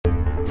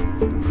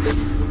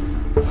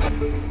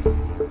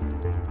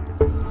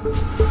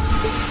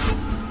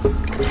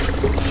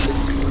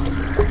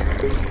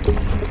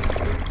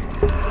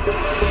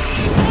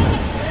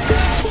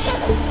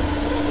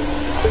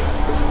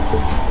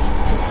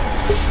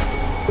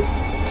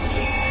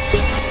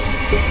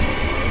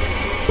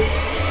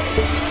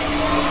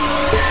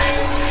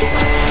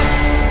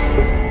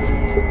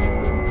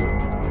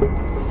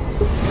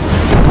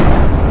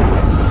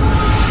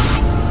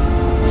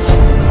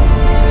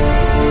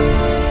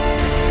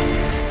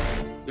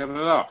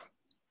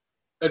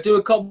Do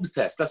a comms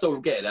test. That's all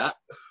I'm getting at.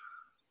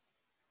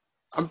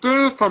 I'm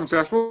doing a comms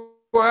test.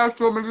 What else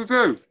do you want me to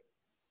do?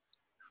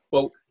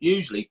 Well,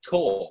 usually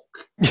talk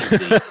is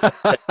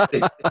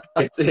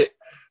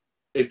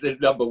the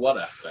number one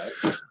aspect.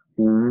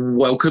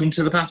 Welcome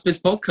to the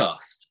Pacifist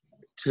Podcast.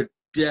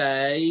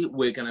 Today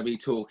we're going to be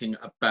talking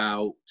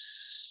about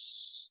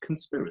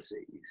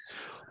conspiracies.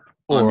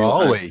 Or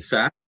are we?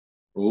 Sam.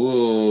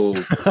 Oh,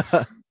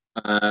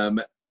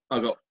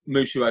 I've got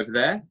Mushu over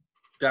there.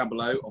 Down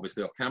below,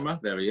 obviously off camera,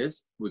 there he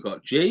is. We've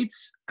got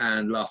Jeeves,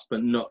 and last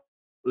but not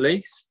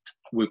least,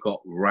 we've got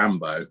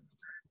Rambo,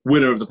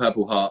 winner of the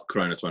Purple Heart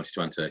Corona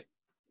 2020.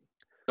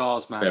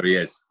 Stars, man. There he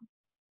is.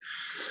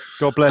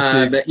 God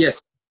bless you.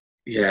 Yes,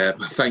 yeah,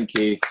 thank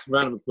you.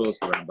 Round of applause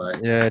for Rambo.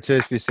 Yeah,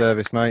 cheers for your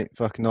service, mate.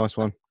 Fucking nice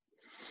one.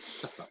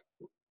 Shut up.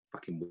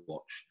 Fucking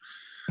watch.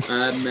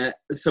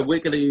 So we're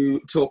going to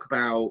talk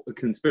about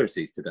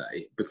conspiracies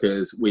today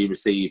because we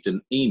received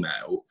an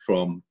email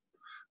from,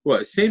 well,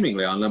 it's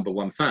seemingly our number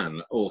one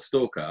fan or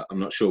stalker.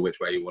 I'm not sure which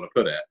way you want to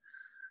put it.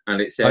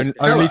 And it said,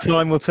 only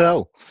time will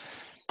tell.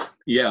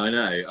 Yeah, I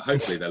know.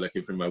 Hopefully they're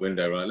looking through my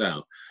window right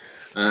now.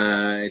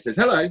 It says,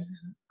 hello,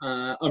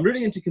 I'm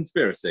really into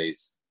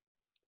conspiracies.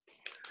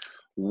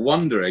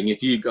 Wondering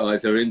if you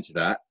guys are into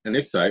that. And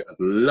if so, I'd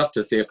love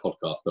to see a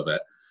podcast of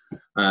it.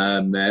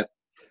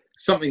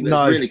 Something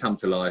that's really come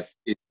to life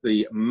is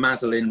the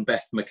Madeleine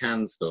Beth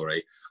McCann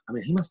story. I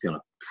mean, he must be on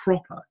a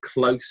proper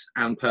close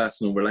and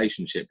personal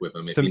relationship with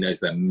them if he knows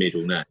their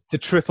middle name. To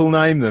triple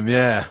name them,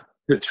 yeah.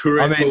 The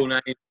triple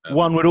name them.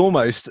 One would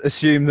almost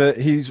assume that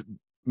he's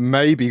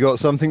maybe got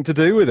something to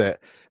do with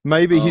it.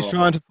 Maybe he's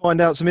trying to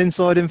find out some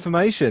inside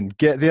information,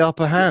 get the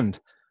upper hand.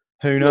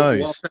 Who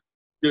knows? Whilst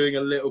doing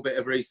a little bit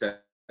of research,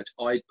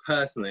 I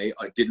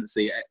didn't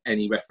see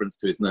any reference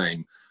to his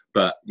name.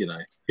 But, you know,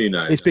 who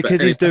knows? It's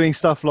because he's doing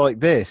stuff like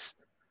this.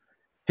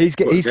 He's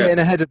getting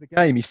ahead of the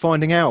game. He's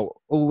finding out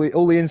all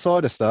the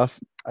insider stuff,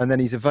 and then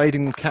he's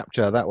evading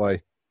capture that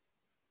way.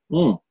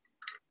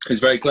 It's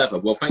very clever.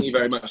 Well, thank you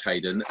very much,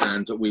 Hayden,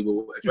 and we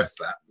will address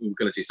that. We were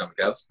going to do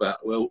something else, but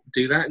we'll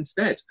do that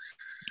instead.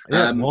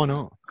 Yeah, why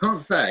not?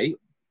 Can't say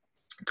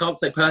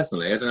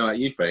personally, I don't know about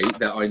you three,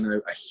 that I know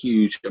a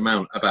huge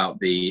amount about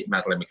the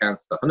Madeleine McCann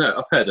stuff. I know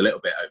I've heard a little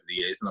bit over the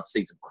years, and I've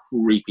seen some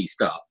creepy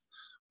stuff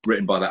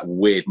written by that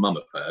weird mum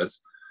of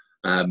hers.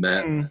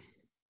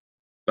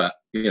 But,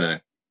 you know,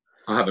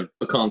 I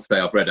can't say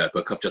I've read her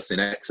book. I've just seen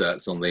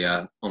excerpts on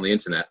the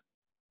internet.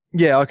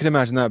 Yeah, I can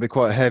imagine that would be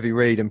quite a heavy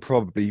read and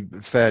probably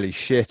fairly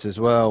shit as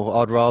well.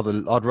 I'd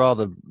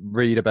rather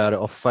read about it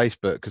off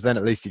Facebook because then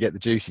at least you get the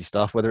juicy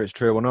stuff, whether it's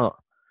true or not.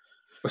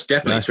 Well, it's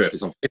definitely true if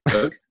it's on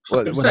Facebook.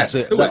 Well, that's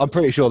it. I'm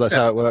pretty sure that's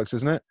how it works,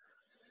 isn't it?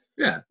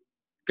 Yeah,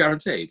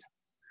 guaranteed.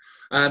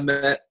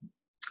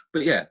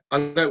 But yeah, I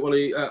don't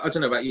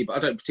know about you, but I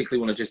don't particularly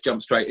want to just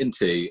jump straight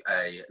into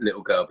a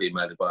little girl being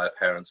murdered by her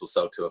parents or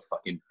sold to a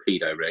fucking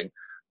pedo ring.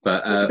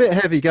 But it's a bit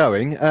heavy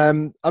going.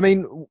 I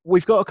mean,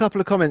 we've got a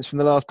couple of comments from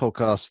the last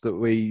podcast that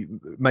we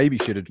maybe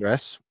should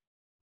address.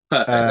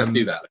 Perfect, let's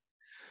do that.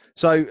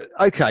 So,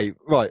 okay,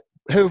 right.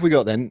 Who have we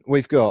got then?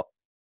 We've got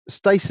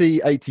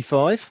Stacey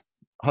 85.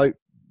 Hope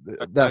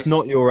that's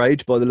not your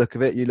age by the look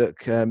of it. You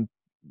look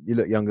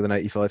younger than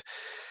 85.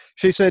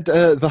 She said,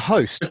 The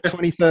Host,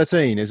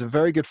 2013, is a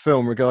very good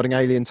film regarding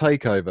alien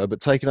takeover, but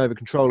taking over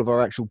control of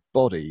our actual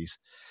bodies.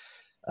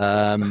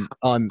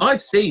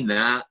 I've seen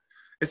that.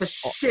 It's a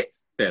shit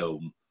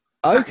film.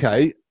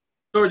 Okay.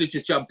 Sorry to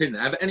just jump in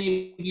there. Have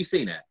any of you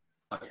seen it?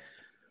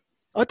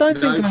 I don't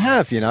think I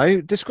have, you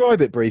know.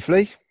 Describe it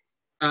briefly.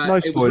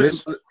 No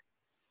spoilers.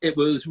 It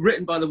was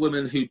written by the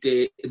woman who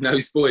did... No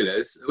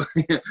spoilers.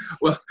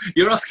 Well,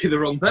 you're asking the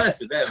wrong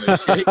person there,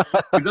 Mushy,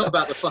 because I'm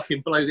about to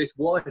fucking blow this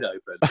wide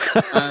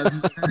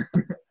open.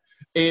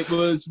 It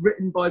was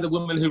written by the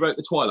woman who wrote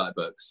the Twilight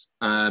books.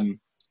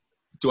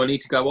 Do I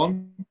need to go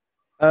on?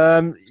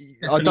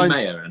 Stephanie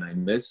Meyer, her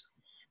name is.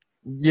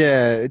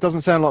 Yeah, it doesn't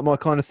sound like my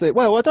kind of thing.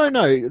 Well, I don't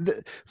know.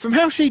 From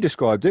how she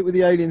described it, with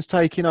the aliens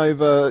taking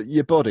over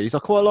your bodies, I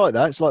quite like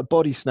that. It's like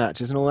body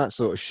snatchers and all that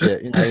sort of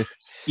shit, you know.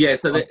 Yeah,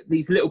 so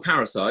these little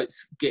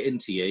parasites get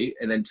into you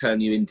and then turn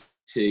you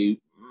into,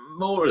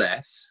 more or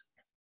less,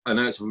 I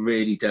know it's a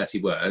really dirty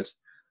word,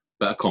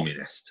 but a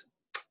communist.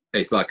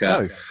 It's like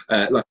like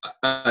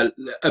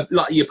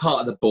you're part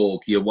of the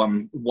Borg. You're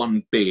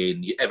one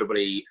being.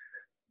 Everybody.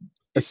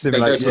 They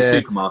go to a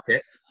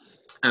supermarket,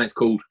 and it's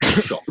called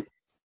shop.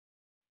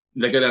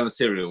 They go down the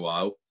cereal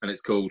aisle, and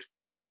it's called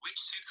which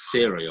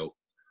cereal?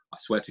 I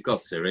swear to God,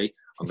 Siri,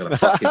 I'm going to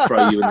fucking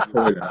throw you in the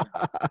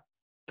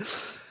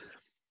toilet.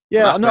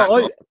 Yeah, That's that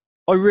no, guy.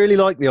 I really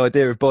like the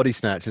idea of body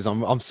snatchers.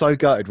 I'm so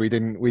gutted we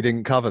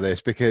didn't cover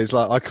this because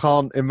like I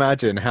can't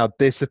imagine how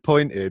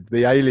disappointed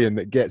the alien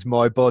that gets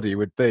my body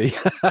would be.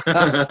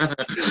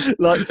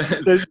 Like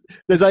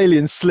there's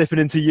aliens slipping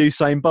into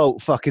Usain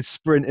Bolt, fucking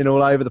sprinting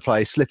all over the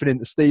place, slipping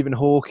into Stephen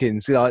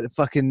Hawkins, like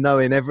fucking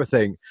knowing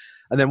everything.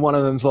 And then one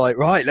of them's like,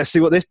 right, let's see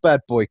what this bad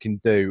boy can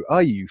do.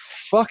 Are you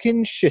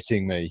fucking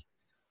shitting me?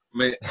 I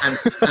mean,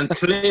 and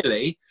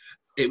clearly,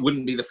 it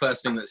wouldn't be the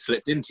first thing that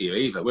slipped into you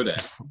either, would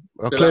it?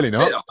 Well, Be clearly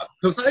like, not.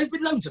 Because there's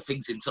been loads of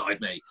things inside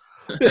me.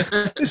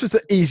 This was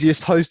the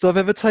easiest host I've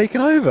ever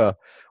taken over.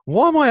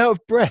 Why am I out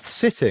of breath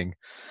sitting?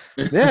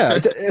 Yeah,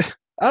 that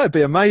would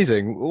be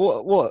amazing.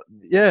 What?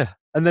 Yeah.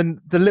 And then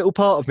the little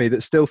part of me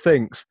that still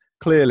thinks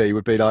clearly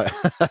would be like,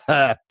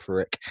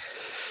 prick.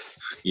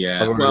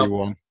 Yeah. I've already Well,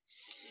 won.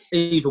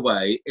 either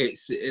way,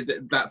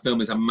 that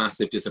film is a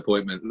massive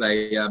disappointment.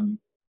 They,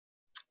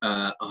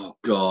 oh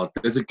God,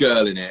 there's a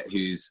girl in it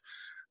who's,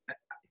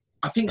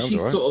 I think Sounds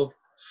she's all right. sort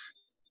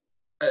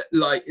of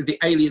like the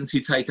aliens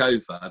who take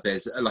over.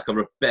 There's like a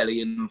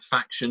rebellion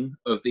faction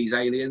of these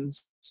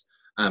aliens.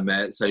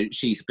 So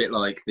she's a bit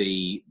like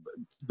the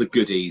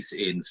goodies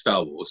in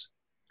Star Wars,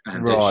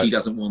 and Right. she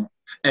doesn't want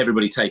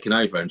everybody taken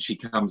over. And she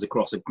comes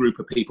across a group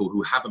of people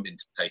who haven't been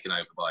taken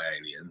over by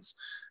aliens,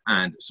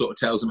 and sort of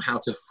tells them how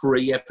to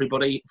free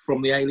everybody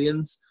from the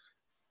aliens.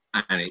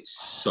 And it's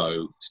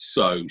so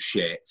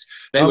shit.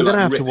 I'm were gonna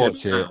like have to ripping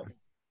watch them it. out.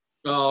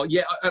 Oh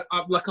yeah,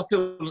 I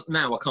feel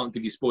now I can't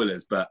give you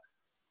spoilers, but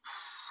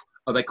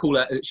they call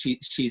her.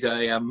 She's a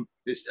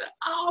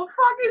oh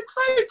fuck, it's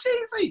so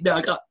cheesy. No,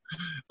 I can't.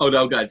 Oh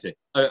no, I'm going to.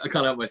 I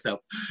can't help myself.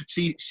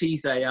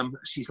 She's like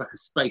a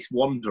space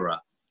wanderer,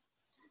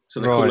 so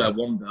they call Right. her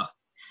Wanda.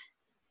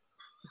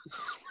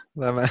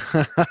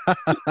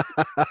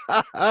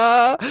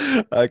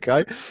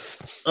 Okay.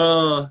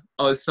 Oh,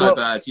 it's so Well,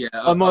 bad. Yeah,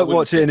 I might wouldn't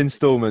watch it in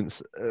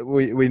installments.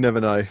 We never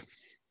know.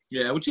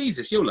 Yeah, well,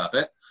 Jesus, you'll love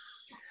it.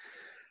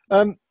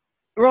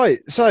 Right.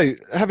 So,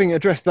 having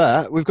addressed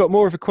that, we've got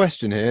more of a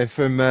question here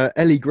from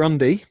Ellie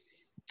Grundy,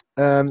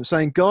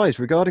 saying, "Guys,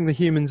 regarding the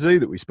human zoo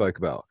that we spoke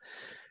about,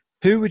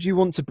 who would you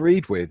want to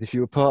breed with if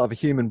you were part of a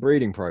human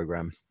breeding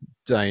program?"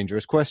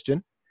 Dangerous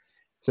question.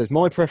 Says,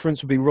 "My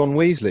preference would be Ron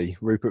Weasley,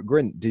 Rupert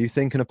Grint. Do you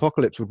think an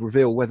apocalypse would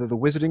reveal whether the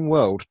wizarding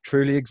world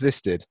truly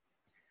existed?"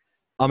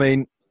 I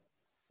mean,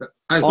 There's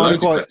I'm loads of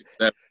quite- questions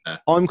there.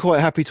 I'm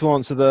quite happy to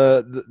answer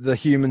the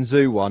human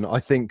zoo one. I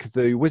think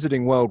the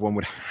Wizarding World one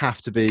would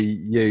have to be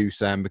you,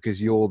 Sam,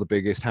 because you're the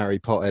biggest Harry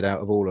Potter out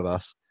of all of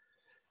us.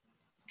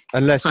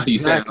 Unless You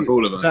say Zach, out of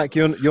all of us. Zach,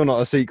 you're not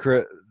a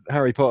secret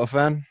Harry Potter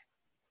fan.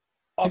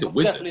 He's a I'm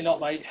wizard. definitely not,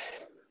 mate.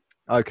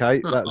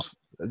 Okay, Oh. that's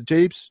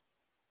Jeeves.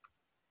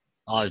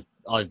 I've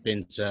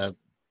been to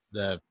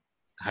the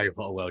Harry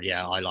Potter world.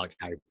 Yeah, I like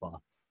Harry Potter.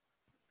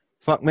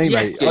 Fuck me,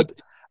 Yes, mate. Jeeves.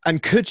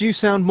 And could you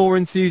sound more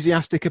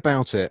enthusiastic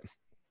about it?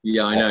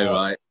 Yeah, I know,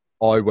 right?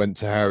 I went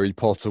to Harry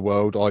Potter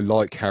World. I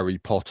like Harry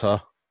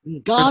Potter.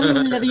 Garden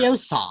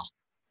Leviosa.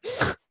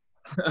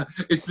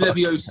 It's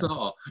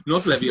Leviosa,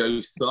 not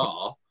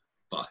Leviosa.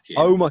 Fucking.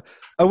 Oh my!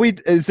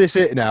 Is this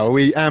it now? Are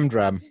we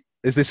Amdram?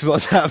 Is this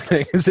what's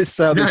happening? Is this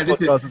how no, this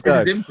this podcast is is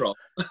going? improv.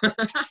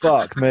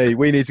 Fuck me.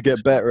 We need to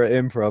get better at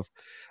improv.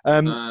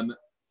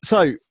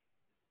 So,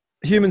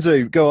 Human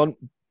Zoo. Go on.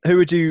 Who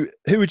would you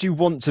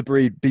want to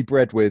be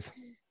bred with?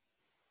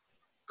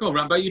 Go on,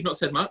 Rambo. You've not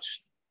said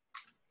much.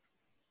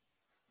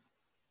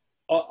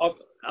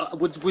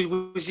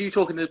 Was you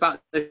talking about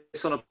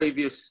this on a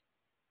previous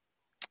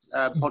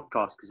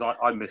podcast? Because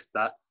I missed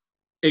that.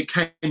 It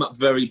came up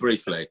very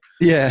briefly.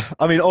 Yeah,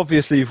 I mean,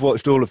 obviously you've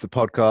watched all of the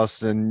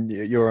podcasts and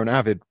you're an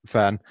avid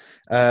fan.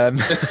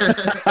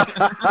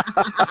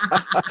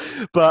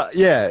 But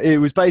yeah, it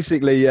was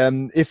basically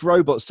if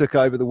robots took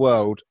over the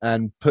world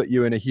and put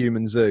you in a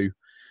human zoo,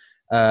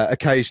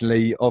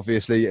 occasionally,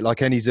 obviously,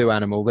 like any zoo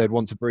animal, they'd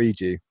want to breed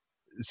you.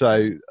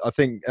 So I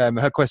think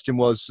her question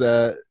was,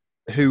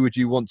 who would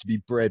you want to be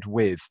bred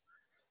with?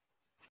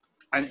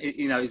 And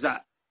is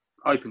that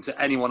open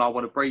to anyone I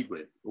want to breed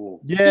with? Or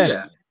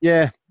Yeah.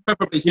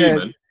 Preferably Yeah.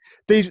 human.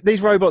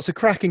 These robots are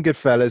cracking good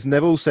fellas, and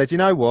they've all said, you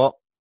know what?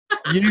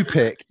 You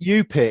pick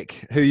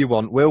who you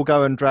want. We'll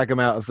go and drag them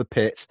out of the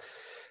pit,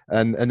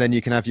 and then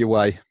you can have your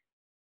way.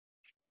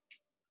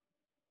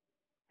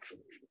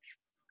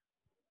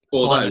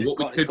 Although, Simon, what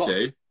we it's could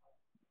do,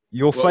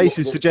 Your Well, face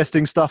is what-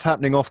 suggesting stuff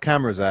happening off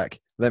camera, Zach.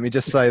 Let me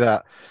just say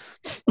that.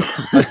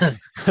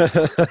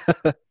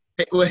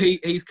 well,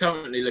 he's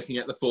currently looking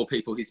at the 4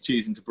 people he's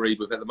choosing to breed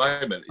with at the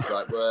moment. He's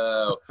like,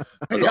 well,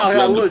 I've Yeah, got a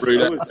I blonde was.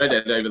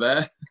 redhead over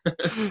there.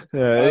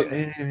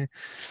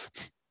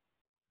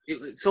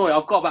 Sorry,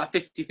 I've got about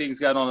 50 things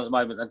going on at the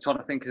moment. I'm trying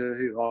to think of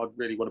who I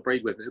really want to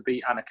breed with. It would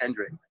be Anna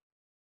Kendrick.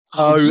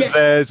 Oh, yes.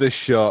 there's a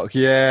shock.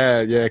 Yeah,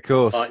 of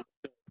course. Like,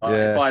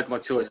 Yeah. If I had my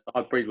choice,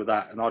 I'd breed with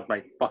that, and I'd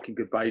make fucking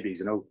good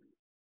babies and all.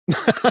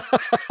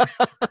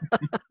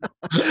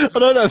 I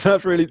don't know if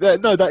that's really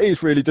no, that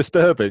is really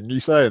disturbing. You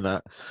saying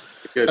that?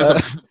 Good. That's a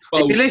If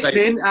bold you're listening,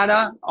 statement.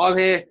 Anna, I'm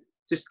here.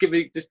 Just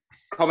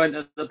comment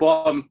at the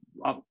bottom.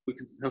 We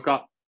can hook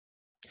up.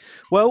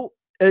 Well,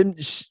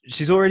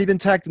 she's already been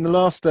tagged in the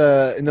last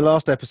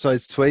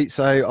episode's tweet,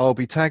 so I'll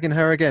be tagging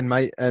her again,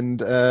 mate,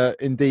 and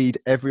indeed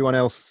everyone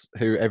else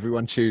who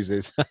everyone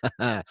chooses.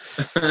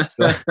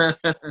 So,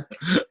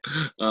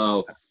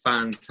 oh,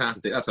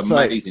 fantastic! That's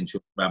amazing,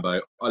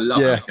 Rambo. I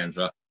love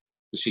Kendra.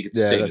 She could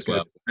sing as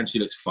well, and she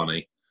looks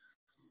funny.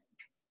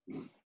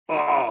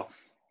 Oh,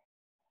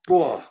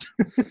 whoa.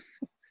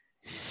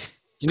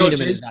 You need a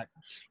minute, Zach.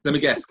 Let me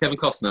guess, Kevin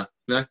Costner.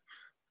 No.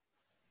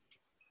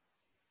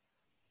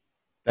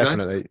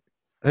 Definitely.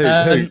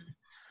 No?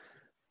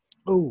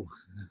 Who?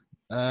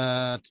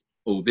 Oh,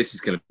 this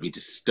is going to be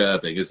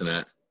disturbing, isn't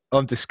it?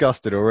 I'm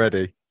disgusted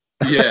already.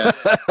 Yeah.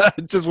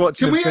 Just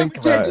watching him think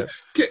about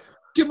it.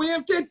 Can we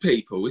have dead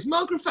people? Is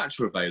Margaret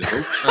Thatcher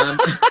available?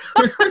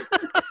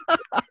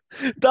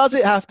 Does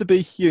it have to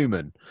be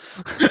human?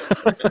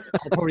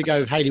 I'll probably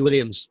go Hayley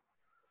Williams.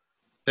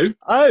 Who?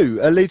 Oh,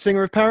 a lead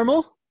singer of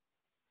Paramore?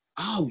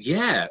 Oh,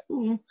 yeah.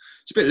 Ooh,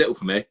 it's a bit little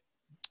for me.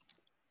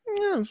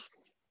 Yeah.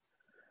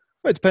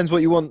 Well, it depends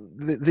what you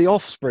want the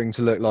offspring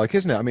to look like,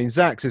 isn't it? I mean,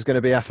 Zach's is going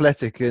to be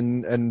athletic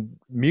and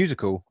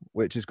musical,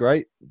 which is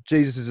great.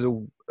 Jesus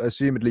will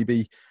assumedly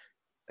be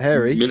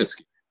hairy.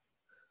 Minuscule.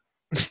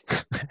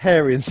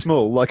 Hairy and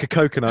small, like a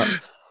coconut.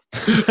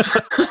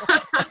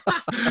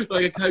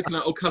 Like a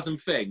coconut or cousin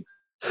thing.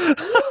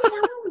 That's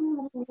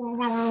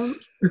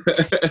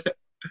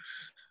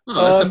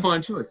a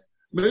fine choice.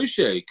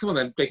 Mushu, come on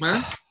then, big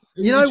man.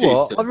 You know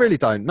what? I really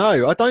don't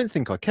know. I don't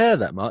think I care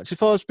that much.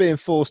 If I was being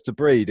forced to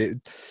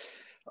breed,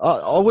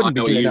 I wouldn't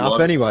be giving it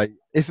up anyway.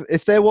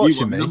 If they're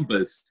watching me,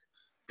 numbers,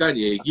 don't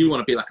you? You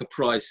want to be like a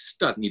prize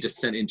stud, and you just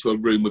sent into a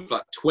room with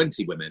like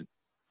 20 women.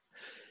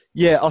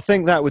 Yeah, I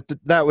think that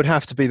would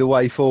have to be the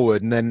way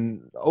forward, and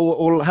then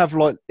or have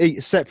like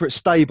separate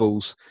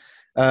stables,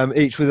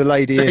 each with a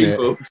lady in it.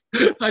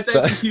 I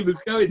don't think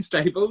humans go in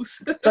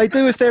stables. They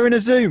do if they're in a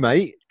zoo,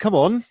 mate. Come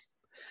on.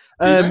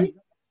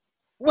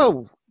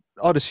 Well,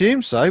 I'd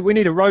assume so. We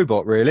need a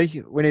robot,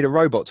 really. We need a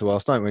robot to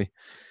ask, don't we?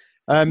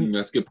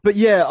 That's good. But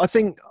yeah, I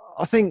think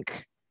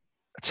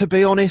to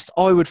be honest,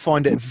 I would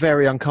find it a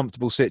very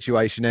uncomfortable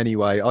situation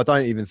anyway. I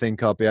don't even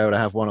think I'd be able to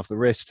have one off the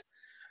wrist.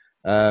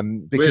 Because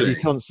really? you're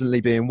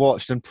constantly being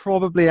watched and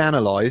probably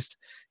analysed.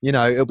 You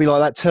know, it'll be like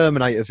that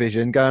Terminator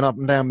vision going up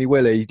and down me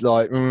willy,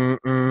 like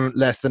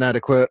less than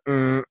adequate,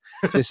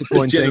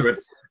 disappointing.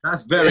 Generous.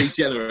 That's very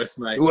generous,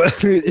 mate. Like,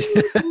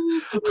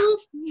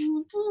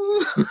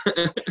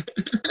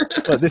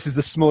 this is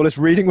the smallest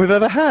reading we've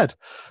ever had.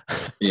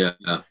 Yeah.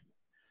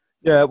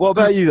 Yeah. What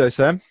about you, though,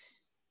 Sam?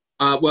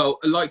 Well,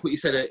 like what you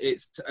said,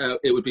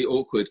 it would be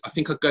awkward. I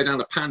think I'd go down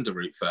the panda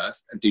route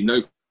first and do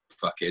no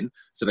fucking.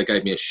 So they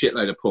gave me a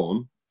shitload of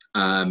porn,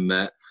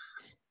 and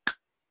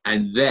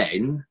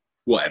then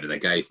whatever they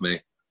gave me.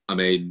 I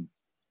mean,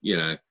 you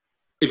know,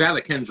 if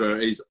Anna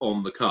Kendra is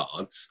on the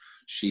cards,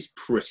 she's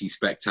pretty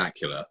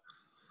spectacular.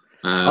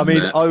 I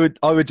mean, I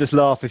would just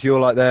laugh if you're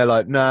like they're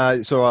like, nah,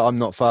 it's all right, I'm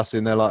not fussy,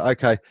 and they're like,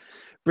 okay,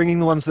 bringing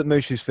the ones that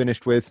Mushu's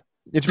finished with.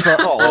 You're just like,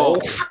 oh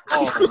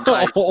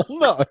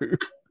no.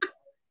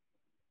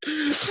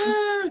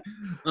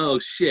 Oh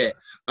shit.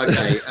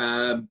 Okay.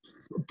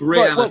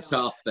 Brianna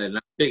Tough, then,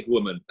 that big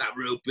woman, that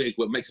real big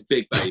one, makes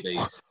big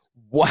babies.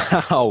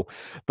 Wow,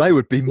 they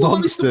would be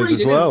monsters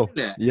as well.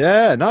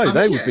 Yeah, no,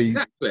 they would be.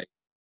 Exactly.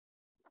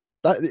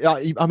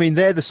 I mean,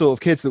 they're the sort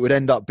of kids that would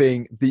end up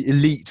being the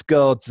elite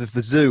guards of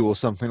the zoo or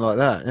something like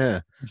that.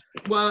 Yeah.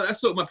 Well, that's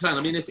sort of my plan.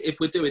 I mean,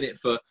 if we're doing it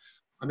for,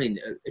 I mean,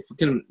 if we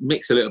can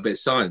mix a little bit of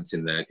science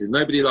in there, because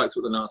nobody likes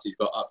what the Nazis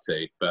got up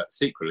to, but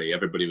secretly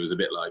everybody was a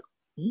bit like,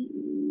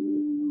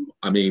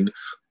 I mean,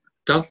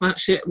 does that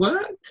shit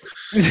work?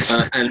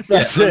 And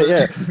that's it.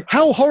 Yeah.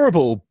 How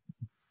horrible,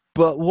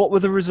 but what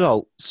were the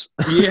results?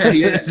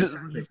 Yeah.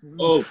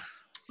 Oh,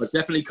 I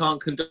definitely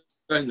can't condone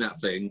that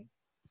thing.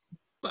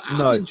 But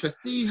out of interest,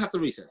 do you have the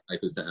research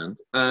papers to hand?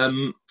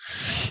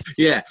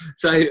 Yeah.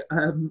 So,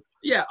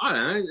 yeah, I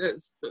don't know.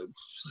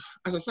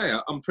 As I say,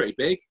 I'm pretty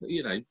big.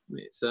 You know,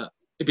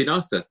 it'd be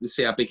nice to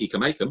see how big you can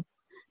make them.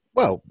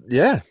 Well,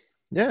 yeah.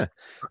 Yeah.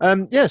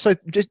 So,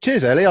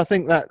 cheers, Ellie. I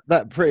think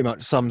that pretty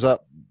much sums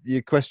up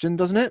your question,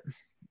 doesn't it?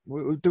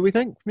 Do we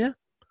think? Yeah.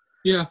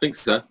 Yeah, I think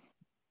so.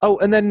 Oh,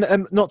 and then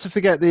not to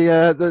forget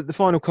the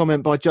final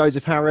comment by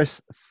Joseph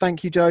Harris.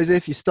 Thank you,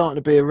 Joseph. You're starting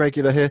to be a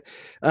regular here.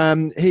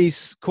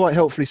 He's quite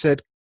helpfully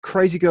said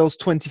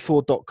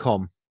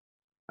crazygirls24.com,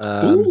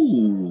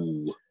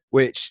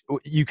 which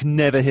you can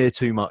never hear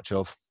too much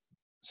of.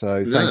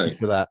 So thank you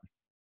for that.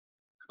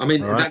 I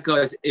mean, that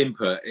guy's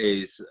input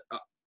is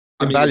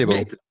invaluable.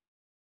 Admit,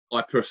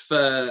 I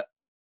prefer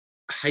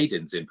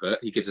Hayden's input.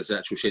 He gives us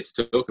actual shit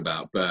to talk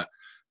about, but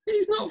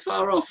he's not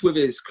far off with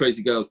his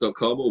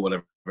crazygirls.com or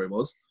whatever it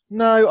was.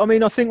 No, I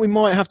mean, I think we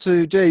might have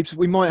to, Jeeves,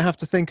 we might have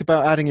to think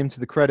about adding him to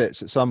the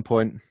credits at some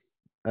point.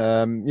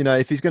 You know,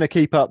 if he's going to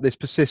keep up this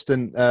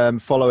persistent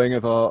following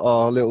of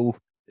our little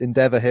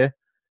endeavour here,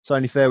 it's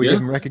only fair we give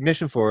him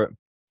recognition for it.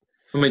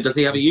 I mean, does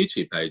he have a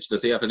YouTube page?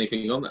 Does he have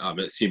anything on that? I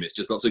assume it's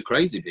just lots of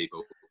crazy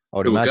people. I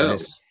would imagine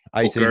it's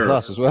 18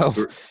 plus as well.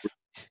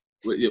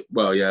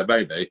 Well, yeah,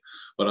 maybe.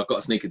 But I've got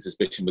a sneaking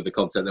suspicion with the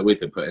content that we've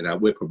been putting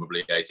out, we're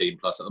probably 18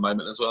 plus at the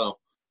moment as well.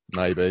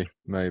 Maybe.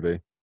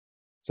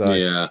 So,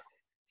 Yeah.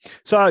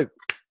 So,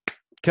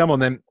 come on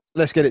then.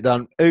 Let's get it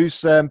done.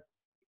 Who's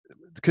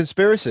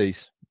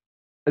conspiracies?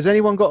 Has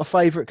anyone got a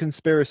favourite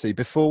conspiracy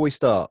before we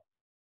start?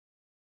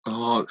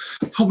 Oh,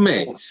 problem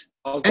is,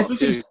 I've got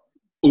everything's... two.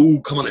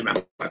 Oh, come on in,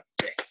 man.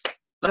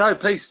 No,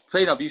 please,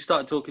 Peanut, you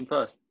started talking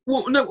first.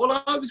 Well, no,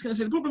 well, I was going to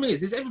say, the problem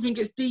is everything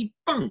gets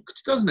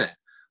debunked, doesn't it?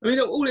 I mean,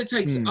 all it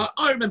takes...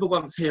 I remember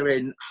once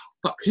hearing...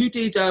 who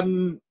did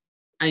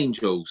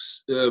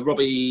Angels?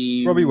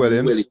 Robbie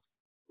Williams.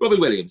 Robbie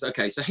Williams.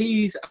 Okay, so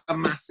he's a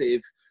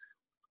massive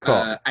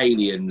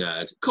alien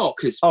nerd.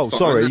 Cock is... Oh, fine.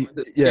 sorry.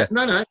 Yeah.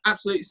 No,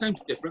 absolutely same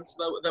difference.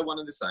 They're one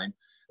and the same.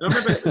 And I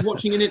remember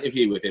watching an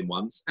interview with him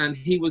once, and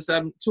he was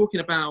talking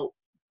about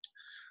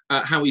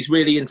how he's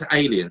really into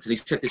aliens. And he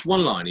said this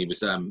one line. He was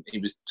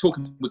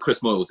talking with Chris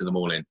Moyles in the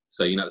morning.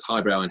 So, it's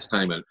highbrow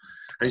entertainment.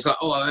 And he's like,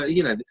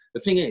 the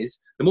thing is,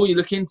 the more you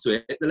look into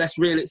it, the less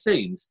real it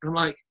seems. And I'm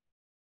like,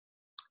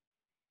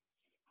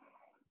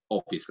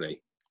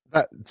 obviously.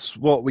 That's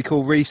what we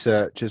call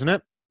research, isn't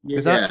it? Yeah.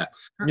 Is that?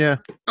 Yeah.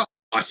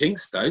 I think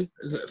so.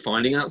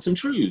 Finding out some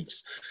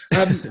truths.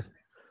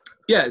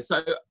 Yeah,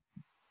 so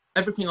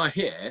everything I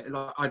hear,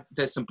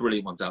 there's some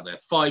brilliant ones out there.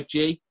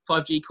 5G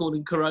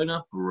calling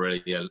Corona,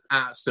 brilliant.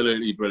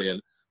 Absolutely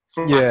brilliant.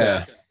 Flat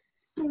Earth,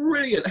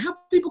 brilliant. How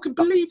people can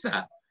believe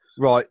that?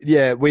 Right,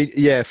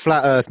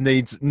 Flat Earth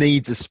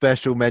needs a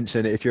special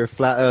mention. If you're a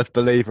Flat Earth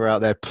believer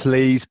out there,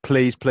 please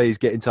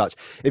get in touch.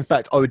 In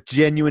fact, I would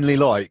genuinely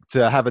like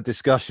to have a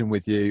discussion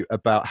with you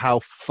about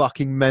how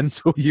fucking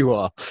mental you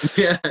are.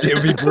 Yeah. It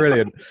would be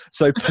brilliant.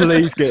 So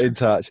please get in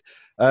touch.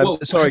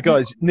 Sorry,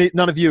 guys,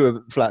 none of you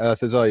are Flat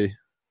Earthers, are you?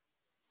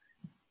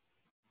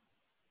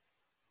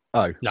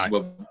 Oh. No.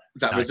 Well,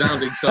 that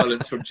resounding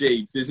silence from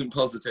Jeeves isn't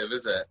positive,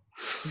 is it?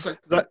 It's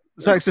like,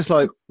 Zach's just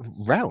like,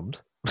 round?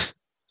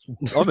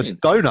 I'm a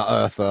donut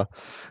earther.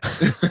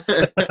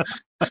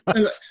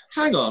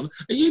 Hang on,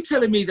 are you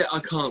telling me that I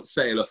can't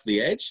sail off the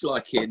edge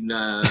like in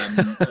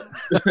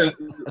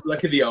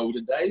like in the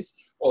olden days?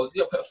 Or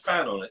you put a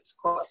fan on it, it's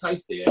quite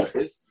toasty, it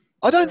is.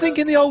 I don't think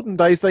in the olden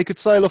days they could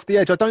sail off the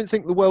edge. I don't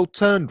think the world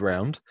turned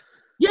round.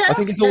 Yeah, I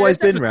think it's always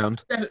been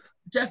round.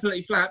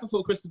 Definitely flat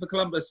before Christopher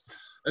Columbus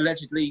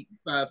allegedly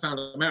found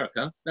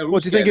America.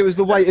 What do you think? It was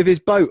the weight of his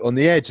boat on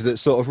the edge that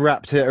sort of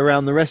wrapped it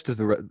around the rest of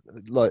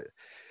the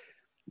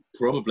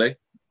Probably.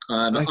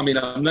 I mean,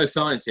 I'm no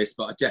scientist,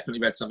 but I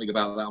definitely read something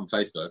about that on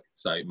Facebook,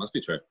 so it must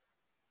be true.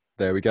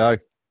 There we go.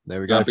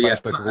 But yeah,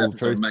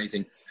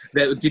 amazing.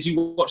 Did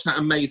you watch that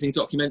amazing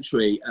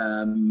documentary?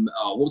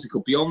 What was it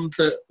called? Beyond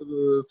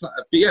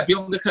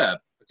the Curb.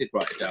 I did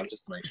write it down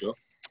just to make sure.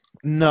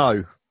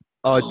 No,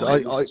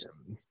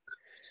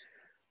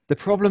 the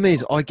problem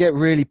is I get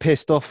really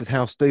pissed off with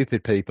how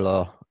stupid people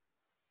are,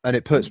 and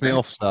it puts me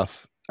off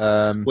stuff.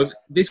 Well,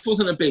 this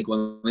wasn't a big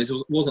one. This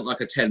wasn't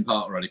like a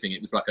 10-part or anything. It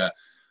was like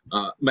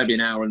maybe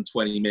an hour and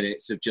 20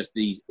 minutes of just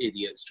these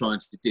idiots trying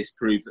to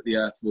disprove that the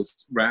Earth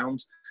was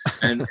round,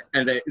 and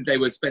they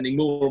were spending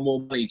more and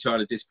more money trying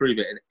to disprove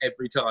it. And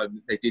every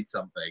time they did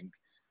something,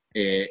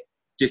 it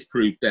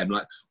disproved them.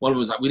 Like one of them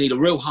was like, "We need a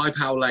real high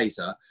power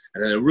laser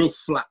and then a real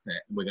flat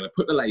bit, and we're going to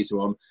put the laser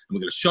on and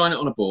we're going to shine it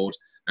on a board,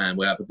 and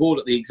we'll have the board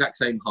at the exact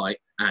same height,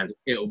 and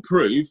it'll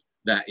prove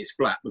that it's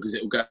flat because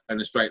it will go in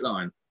a straight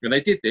line." And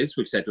they did this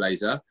with said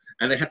laser,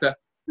 and they had to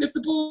lift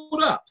the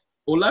board up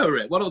or lower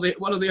it. One or the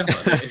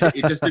other.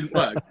 It just didn't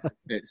work.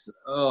 It's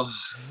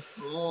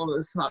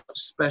it's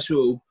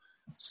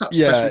such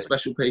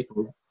special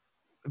people.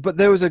 But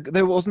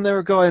wasn't there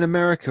a guy in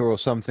America or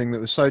something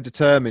that was so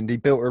determined he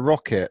built a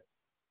rocket,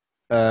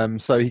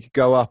 so he could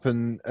go up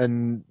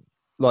and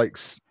like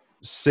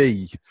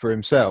see for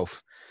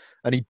himself,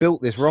 and he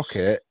built this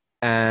rocket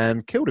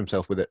and killed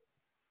himself with it.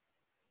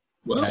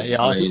 Well,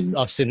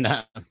 I've seen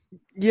that.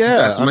 Yeah,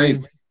 that's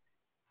amazing.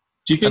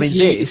 Do you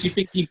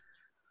think he?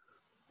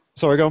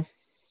 Sorry, go on.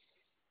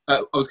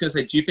 I was going to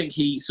say, do you think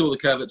he saw the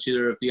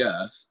curvature of the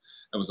Earth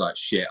and was like,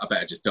 "Shit, I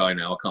better just die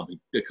now. I can't be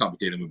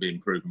dealing with being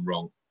proven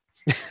wrong,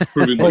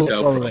 proving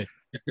myself wrong."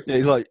 Yeah,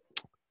 he's like,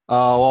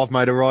 "Oh, I've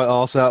made a right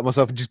arse out of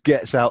myself," and just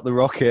gets out the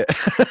rocket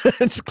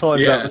and just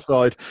climbs out the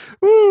side.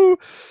 Woo!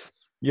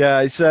 Yeah,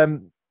 it's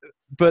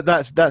but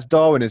that's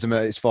Darwinism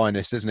at its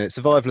finest, isn't it?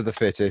 Survival of the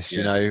fittest. Yeah.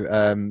 You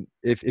know,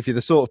 if you're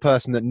the sort of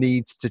person that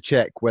needs to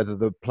check whether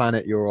the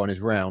planet you're on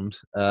is round,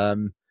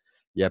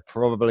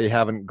 probably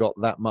haven't got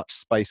that much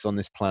space on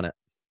this planet.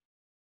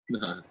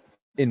 No.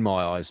 In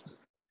my eyes.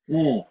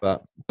 Mm.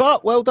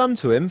 But well done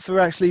to him for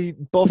actually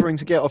bothering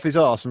to get off his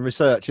arse and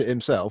research it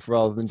himself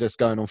rather than just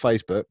going on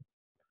Facebook.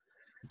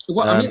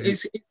 Well, I mean,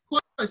 it's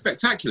quite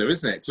spectacular,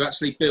 isn't it, to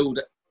actually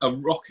build a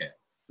rocket,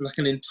 like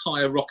an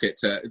entire rocket,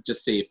 to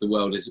just see if the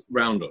world is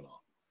round or not.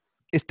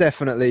 It's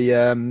definitely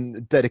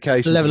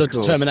dedication. The level of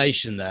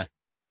determination there.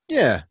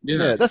 Yeah,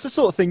 that's the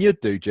sort of thing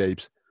you'd do,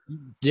 Jeeves.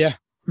 Yeah.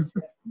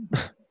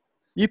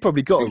 You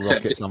probably got a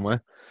rocket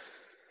somewhere.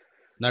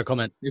 No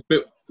comment. You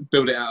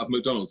build it out of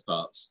McDonald's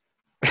parts.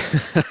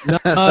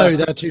 No,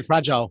 they're too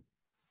fragile.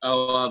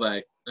 Oh, are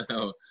they?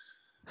 Oh.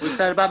 What you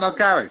saying about my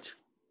garage?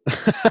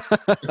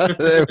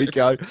 There we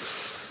go.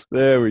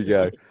 There we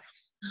go.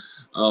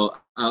 Oh,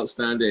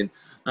 outstanding.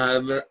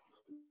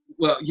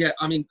 Well, yeah,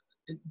 I mean,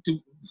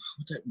 we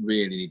don't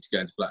really need to go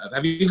into flat Earth.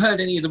 Have you heard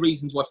any of the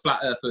reasons why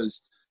flat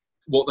earthers,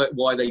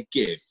 why they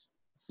give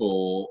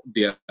for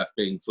the Earth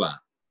being flat?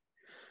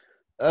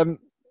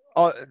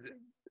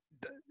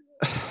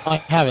 I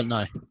haven't,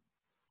 no.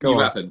 Go You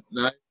on. haven't,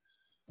 no?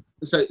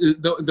 So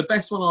the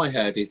best one I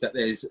heard is that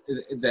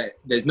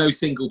there's no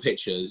single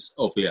pictures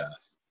of the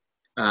Earth,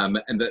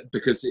 and that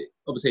because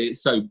obviously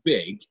it's so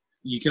big,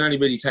 you can only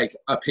really take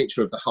a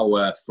picture of the whole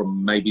Earth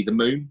from maybe the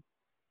moon.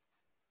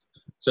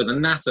 So the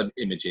NASA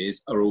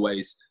images are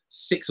always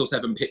 6 or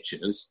 7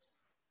 pictures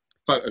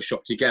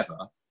photoshopped together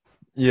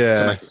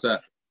to make a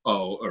Earth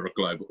or a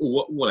globe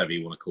or whatever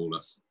you want to call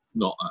us,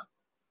 not a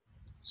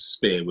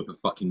sphere with a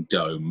fucking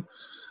dome.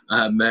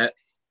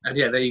 And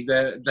yeah, they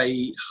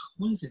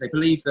what is it? They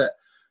believe that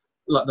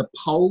like the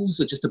poles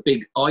are just a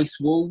big ice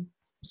wall.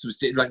 So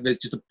it's like there's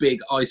just a big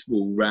ice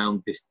wall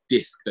around this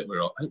disc that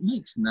we're on. It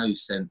makes no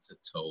sense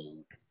at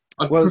all.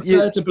 I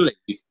prefer to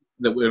believe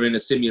that we're in a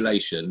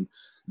simulation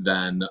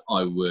than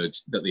I would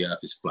that the Earth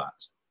is flat.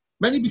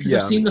 Mainly because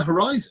I've seen the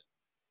horizon.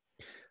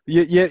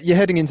 You're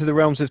heading into the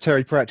realms of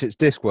Terry Pratchett's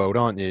Discworld,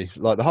 aren't you?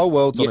 Like the whole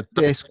world's on a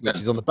disc, which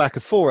is on the back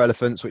of 4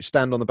 elephants, which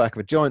stand on the back of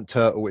a giant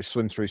turtle, which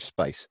swims through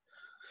space.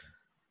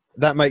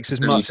 That makes as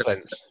much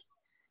sense.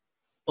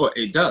 Well,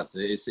 it does.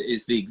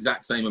 It's the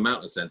exact same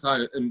amount of sense.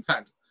 In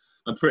fact,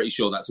 I'm pretty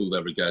sure that's all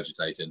they're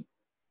regurgitating.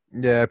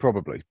 Yeah,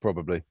 probably.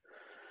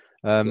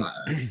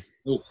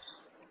 Oof.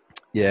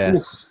 Yeah.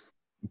 Oof.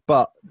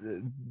 But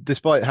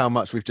despite how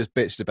much we've just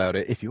bitched about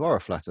it, if you are a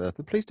flat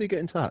earther, please do get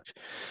in touch.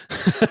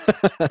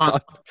 I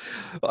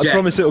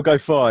promise it'll go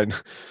fine.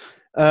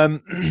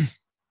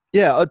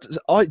 Yeah,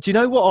 do you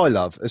know what I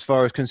love as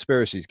far as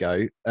conspiracies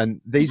go?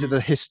 And these are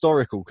the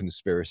historical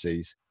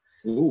conspiracies.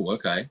 Ooh,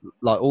 okay.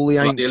 Like all the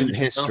ancient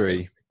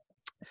history.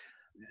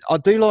 I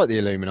do like the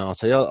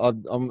Illuminati.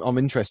 I'm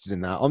interested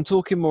in that. I'm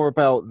talking more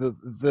about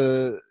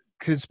the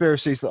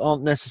conspiracies that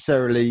aren't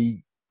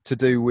necessarily to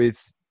do with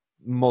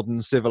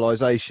modern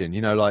civilization.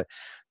 You know, like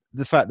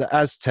the fact that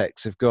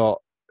Aztecs have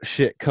got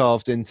shit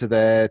carved into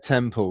their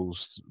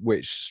temples,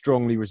 which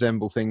strongly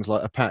resemble things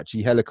like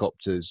Apache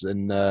helicopters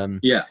and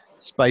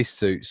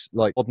spacesuits,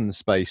 like modern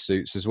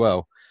spacesuits as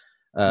well.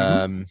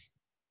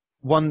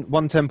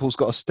 One temple's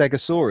got a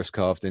Stegosaurus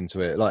carved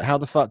into it. Like, how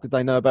the fuck did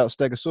they know about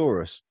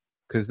Stegosaurus?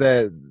 Because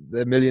they're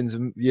millions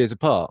of years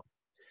apart.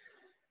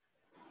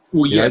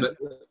 Well, but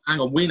hang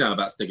on, we know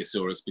about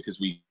Stegosaurus because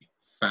we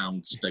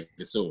found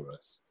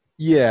Stegosaurus.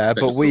 Yeah,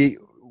 but we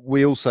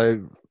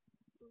also,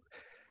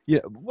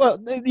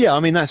 I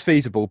mean that's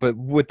feasible. But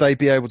would they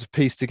be able to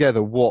piece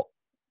together what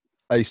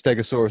a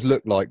Stegosaurus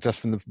looked like just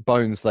from the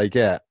bones they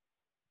get?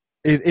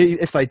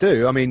 If they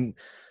do, I mean,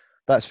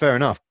 that's fair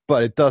enough.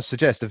 But it does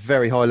suggest a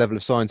very high level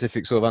of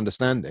scientific sort of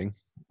understanding,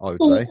 I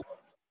would say.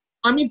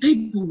 I mean,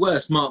 people were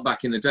smart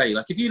back in the day.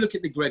 Like, if you look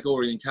at the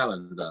Gregorian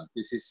calendar,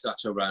 this is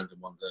such a random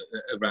one,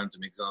 a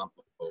random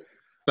example.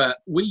 But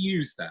we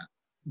use that.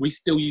 We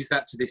still use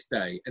that to this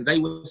day. And they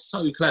were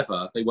so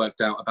clever, they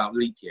worked out about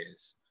leap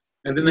years.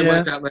 And then they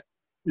worked out that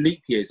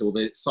leap years, or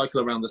the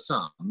cycle around the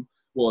sun,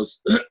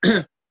 was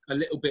a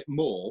little bit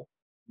more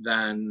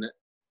than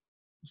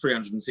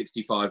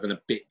 365 and a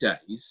bit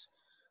days.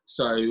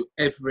 So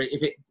if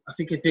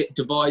it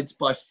divides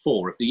by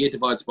 4, if the year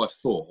divides by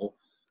 4,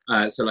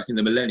 so like in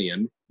the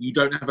millennium, you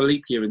don't have a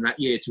leap year in that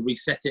year to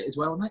reset it as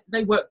well. And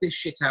they work this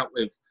shit out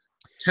with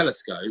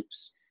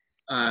telescopes,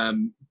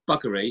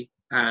 buggery,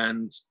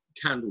 and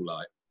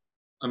candlelight.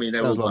 I mean,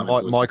 they're all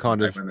like my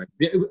kind of.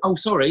 Oh,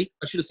 sorry,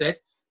 I should have said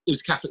it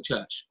was Catholic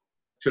Church.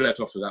 Should have left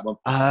off with that one.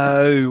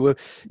 Oh, well,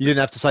 you didn't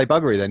have to say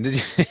buggery then, did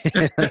you?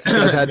 It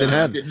goes hand in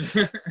hand.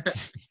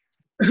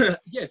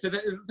 Yeah, so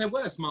there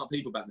were smart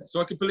people back then.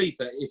 So I could believe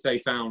that if they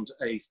found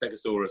a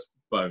Stegosaurus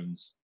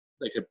bones,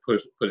 they could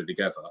put it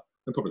together.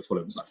 They probably thought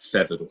it was like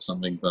feathered or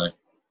something, though.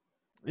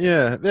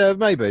 Yeah,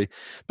 maybe,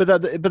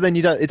 but then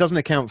you don't. It doesn't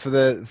account for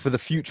the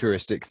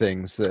futuristic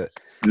things that.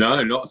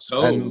 No, not at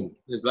all.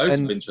 There's loads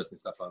of interesting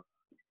stuff on.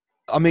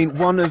 I mean,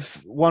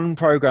 one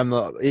program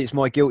that it's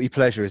my guilty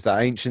pleasure is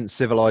that Ancient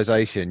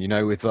Civilization. You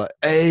know, with like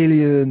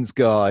aliens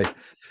guy.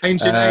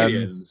 Ancient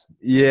aliens.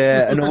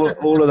 Yeah, and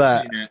all of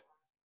that.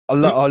 I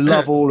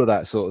love all of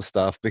that sort of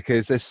stuff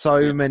because there's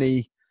so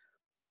many.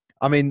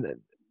 I mean,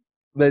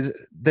 there's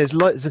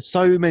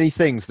so many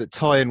things that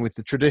tie in with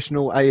the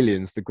traditional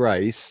aliens, the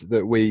Greys,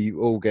 that we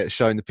all get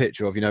shown the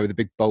picture of, you know, with the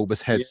big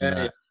bulbous heads and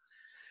that. Yeah.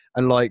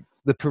 And like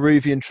the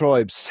Peruvian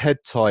tribes head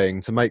tying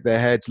to make their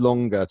heads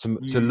longer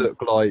to look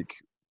like,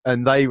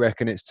 and they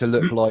reckon it's to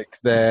look like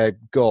their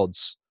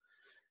gods,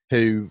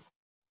 who,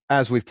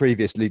 as we've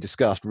previously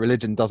discussed,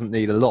 religion doesn't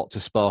need a lot to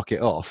spark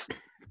it off.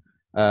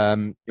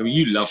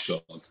 You love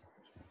God.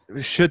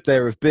 Should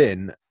there have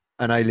been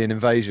an alien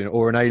invasion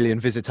or an alien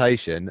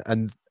visitation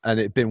and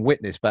it'd been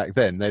witnessed back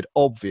then, they'd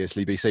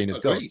obviously be seen as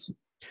gods.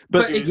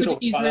 But it could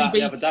easily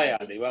be the other day,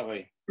 Andy, weren't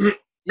we?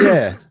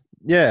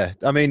 Yeah.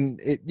 I mean,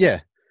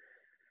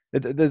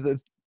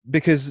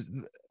 Because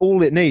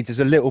all it needs is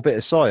a little bit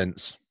of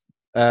science,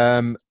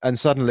 and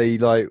suddenly,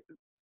 like,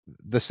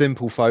 the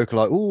simple folk are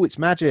like, "Oh, it's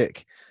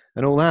magic,"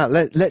 and all that.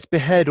 Let's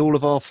behead all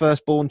of our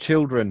firstborn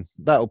children.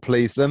 That'll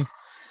please them.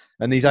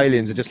 And these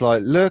aliens are just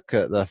like, "Look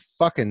at the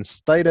fucking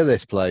state of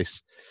this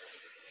place."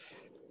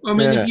 I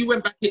mean, Yeah. if you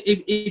went back,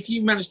 if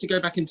you managed to go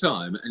back in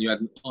time and you had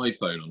an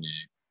iPhone on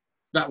you,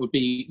 that would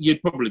be,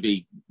 you'd probably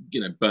be,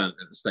 burnt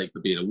at the stake for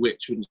being a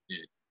witch, wouldn't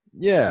you?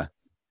 Yeah.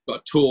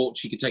 Got a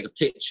torch, you could take a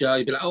picture,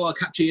 you'd be like, "Oh, I'll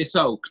capture your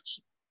soul."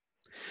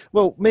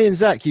 Well, me and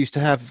Zach used to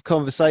have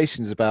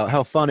conversations about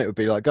how fun it would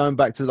be, like going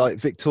back to like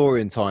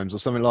Victorian times or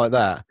something like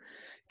that,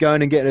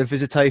 going and getting a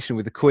visitation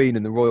with the Queen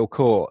in the royal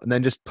court, and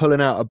then just pulling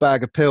out a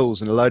bag of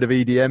pills and a load of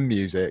EDM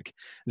music,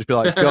 and just be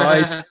like,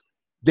 "Guys,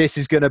 this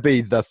is going to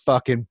be the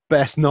fucking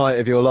best night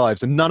of your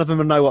lives," and none of them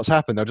will know what's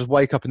happened. They'll just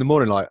wake up in the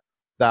morning like,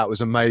 "That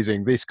was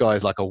amazing. This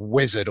guy's like a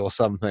wizard or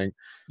something."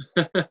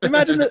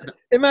 Imagine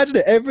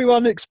it.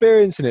 Everyone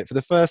experiencing it for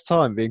the first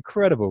time. It'd be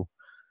incredible.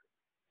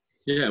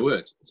 Yeah, it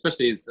would,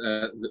 especially as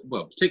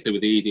particularly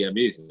with the EDM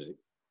music.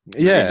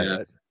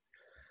 Yeah.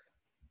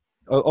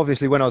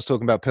 Obviously, when I was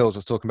talking about pills, I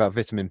was talking about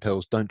vitamin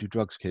pills. Don't do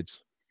drugs,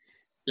 kids.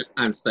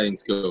 And stay in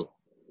school.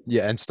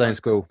 Yeah, and stay in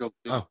school.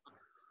 Oh.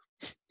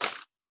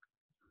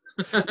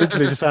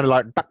 Literally just sounded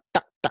like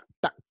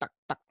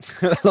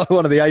like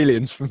one of the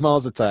aliens from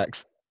Mars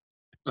Attacks.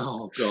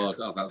 Oh God,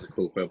 that was a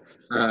cool film.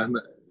 Come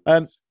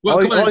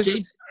on,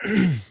 Jeeves.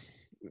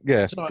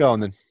 Yeah, Sorry. go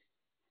on then.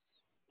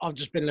 I've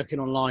just been looking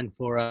online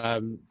for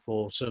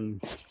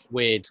some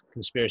weird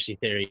conspiracy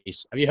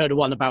theories. Have you heard of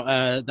one about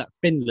that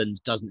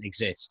Finland doesn't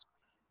exist?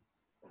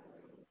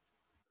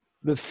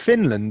 That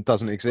Finland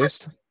doesn't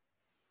exist.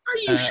 Are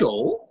you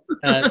sure?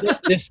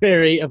 This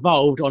theory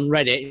evolved on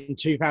Reddit in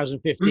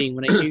 2015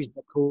 when a user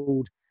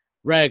called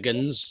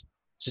Reagans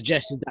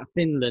suggested that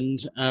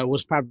Finland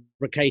was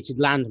fabricated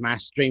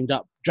landmass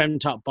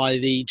dreamt up by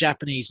the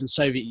Japanese and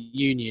Soviet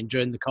Union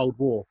during the Cold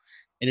War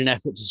in an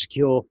effort to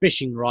secure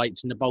fishing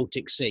rights in the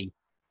Baltic Sea.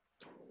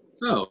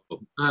 Oh,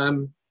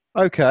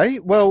 Okay,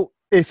 well,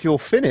 if you're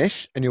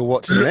Finnish and you're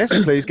watching this,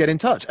 please get in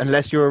touch.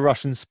 Unless you're a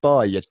Russian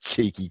spy, you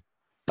cheeky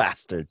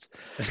bastards.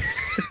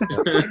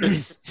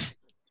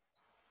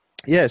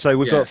 Yeah, so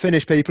we've got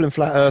Finnish people and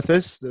flat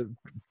earthers that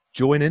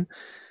join in.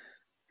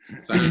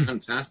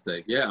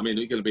 fantastic. Yeah, I mean,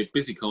 we're going to be a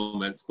busy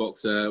comments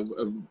box.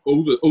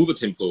 All the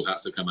tinfoil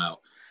hats have come out.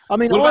 I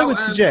mean, What I about,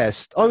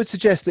 would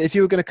suggest that if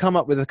you were going to come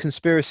up with a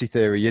conspiracy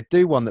theory, you'd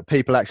do one that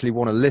people actually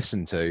want to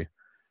listen to.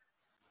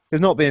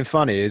 It's not being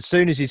funny. As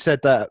soon as you said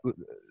that,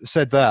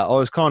 I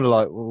was kind of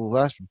like, "Well,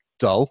 that's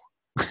dull."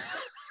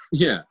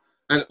 Yeah,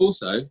 and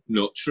also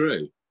not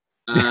true.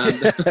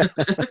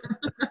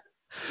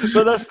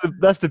 But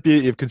that's the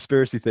beauty of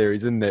conspiracy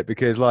theories, isn't it?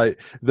 Because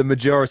like the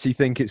majority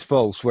think it's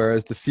false,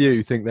 whereas the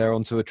few think they're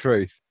onto a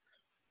truth.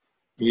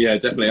 Yeah,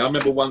 definitely. I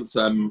remember once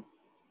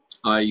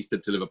I used to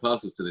deliver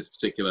parcels to this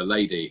particular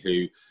lady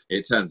who,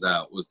 it turns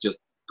out, was just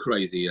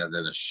crazier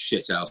than a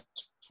shit-house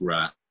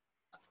rat.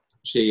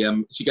 She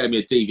gave me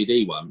a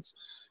DVD once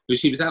because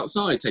she was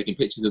outside taking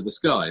pictures of the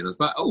sky, and I was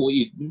like, "Oh, what are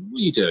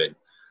you doing?"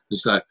 And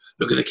she's like,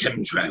 "Look at the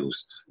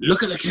chemtrails.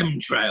 Look at the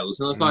chemtrails."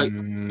 And I was like,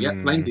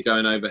 "Yeah, planes are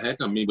going overhead.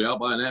 I mean, we are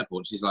by an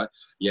airport." She's like,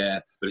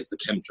 "Yeah, but it's the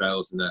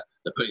chemtrails and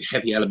they're putting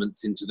heavy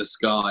elements into the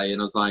sky." And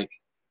I was like,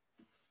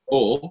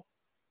 or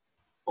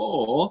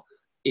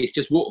it's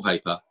just water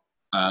vapor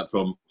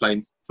from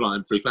planes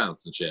flying through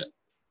clouds and shit.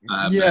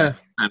 Yeah.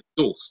 And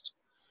exhaust.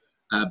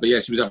 But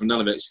yeah, she was having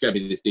none of it. She gave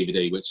me this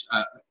DVD, which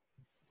I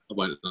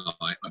won't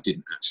lie, I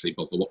didn't actually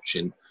bother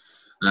watching.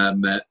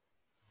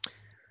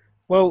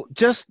 Well,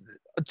 just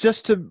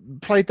to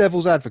play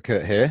devil's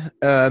advocate here,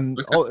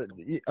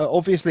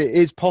 obviously it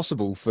is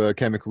possible for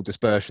chemical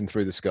dispersion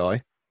through the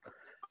sky.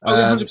 Oh,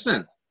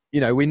 100%.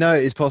 We know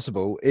it is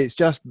possible. It's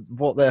just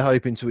what they're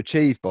hoping to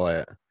achieve by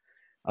it.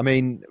 I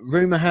mean,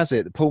 rumour has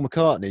it that Paul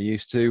McCartney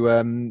used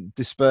to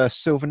disperse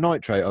silver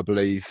nitrate, I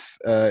believe,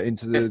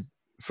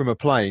 from a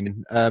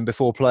plane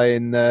before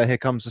playing "Here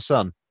Comes the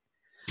Sun,"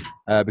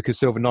 because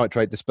silver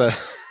nitrate dispersed.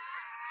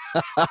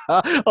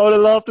 I would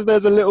have laughed if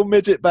there's a little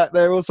midget back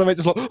there or something,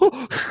 just like,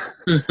 "Oh."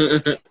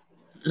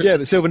 Yeah,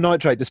 but silver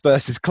nitrate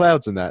disperses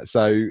clouds and that.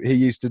 So he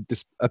used to,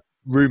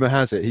 rumour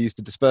has it, he used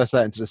to disperse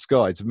that into the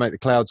sky to make the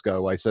clouds go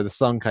away. So the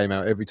sun came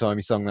out every time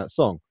he sung that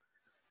song.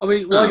 I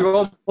mean, while you're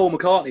on Paul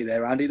McCartney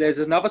there, Andy, there's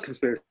another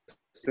conspiracy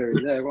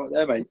theory there, right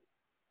there, mate.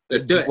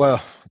 Let's do it.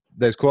 Well,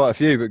 there's quite a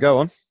few, but go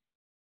on.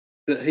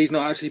 That he's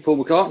not actually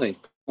Paul McCartney.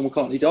 Paul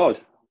McCartney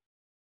died.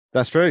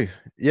 That's true.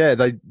 Yeah,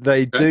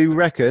 they do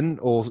reckon,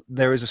 or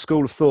there is a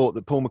school of thought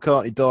that Paul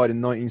McCartney died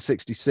in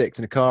 1966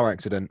 in a car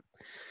accident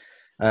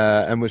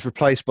and was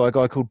replaced by a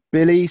guy called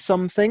Billy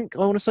something. I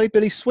want to say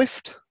Billy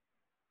Swift.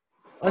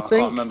 I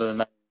think. Can't remember the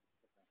name.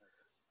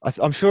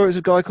 I'm sure it was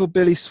a guy called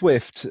Billy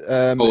Swift,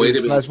 a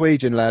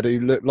Glaswegian lad who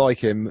looked like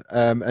him,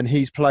 and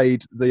he's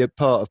played the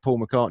part of Paul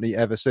McCartney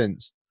ever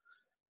since.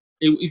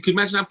 You could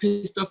imagine how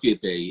pissed off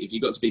you'd be if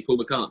you got to be Paul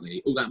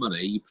McCartney, all that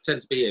money, you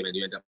pretend to be him, and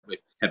you end up with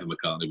Heather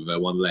McCartney with her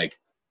one leg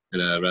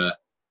and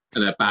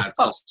her bad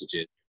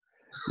sausages.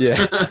 Yeah.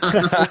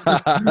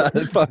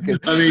 Fucking,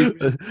 I mean,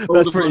 all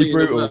that's the pretty money in the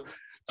brutal. world.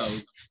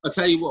 I'll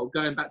tell you what,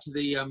 going back to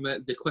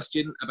the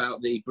question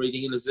about the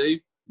breeding in a zoo,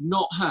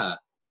 not her.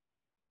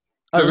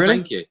 Oh, No, really?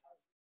 Thank you.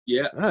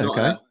 Yeah, Oh, not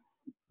okay. her.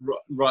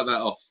 Write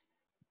that off.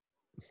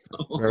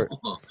 Very-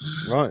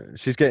 Right,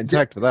 she's getting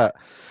tagged for that.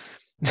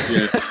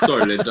 Yeah,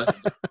 sorry, Linda.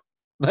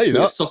 No, you're Your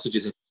not.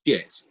 sausages and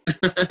shit.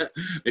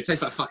 It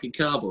tastes like fucking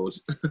cardboard.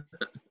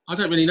 I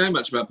don't really know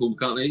much about Paul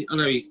McCartney. I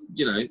know he's,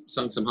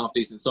 sung some half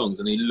decent songs,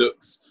 and he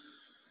looks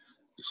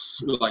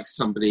like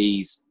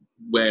somebody's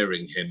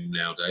wearing him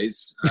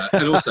nowadays.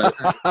 And also,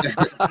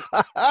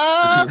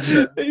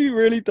 He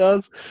really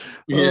does.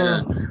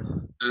 yeah.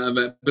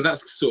 Oh. But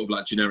that's sort of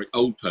like generic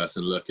old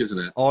person look, isn't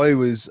it? I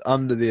was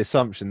under the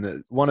assumption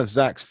that one of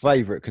Zach's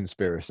favourite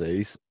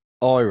conspiracies,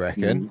 I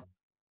reckon,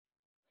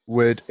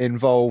 would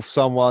involve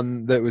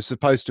someone that was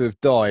supposed to have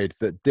died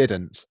that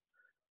didn't.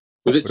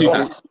 Was it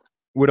Tupac?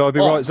 Would I be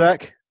right,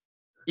 Zach?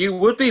 You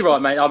would be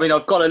right, mate. I mean,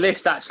 I've got a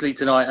list actually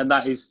tonight, and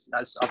I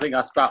think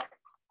that's about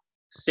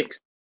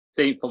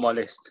 16th on my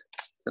list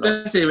tonight.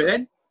 Let's hear it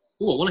then.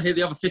 Oh, I want to hear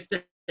the other 15.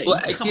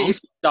 Well, Come on.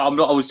 no, I'm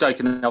not. I was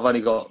joking. I've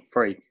only got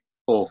 3,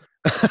 4.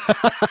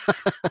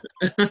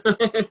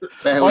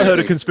 I heard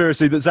a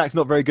conspiracy that Zach's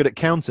not very good at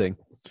counting.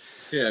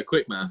 Yeah,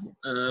 quick math.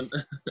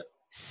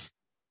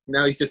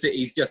 Now he's just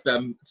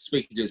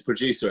speaking to his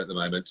producer at the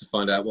moment to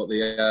find out what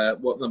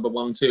number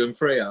 1, 2, and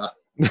 3 are.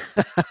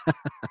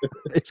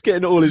 It's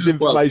getting all his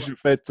information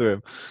fed to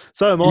him.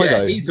 So am I, Yeah,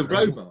 though. he's a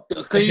robot.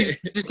 Can you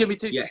just give me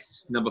 2?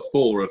 Yes, number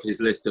 4 of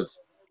his list of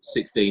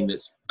 16.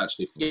 That's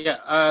actually 4.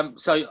 Yeah.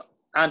 So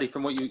Andy,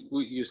 from what you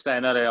were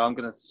saying earlier, I'm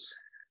going to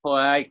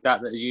take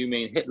that you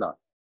mean Hitler.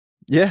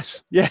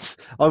 Yes.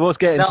 I was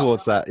getting Now-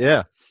 towards that.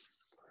 Yeah.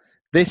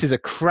 This is a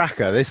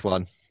cracker. This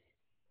one.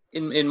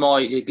 In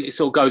my, it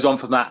sort of goes on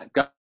from that,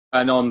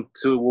 going on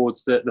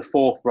towards the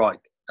Fourth Reich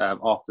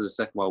after the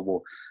Second World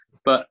War.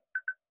 But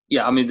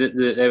yeah, I mean,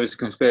 there was a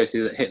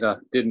conspiracy that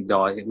Hitler didn't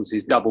die. It was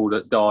his double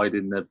that died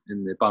in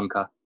the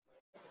bunker,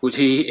 which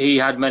he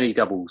had many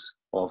doubles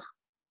of.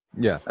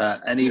 Yeah.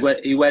 And he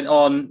went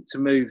on to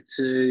move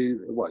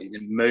to he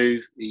didn't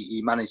move.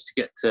 He managed to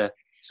get to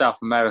South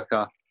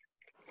America,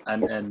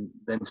 and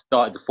then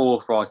started the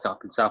Fourth Reich up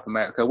in South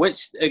America.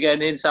 Which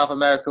again, in South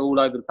America, all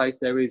over the place,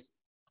 there is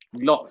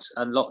lots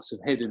and lots of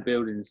hidden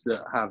buildings that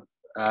have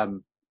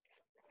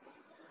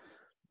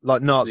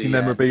Like Nazi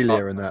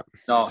memorabilia and that.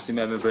 Nazi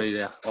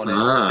memorabilia on it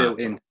Ah. built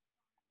in.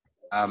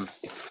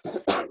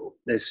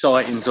 There's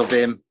sightings of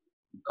him.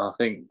 I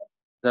think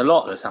there's a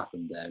lot that's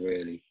happened there,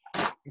 really.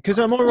 Because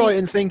am I right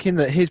in thinking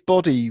that his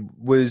body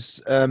was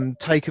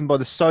taken by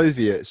the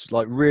Soviets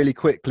like really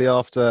quickly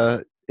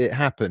after it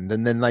happened,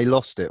 and then they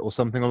lost it, or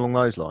something along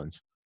those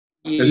lines?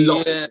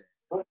 Lost.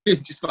 He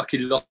just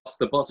fucking lost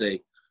the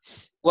body.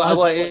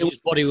 Well, His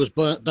body was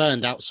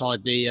burned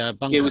outside the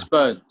bunker. it was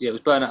burned. Yeah, it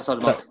was burned outside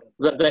the bunker.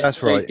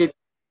 That's right. They did,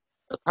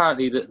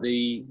 apparently, that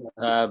the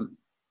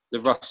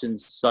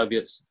Russians,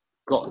 Soviets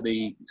got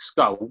the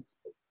skull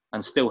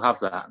and still have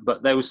that.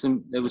 But there was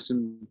some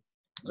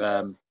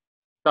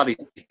studies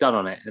done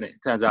on it, and it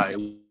turns out it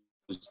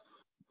was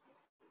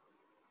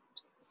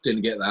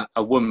Didn't get that.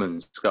 a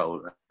woman's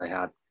skull that they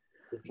had.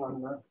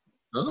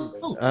 Oh.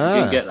 You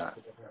didn't get that.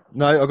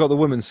 No, I got the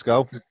woman's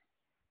skull.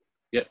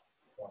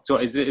 So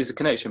is the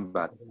connection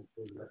bad?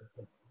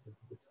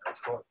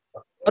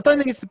 I don't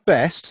think it's the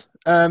best,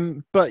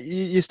 but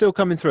you're still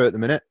coming through at the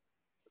minute.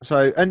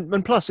 So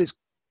and plus it's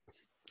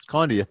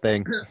kind of your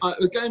thing.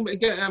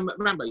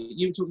 Rambo,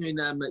 you were talking.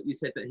 You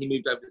said that he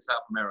moved over to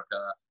South America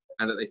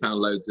and that they found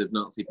loads of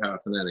Nazi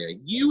paraphernalia.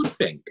 You would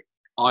think,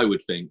 I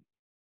would think,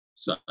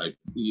 so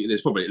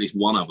there's probably at least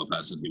one other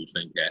person who would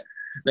think it,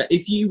 that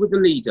if you were the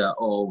leader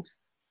of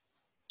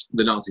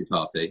the Nazi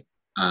Party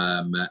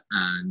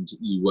and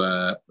you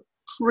were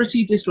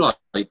pretty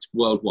disliked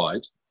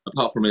worldwide,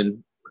 apart from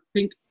in, I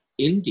think,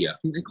 India. I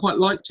think they quite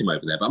liked him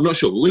over there, but I'm not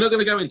sure. But we're not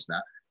going to go into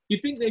that.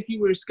 You'd think that if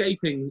you were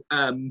escaping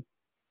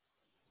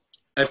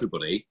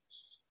everybody,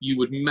 you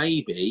would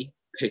maybe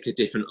pick a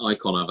different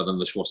icon other than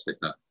the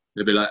swastika.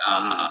 It'd be like,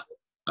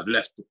 I've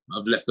left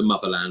the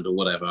motherland or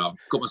whatever. I've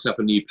got myself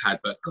a new pad,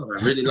 but God,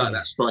 I really like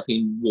that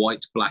striking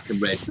white, black,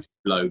 and red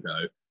logo.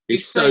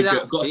 It's so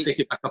good. I've got to stick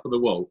it back up on the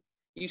wall.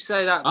 You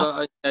say that,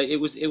 but it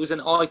was an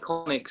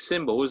iconic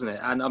symbol, wasn't it?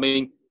 And I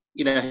mean,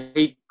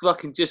 he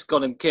fucking just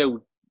gone and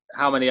killed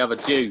how many other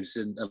Jews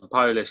and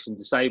Polish and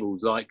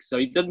disabled, so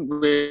he doesn't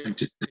really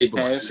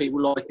care if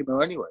people like him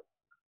or anyway.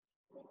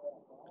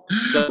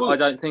 So well, I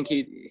don't think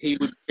he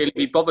would really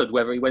be bothered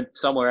whether he went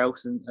somewhere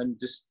else and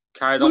just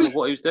carried on with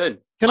what he was doing.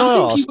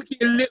 I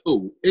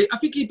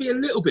think he'd be a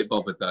little bit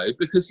bothered though,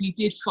 because he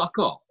did fuck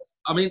off.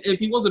 I mean, if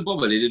he wasn't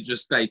bothered, he'd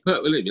just stay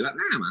put. Would he be like,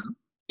 nah, man?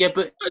 Yeah,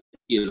 but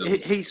he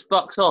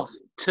fucks off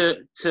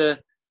to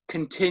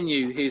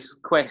continue his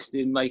quest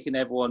in making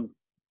everyone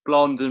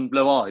blonde and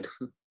blue-eyed.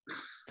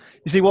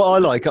 You see what I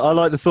like? I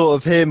like the thought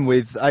of him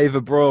with Ava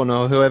Braun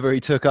or whoever he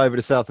took over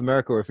to South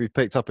America, or if he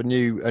picked up a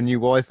new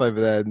wife over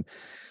there.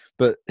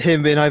 But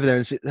him being over there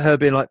and her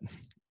being like,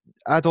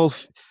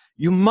 Adolf,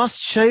 you must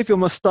shave your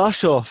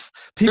moustache off.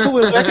 People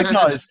will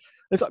recognise.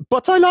 It's like,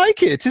 but I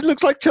like it. It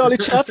looks like Charlie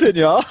Chaplin,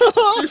 yeah.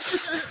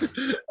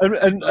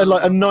 and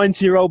like a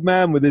 90-year-old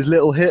man with his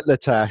little Hitler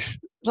tash.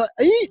 Like,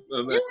 you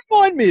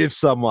remind me of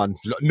someone.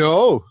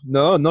 No,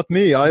 not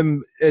me.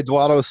 I'm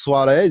Eduardo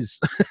Suarez.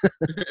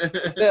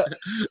 Yeah.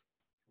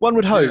 One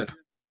would hope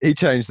he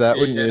changed that,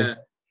 wouldn't you?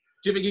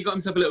 Do you think he got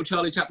himself a little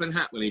Charlie Chaplin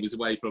hat when he was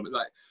away from it?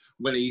 Like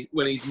when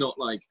he's not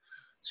like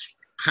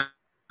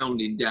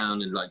pounding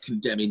down and like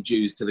condemning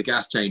Jews to the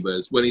gas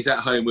chambers. When he's at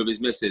home with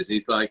his missus,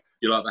 he's like,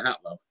 "You like the hat,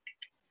 love?"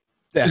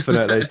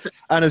 Definitely.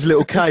 And his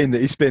little cane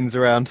that he spins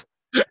around.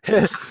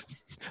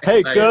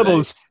 Hey,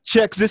 Goebbels,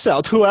 check this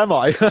out. Who am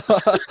I?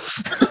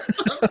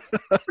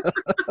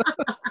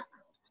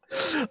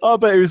 I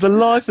bet it was the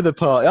life of the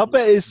party. I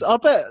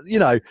bet, you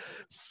know,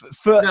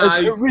 for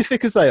as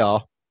horrific as they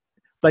are,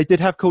 they did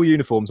have cool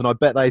uniforms, and I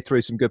bet they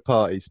threw some good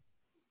parties.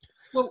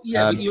 Well,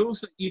 yeah, but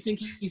you think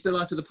he's the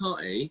life of the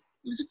party?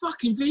 He was a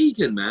fucking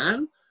vegan,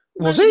 man.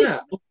 Was he?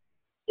 That?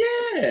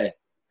 Yeah.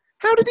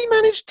 How did he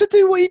manage to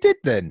do what he did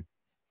then?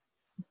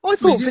 I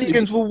thought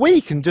vegans were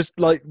weak and just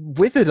like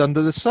withered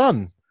under the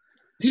sun.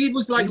 He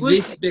was like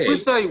this big. He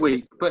was very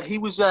weak, but he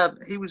was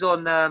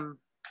on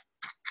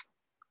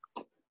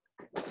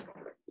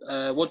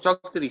what drug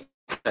did he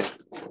take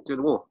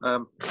during the war?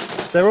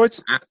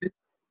 Steroids? Acid.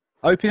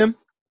 Opium?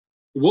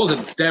 It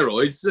wasn't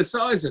steroids. The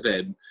size of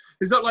him.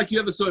 It's not like you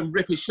ever saw him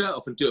rip his shirt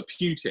off and do a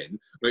Putin,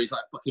 where he's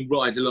like fucking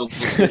ride along on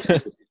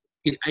horses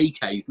with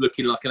AKs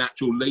looking like an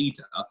actual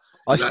leader.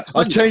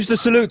 I've changed the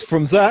salute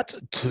from that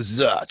to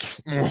that.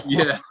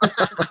 Yeah.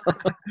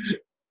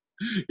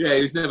 Yeah,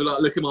 he was never like,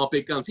 look at my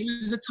big guns. He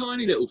was a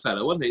tiny little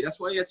fella, wasn't he? That's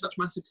why he had such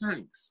massive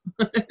tanks.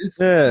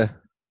 Yeah.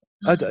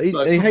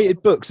 He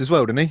hated books as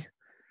well, didn't he?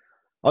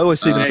 I always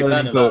see them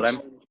burning books.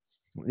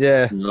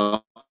 Yeah.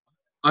 No.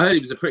 I heard he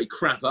was a pretty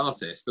crap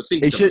artist. I've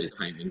seen some of his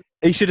paintings.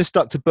 He should have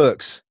stuck to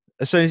books.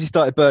 As soon as he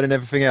started burning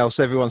everything else,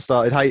 everyone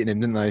started hating him,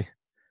 didn't they?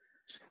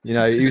 You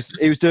know, he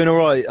was doing all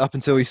right up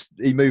until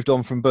he moved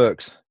on from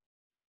books.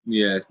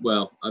 Yeah,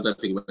 well, I don't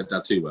think it went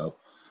down too well.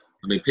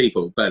 I mean,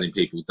 burning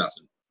people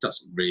doesn't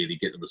really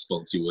get the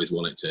response you always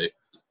want it to.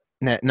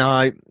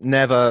 No,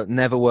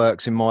 never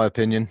works in my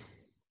opinion.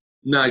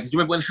 No, because you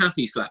remember when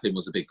happy slapping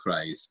was a big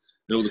craze,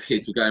 and all the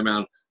kids were going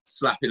around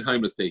slapping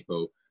homeless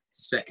people.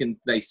 Second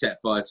they set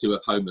fire to a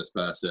homeless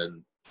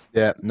person.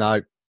 Yeah,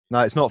 no,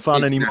 it's not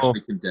fun anymore.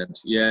 Condemned.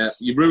 Yeah,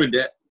 you ruined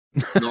it.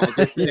 Not a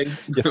good thing.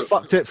 You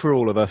fucked it for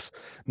all of us.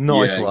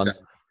 Nice one.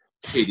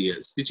 Exactly.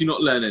 Idiots. Did you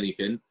not learn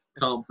anything?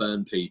 Can't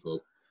burn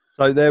people.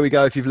 So there we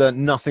go. If you've learned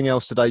nothing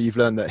else today, you've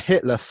learned that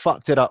Hitler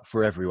fucked it up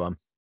for everyone.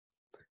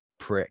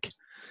 Prick.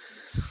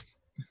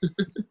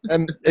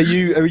 Are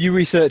you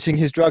researching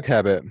his drug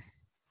habit?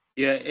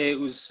 Yeah, it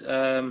was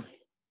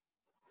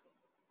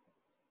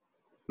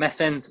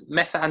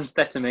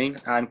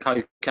methamphetamine and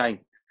cocaine.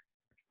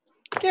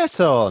 Get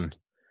on.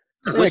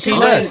 Which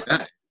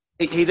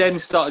he then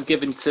started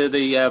giving to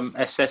the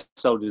SS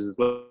soldiers as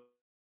well.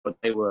 But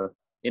they were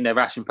in their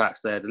ration packs.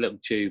 They had a little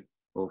tube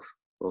of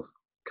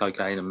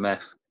cocaine and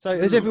meth. So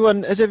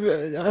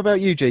how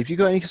about you, Jeeves? You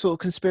got any sort of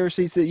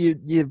conspiracies that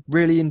you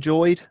really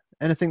enjoyed?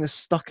 Anything that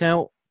stuck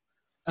out?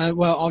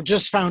 Well, I've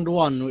just found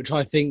one which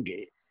I think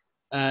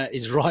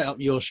is right up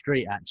your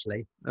street,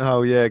 actually.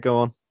 Oh yeah, go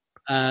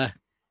on.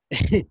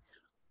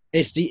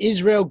 It's the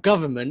Israel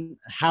government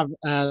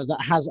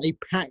that has a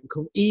pack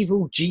of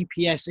evil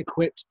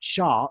GPS-equipped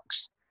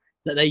sharks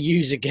that they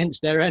use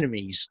against their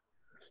enemies.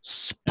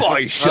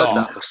 Spy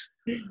sharks.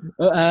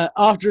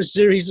 After a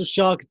series of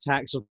shark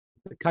attacks off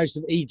the coast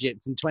of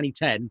Egypt in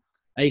 2010,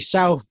 a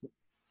South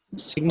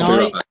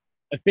Sinai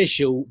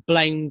official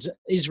blamed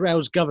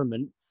Israel's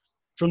government.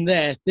 From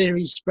there,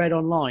 theories spread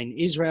online.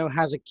 Israel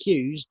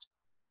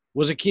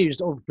was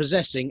accused of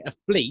possessing a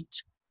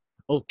fleet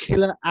of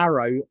killer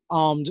arrow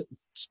armed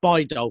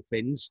spy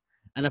dolphins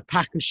and a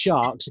pack of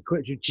sharks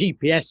equipped with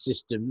GPS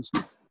systems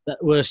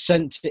that were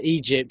sent to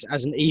Egypt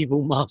as an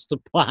evil master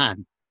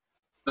plan.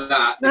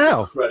 That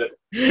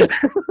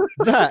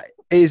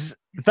is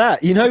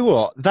incredible. You know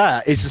what?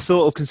 That is the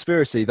sort of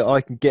conspiracy that I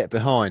can get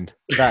behind.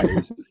 That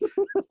is.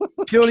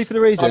 Purely for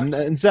the reason,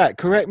 and Zach,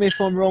 correct me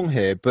if I'm wrong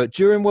here, but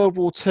during World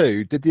War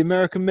II, did the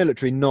American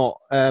military not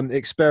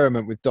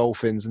experiment with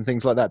dolphins and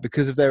things like that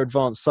because of their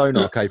advanced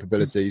sonar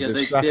capabilities of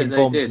strapping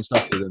bombs and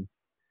stuff to them?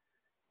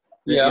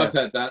 Yeah, I've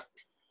heard that.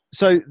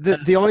 So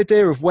the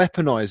idea of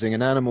weaponizing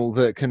an animal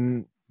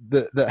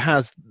that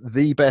has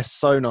the best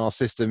sonar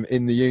system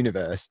in the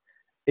universe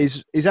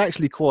is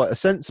actually quite a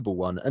sensible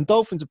one. And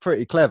dolphins are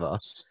pretty clever.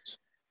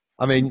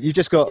 I mean, you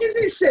just got... Is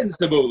it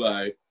sensible,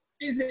 though?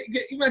 Is it?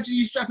 Imagine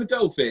you strap a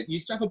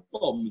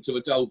bomb to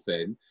a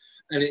dolphin,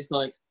 and it's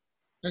like,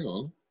 hang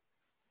on,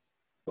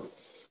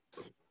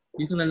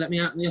 you're gonna let me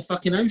out in the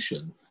fucking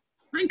ocean?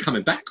 I ain't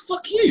coming back.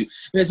 Fuck you. And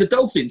there's a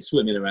dolphin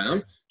swimming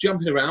around,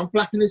 jumping around,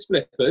 flapping his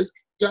flippers,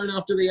 going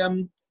after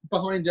the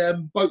behind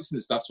boats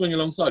and stuff, swinging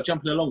alongside,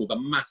 jumping along with a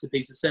massive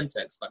piece of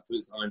Semtex stuck to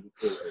its hind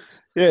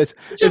quarters. Yes,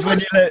 it's when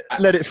you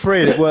let it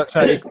free and it works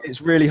out. It's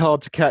really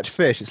hard to catch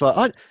fish. It's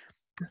like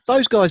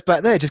those guys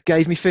back there just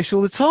gave me fish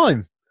all the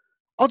time.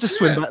 I'll just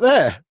swim back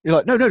there. You're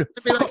like, no, They'd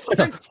be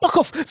fuck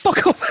off. They'd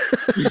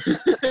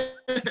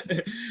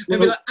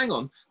be like, hang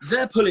on,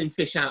 they're pulling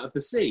fish out of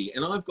the sea,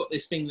 and I've got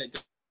this thing that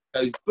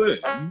goes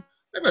boom.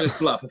 Maybe I just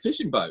blow up a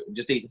fishing boat and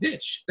just eat the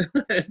fish.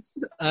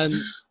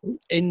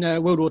 In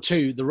World War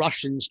II, the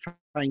Russians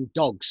trained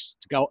dogs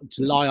to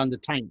lie under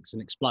tanks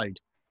and explode.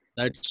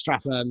 They'd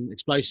strap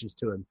explosives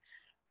to them.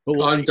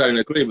 But I don't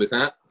agree with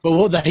that. But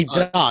what they'd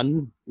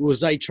done was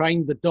they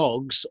trained the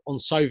dogs on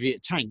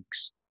Soviet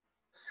tanks.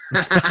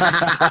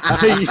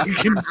 So you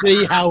can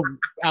see how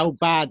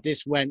bad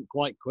this went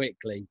quite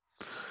quickly.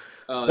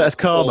 That's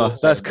karma. Awesome.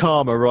 That's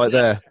karma right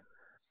there.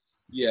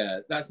 Yeah,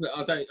 that's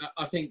not.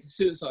 I think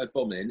suicide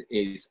bombing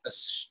is a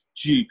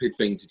stupid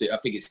thing to do. I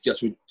think it's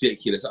just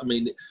ridiculous. I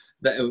mean,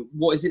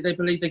 what is it? They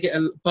believe they get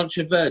a bunch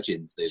of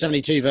virgins.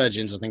 72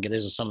 virgins, I think it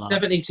is, or something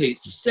like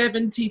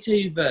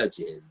 72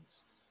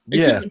 virgins. They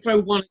Yeah. couldn't throw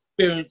one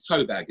experienced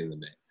hoe bag in the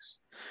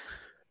mix.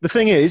 The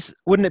thing is,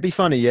 wouldn't it be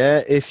funny,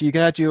 yeah, if you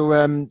had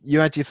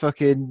your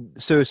fucking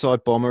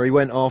suicide bomber, he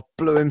went off,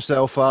 blew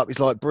himself up, he's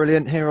like,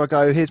 brilliant, here I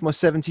go, here's my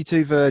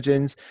 72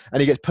 virgins, and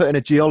he gets put in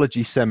a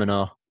geology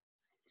seminar.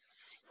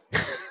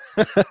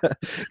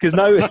 Because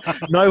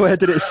nowhere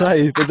did it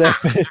say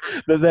that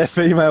they're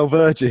female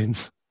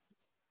virgins.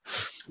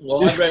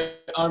 Well,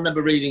 I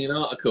remember reading an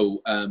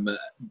article,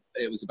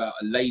 it was about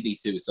a lady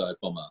suicide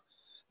bomber,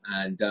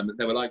 and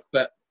they were like,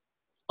 but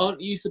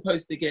aren't you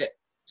supposed to get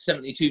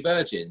 72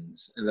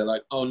 virgins? And they're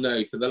like, oh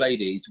no, for the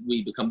ladies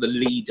we become the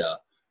leader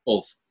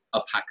of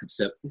a pack of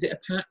is it a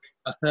pack,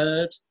 a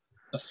herd,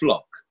 a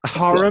flock, a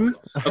harem,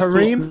 a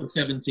harem?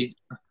 70.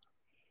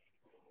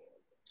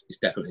 It's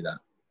definitely that.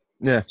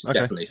 Yeah, it's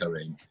definitely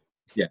harem.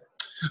 Yeah.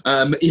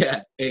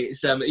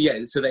 It's so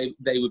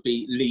they would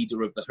be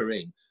leader of the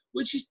harem,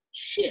 which is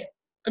shit.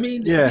 I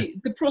mean,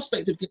 the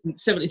prospect of getting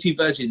 72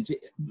 virgins,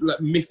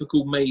 like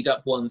mythical made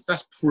up ones,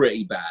 that's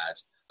pretty bad.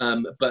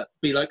 But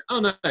be like, oh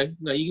no,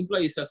 you can blow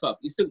yourself up.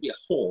 You still be a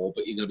whore,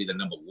 but you're going to be the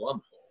number one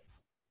whore.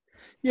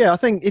 Yeah, I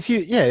think if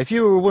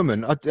you were a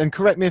woman, and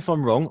correct me if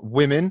I'm wrong,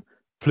 women,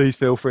 please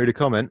feel free to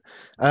comment.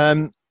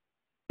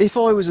 If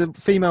I was a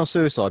female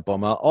suicide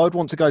bomber, I'd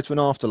want to go to an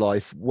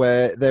afterlife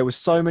where there was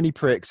so many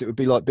pricks, it would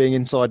be like being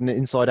inside an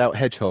inside-out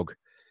hedgehog.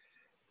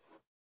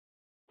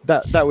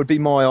 That would be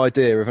my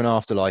idea of an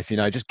afterlife.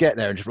 Just get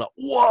there and just be like,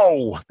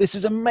 whoa, this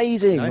is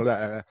amazing.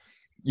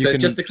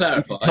 Just to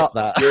clarify, cut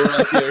that. Your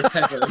idea of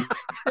heaven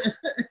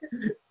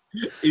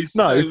is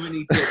so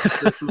many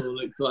dicks the floor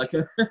looks like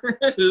a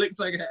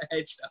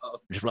hedgehog.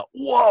 Just like,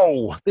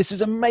 whoa, this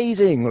is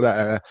amazing.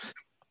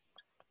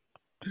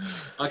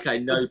 Okay,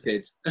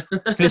 noted.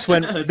 This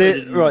went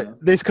right.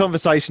 This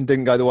conversation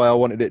didn't go the way I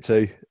wanted it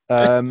to.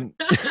 I'll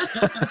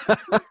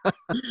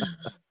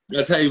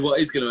tell you what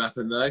is going to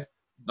happen though.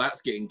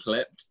 That's getting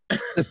clipped.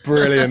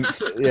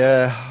 Brilliant.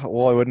 Yeah.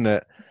 Why wouldn't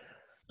it?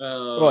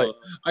 Right.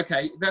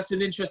 Okay, that's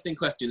an interesting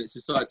question. It's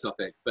a side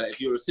topic, but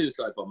if you're a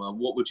suicide bomber,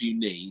 what would you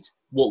need?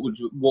 What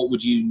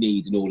would you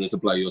need in order to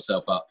blow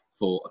yourself up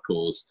for a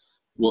cause?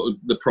 What would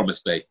the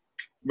promise be?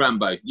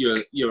 Rambo,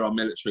 you're our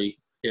military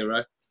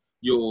hero.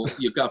 Your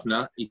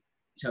governor, he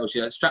tells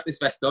you, strap this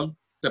vest on,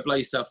 go blow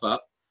yourself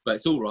up, but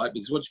it's all right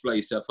because once you blow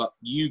yourself up,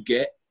 you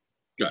get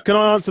go. Can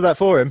I answer that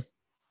for him?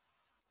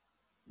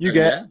 You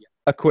get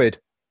a quid.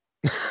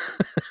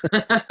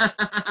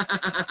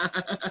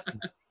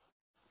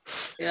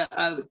 Yeah,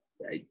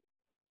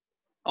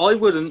 I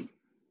wouldn't.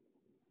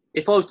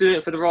 If I was doing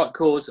it for the right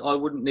cause, I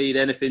wouldn't need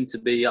anything to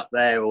be up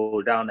there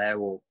or down there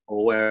or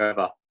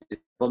wherever. If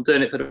I'm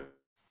doing it for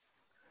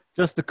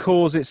just the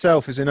cause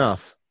itself is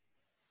enough.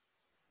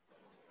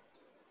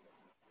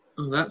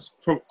 Oh, that's.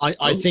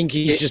 I think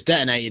he's just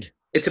detonated.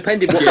 It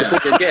depended what they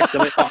put in guess.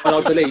 I mean,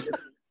 I believe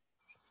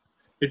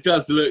it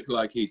does look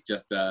like he's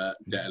just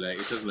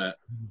detonated, doesn't it?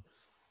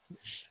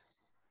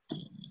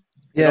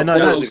 Yeah,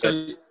 no,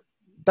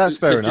 that's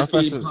fair enough.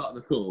 That's part of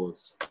the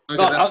cause.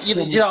 Okay, you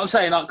know what I'm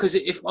saying? Because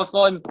if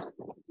I'm,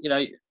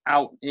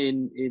 out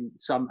in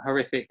some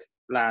horrific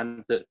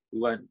land that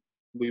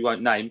we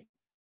won't name,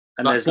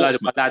 and like there's a load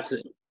of my lads.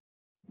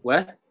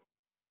 Where?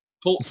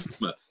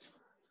 Portsmouth.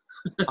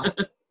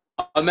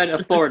 I meant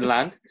a foreign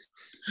land.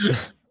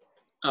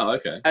 Oh,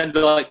 okay. And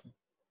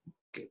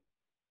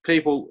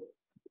people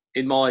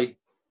in my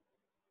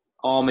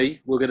army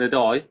were going to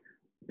die,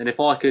 and if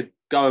I could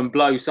go and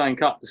blow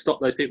something up to stop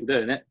those people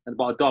doing it, and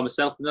I'd die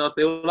myself, and then I'd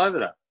be all over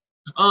that.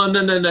 Oh,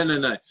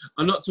 no.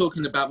 I'm not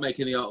talking about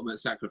making the ultimate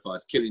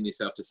sacrifice, killing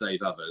yourself to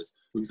save others,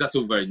 because that's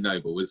all very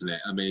noble, isn't it?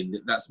 I mean,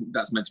 that's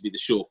meant to be the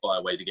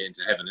surefire way to get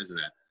into heaven, isn't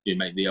it? You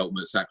make the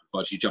ultimate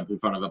sacrifice, you jump in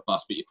front of a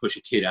bus, but you push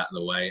a kid out of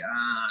the way.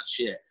 Ah,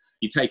 shit.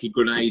 You take a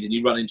grenade and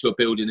you run into a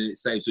building and it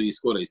saves all your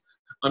squaddies.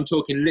 I'm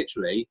talking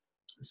literally,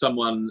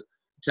 someone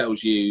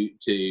tells you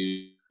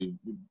to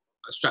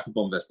strap a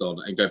bomb vest on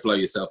and go blow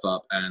yourself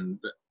up, and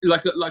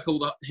like all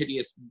the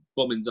hideous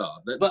bombings are.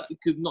 But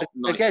not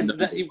nice, again,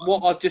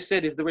 what I've just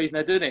said is the reason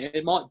they're doing it.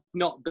 It might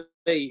not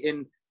be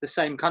in the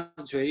same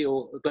country,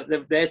 but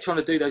they're trying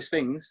to do those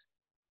things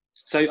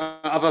so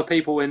other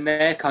people in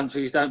their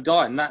countries don't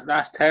die, and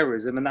that's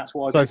terrorism, and that's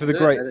why. So for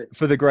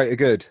the greater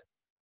good.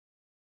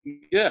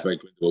 Yeah. It's very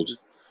dwindled.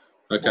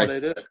 Why Okay. they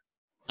do it.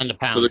 And a For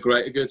pound. the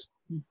greater good.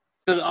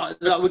 So,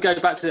 like, we go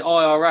back to the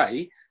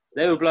IRA.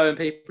 They were blowing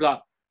people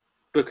up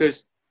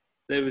because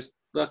they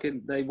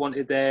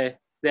wanted their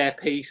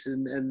peace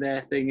and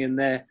their thing in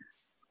there.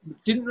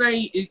 Didn't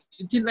they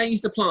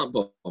use the plant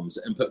bombs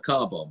and put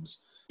car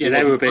bombs? Yeah, It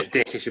they were a wasn't-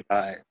 bit dickish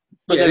about it.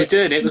 But Yeah, they were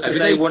doing it no, because but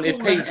they they wanted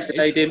call peace. ahead.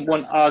 They didn't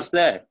want us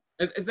there.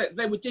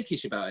 They were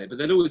dickish about it, but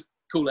they'd always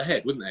call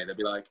ahead, wouldn't they? They'd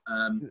be like,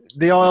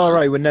 The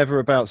IRA were never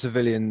about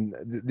civilian.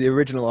 The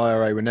original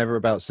IRA were never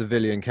about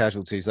civilian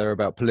casualties. They were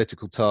about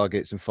political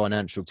targets and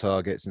financial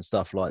targets and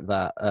stuff like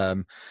that.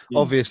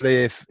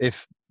 Obviously,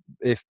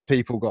 if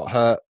people got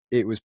hurt,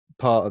 it was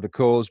part of the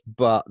cause,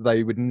 but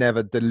they would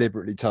never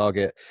deliberately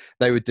target.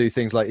 They would do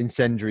things like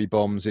incendiary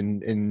bombs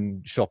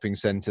in shopping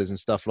centres and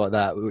stuff like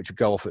that, which would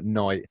go off at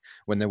night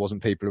when there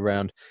wasn't people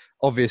around.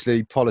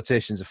 Obviously,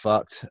 politicians are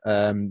fucked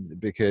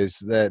because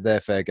they're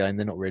fair game.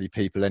 They're not really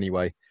people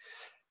anyway.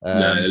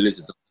 no, the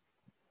lizards.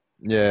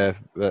 Yeah,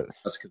 but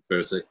That's a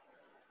conspiracy.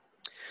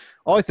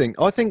 I think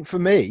for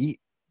me,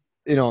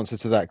 in answer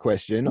to that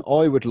question,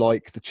 I would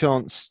like the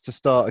chance to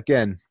start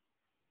again.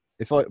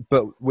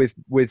 But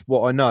with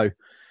what I know,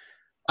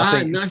 I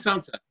think Nice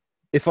answer.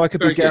 if I could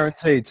Very be good.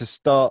 guaranteed to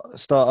start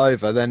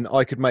over, then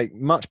I could make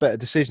much better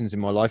decisions in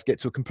my life, get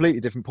to a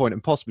completely different point,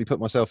 and possibly put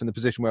myself in the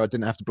position where I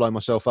didn't have to blow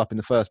myself up in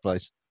the first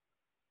place.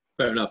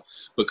 Fair enough.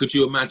 But could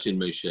you imagine,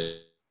 Musha,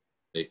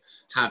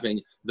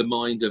 having the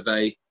mind of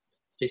a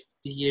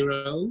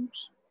 50-year-old?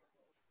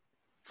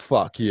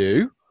 Fuck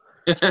you.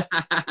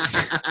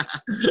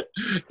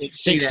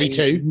 It's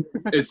 62.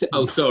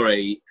 Oh,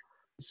 sorry.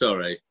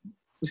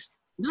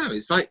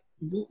 It's like,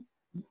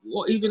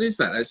 what even is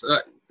that? It's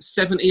like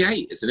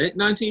 78, isn't it?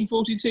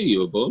 1942 you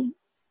were born?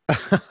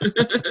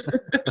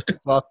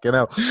 Fucking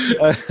hell.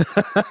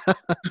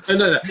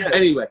 No.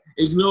 Anyway,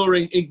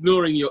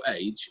 ignoring your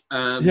age,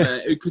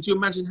 could you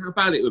imagine how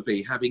bad it would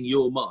be having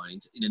your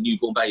mind in a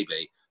newborn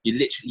baby? You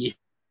literally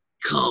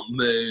can't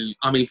move.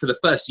 I mean, for the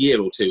first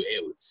year or two,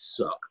 it would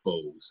suck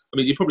balls. I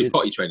mean, you'd probably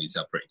potty train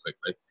yourself pretty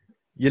quickly.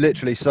 You're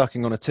literally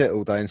sucking on a tit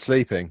all day and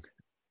sleeping.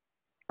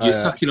 You're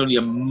sucking on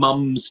your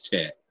mum's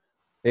tit.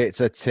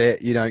 It's a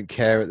tit. You don't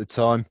care at the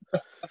time.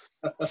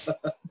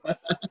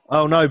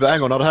 Oh no, but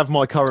hang on. I'd have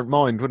my current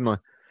mind, wouldn't I?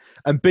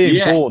 And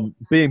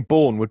being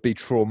born would be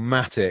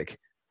traumatic.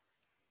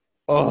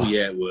 Oh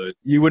Yeah, it would.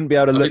 You wouldn't be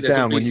able to I look think there's a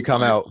down when you reason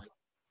come why. out.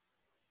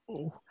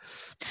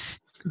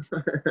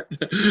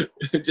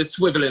 Just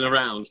swiveling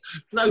around.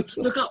 No,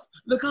 look up.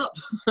 The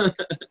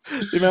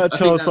amount of I think child that's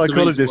the reason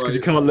psychologists because why-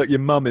 you can't look your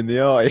mum in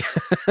the eye.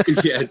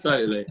 Yeah,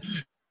 totally.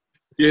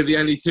 You're the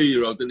only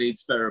 2-year-old that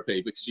needs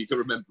therapy because you can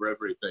remember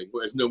everything,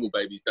 whereas normal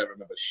babies don't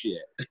remember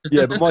shit.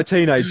 Yeah, but my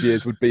teenage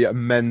years would be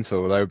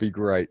mental. They would be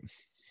great.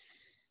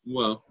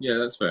 Well, yeah,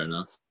 that's fair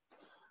enough.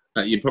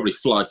 You'd probably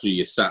fly through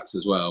your sats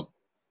as well.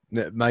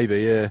 Yeah,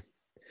 maybe, yeah.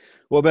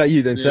 What about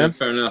you then, Yeah, Sam?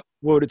 fair enough.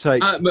 What would it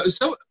take?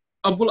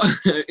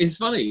 It's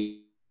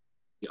funny.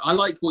 I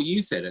like what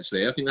you said,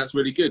 actually. I think that's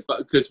really good. But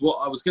because what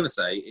I was going to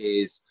say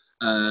is,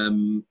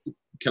 can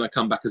I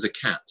come back as a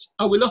cat?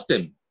 Oh, we lost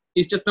him.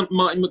 He's just done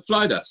Martin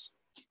McFly'd us.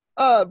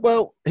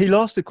 Well, he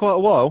lasted quite a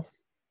while.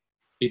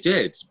 He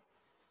did.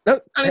 No,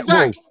 And he's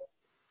whoa. back.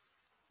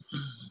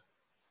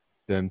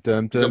 Dum,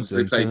 dum, He's dum,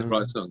 obviously dum, played the dum.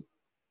 right song.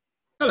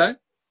 Hello.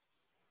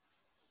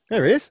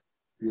 There he is.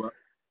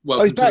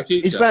 Welcome He's back. to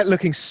the future. He's back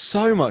looking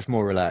so much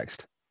more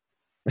relaxed.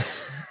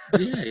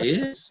 Yeah, he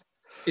is.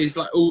 He's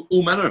like all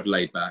manner of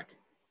laid back.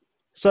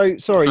 So,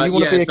 sorry, you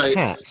want to be a so-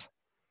 cat?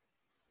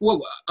 Well,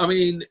 I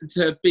mean,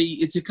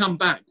 to come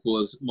back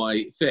was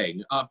my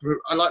thing. I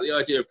like the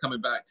idea of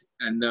coming back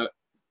and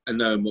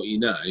knowing what you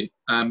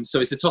know. So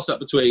it's a toss-up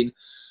between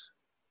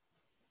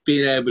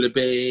being able to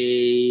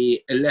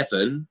be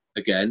 11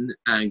 again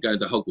and going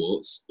to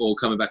Hogwarts, or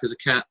coming back as a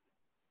cat.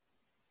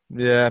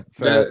 Yeah,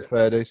 fair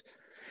dude.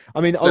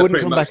 I mean, I They're wouldn't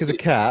pretty come much back as a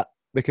cat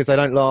because they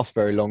don't last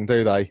very long,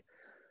 do they?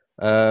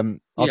 I'd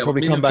Yeah,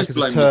 probably I mean, come I've back just as a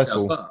blown myself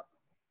turtle. up.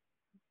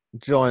 A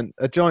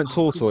giant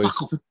Oh, tortoise.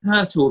 fuck off, a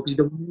turtle would be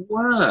the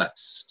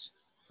worst.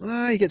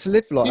 You get to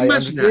live for like Can you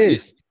imagine 800 that?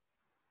 years.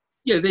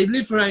 Yeah, they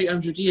live for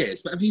 800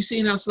 years, but have you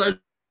seen how slowly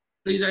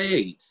they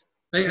eat?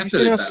 They have you to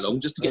seen live how that long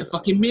just to get a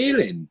fucking meal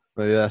in.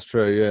 Well, yeah, that's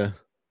true, yeah.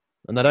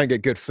 And they don't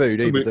get good food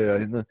either, mean- do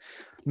they? They're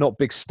not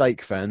big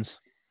steak fans.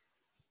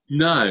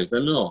 No, they're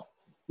not.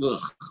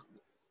 Ugh.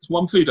 It's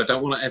one food I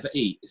don't want to ever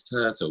eat. It's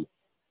turtle.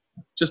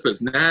 Just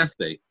looks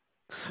nasty.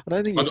 I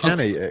don't think you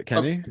can eat it,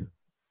 can you?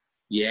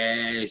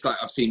 Yeah, it's like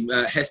I've seen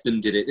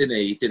Heston did it, didn't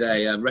he? He did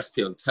a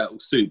recipe on turtle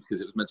soup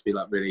because it was meant to be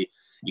like really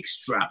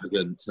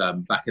extravagant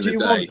back in Do the you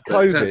day. want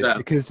But it turns COVID? out,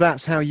 Because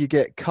that's how you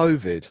get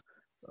COVID.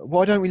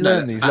 Why don't we No, learn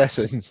that's these facts.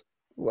 lessons?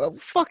 Well,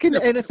 fucking No.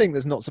 anything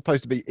that's not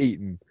supposed to be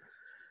eaten.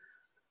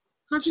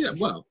 how do you know?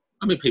 Well,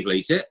 I mean, people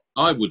eat it.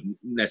 I wouldn't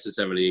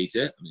necessarily eat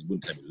it. I mean, it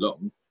wouldn't take me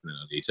long. and then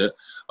I'd eat it.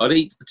 I'd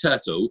eat a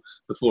turtle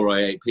before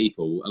I ate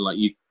people, unlike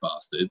you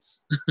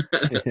bastards.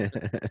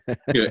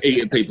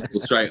 Eating people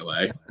straight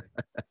away.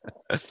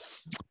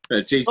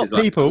 Jeeves Not is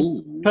like, people,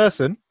 ooh.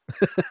 person.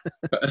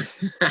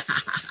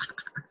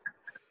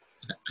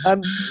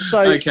 So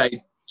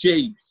Okay,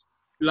 Jeeves,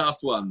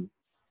 last one.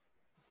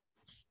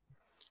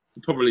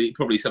 Probably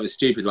something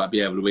stupid like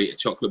being able to eat a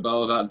chocolate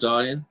bar without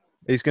dying.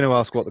 he's going to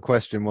ask what the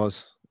question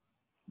was.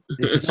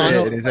 You can see I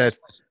know it in his head.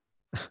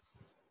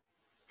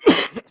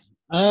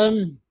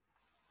 I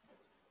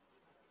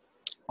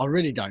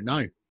really don't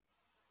know.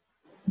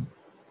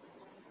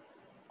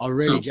 I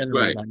really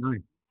genuinely great. don't know.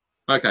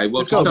 Okay,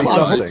 well, There's to gotta be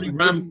summarise, something.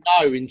 Wouldn't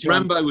know until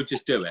Rambo would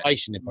just do it.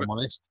 situation, if I'm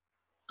honest.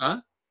 Huh?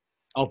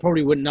 I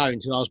probably wouldn't know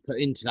until I was put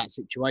into that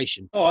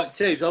situation. All right,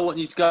 Jeeves, I want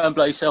you to go and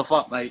blow yourself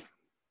up, mate.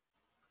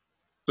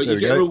 But There you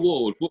we get a go.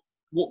 reward.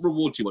 What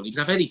reward do you want? You can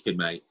have anything,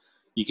 mate.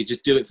 You could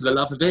just do it for the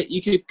love of it.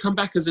 You could come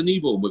back as a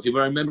newborn with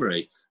your own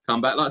memory.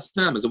 Come back like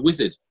Sam as a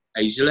wizard,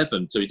 age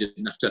 11, so he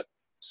didn't have to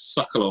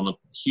suckle on a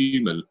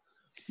human.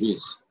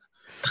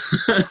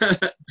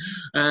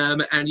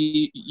 And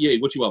you,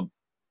 what do you want?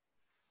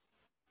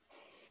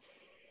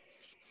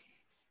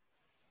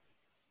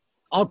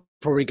 I'd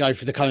probably go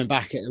for the coming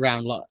back at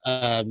around like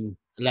 11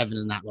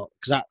 and that lot,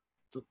 because that's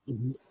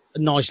a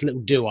nice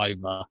little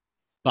do-over.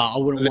 But I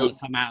wouldn't want to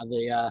come out of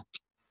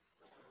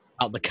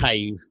the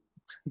cave.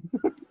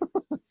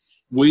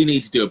 We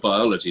need to do a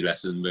biology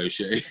lesson,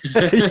 Moshi.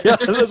 Yeah,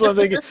 that's what I'm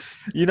thinking.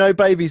 You know,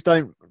 babies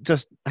don't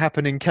just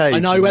happen in caves. I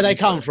know where they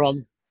come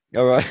from.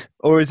 All right,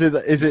 or is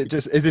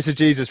this a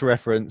Jesus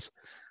reference?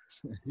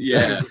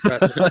 Yeah.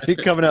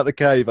 Coming out the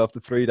cave after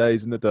 3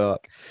 days in the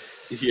dark.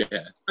 Yeah.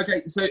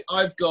 Okay, so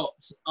I've got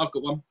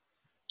one.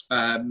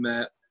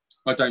 I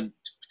don't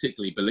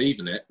particularly believe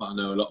in it, but I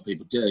know a lot of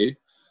people do.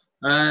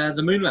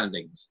 The moon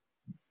landings.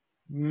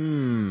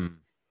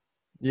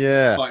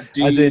 Yeah. Like,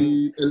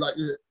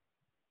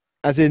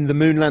 As in the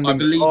moon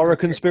landings believe- are a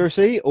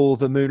conspiracy, or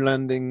the moon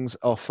landings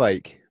are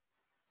fake?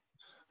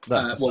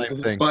 That's the same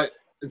thing. But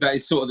that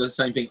is sort of the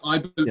same thing. I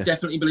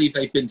definitely believe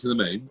they've been to the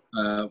moon.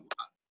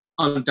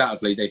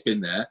 Undoubtedly, they've been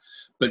there.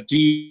 But do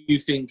you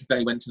think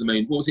they went to the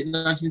moon? What was it,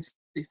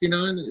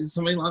 1969?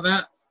 Something like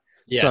that?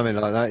 Yeah. Something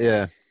like that,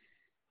 yeah.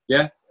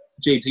 Yeah?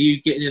 Jeeves, are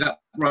you getting it up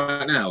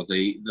right now,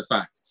 the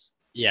facts?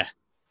 Yeah.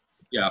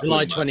 Yeah. I thought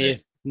July you might be.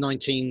 20th,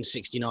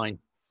 1969.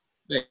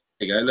 There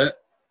you go, look.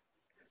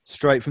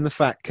 Straight from the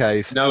fat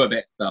cave. Know a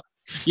bit stuff.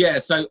 Yeah,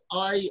 so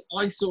I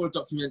saw a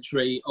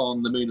documentary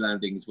on the moon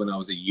landings when I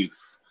was a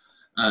youth.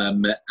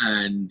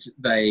 And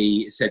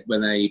they said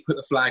when they put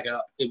the flag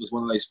up, it was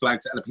one of those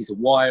flags that had a piece of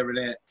wire in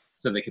it,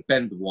 so they could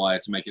bend the wire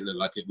to make it look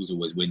like it was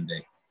always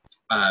windy.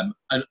 And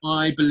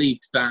I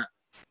believed that.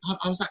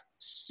 I was like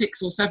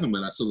 6 or 7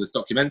 when I saw this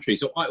documentary,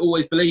 so I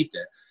always believed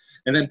it.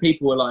 And then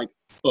people were like,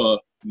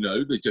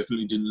 no, they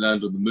definitely didn't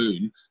land on the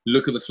moon.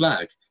 Look at the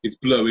flag. It's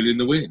blowing in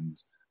the wind.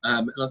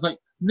 And I was like,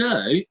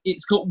 no,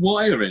 it's got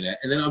wire in it.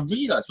 And then I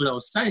realised when I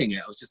was saying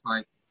it, I was just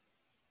like,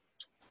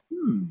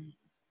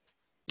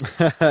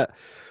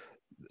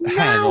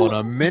 Hang on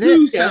a minute.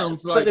 Who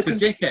sounds like but the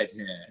dickhead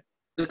here?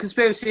 The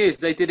conspiracy is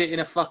they did it in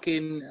a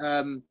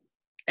fucking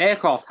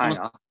aircraft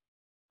hangar.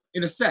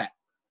 In a set.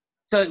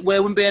 So there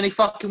wouldn't be any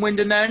fucking wind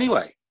in there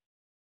anyway.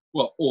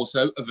 Well,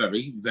 also a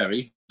very,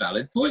 very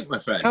valid point, my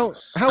friend.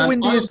 How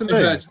windy I is the also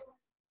moon? heard-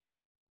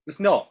 It's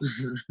not.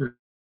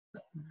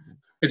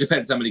 It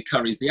depends how many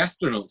curries the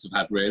astronauts have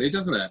had, really,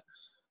 doesn't it?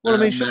 Well, I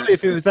mean, surely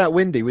if it was that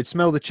windy, we'd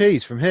smell the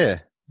cheese from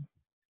here.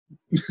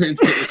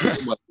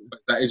 Well,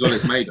 that is what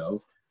it's made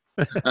of.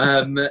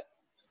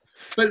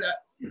 But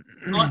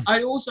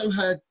I also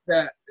heard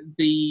that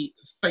the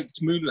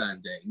faked moon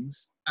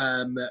landings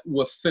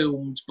were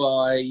filmed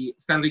by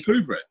Stanley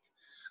Kubrick,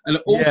 and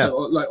also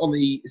like on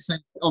the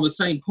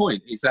same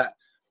point is that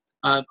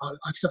I've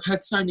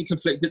heard so many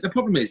conflicted. The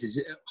problem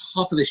is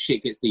half of this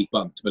shit gets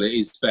debunked, but it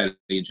is fairly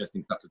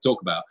interesting stuff to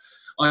talk about.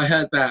 I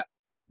heard that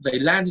they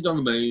landed on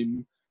the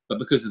moon, but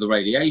because of the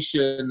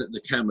radiation,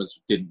 the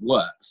cameras didn't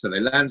work. So they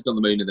landed on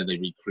the moon, and then they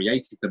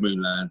recreated the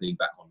moon landing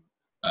back on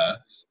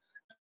Earth,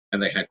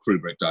 and they had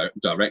Kubrick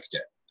direct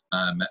it.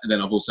 And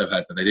then I've also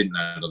heard that they didn't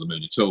land on the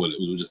moon at all. It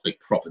was all just a big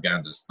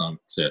propaganda stunt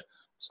to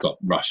stop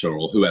Russia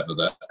or whoever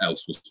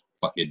else was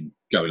fucking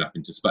going up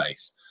into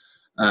space.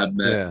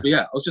 But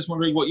yeah, I was just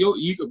wondering what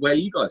where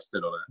you guys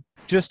stood on it.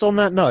 Just on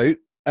that note,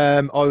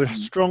 I would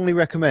strongly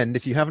recommend,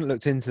 if you haven't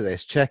looked into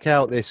this, check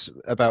out this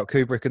about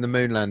Kubrick and the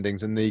moon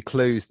landings and the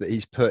clues that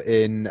he's put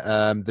in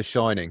The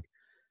Shining.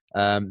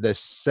 There's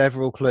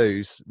several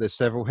clues, there's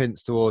several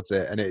hints towards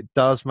it, and it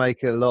does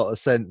make a lot of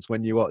sense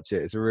when you watch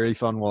it. It's a really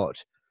fun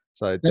watch.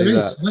 So There do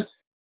is. that.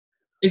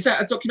 Is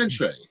that a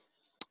documentary?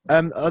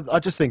 I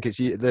just think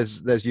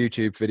there's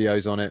YouTube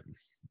videos on it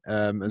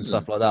and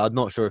stuff like that. I'm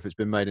not sure if it's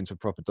been made into a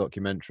proper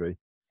documentary.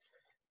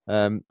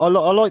 I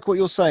like what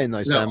you're saying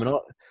though, Sam,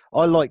 and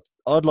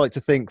I'd like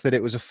to think that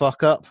it was a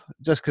fuck up,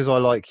 just because I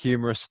like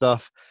humorous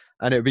stuff,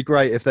 and it would be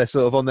great if they're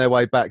sort of on their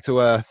way back to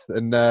Earth,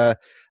 and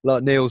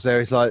like Neil's there,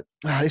 he's like,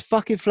 this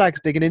fucking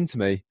flag's digging into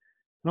me.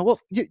 And I, what?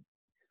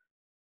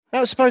 That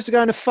was supposed to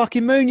go in the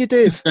fucking moon, you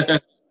div.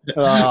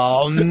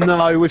 Oh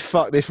no, we've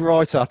fucked this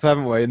right up,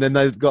 haven't we? And then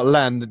they've got to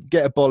land,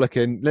 get a bollock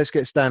in. Let's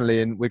get Stanley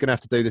in. We're gonna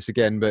have to do this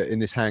again, but in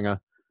this hangar.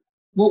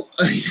 Well,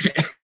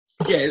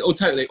 yeah, or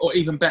totally, or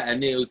even better,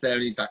 Neil's there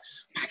and he's like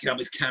packing up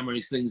his camera,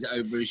 he slings it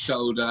over his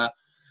shoulder,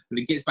 and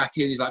he gets back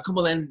in. He's like, "Come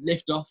on, then,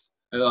 lift off."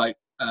 And they're like,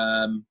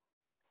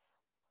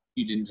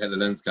 "You didn't take the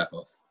lens cap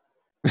off."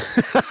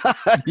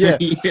 Yeah.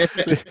 Yeah.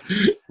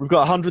 We've got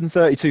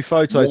 132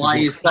 photos Why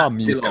of your is that thumb,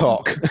 you still on?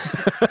 cock.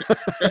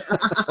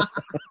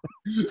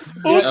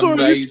 Oh, sorry,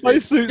 these Amazing.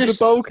 spacesuits are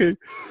bulky.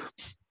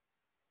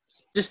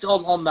 Just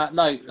on that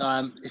note,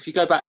 if you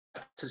go back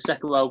to the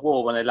Second World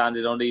War when they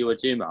landed on Iwo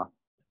Jima,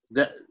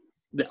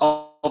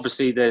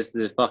 obviously there's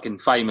the fucking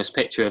famous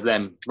picture of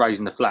them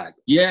raising the flag,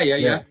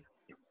 Yeah.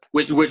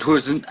 which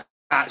wasn't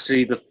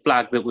actually the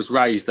flag that was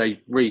raised.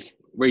 They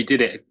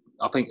redid it,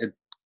 I think, a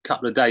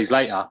couple of days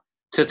later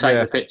to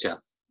take the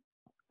picture.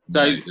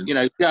 So,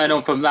 Amazing. going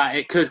on from that,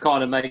 it could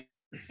kind of make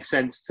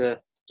sense to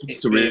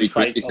really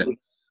fake create it.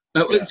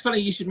 It's funny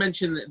you should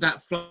mention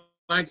that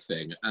flag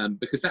thing,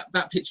 because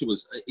that picture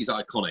is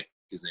iconic,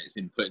 isn't it? It's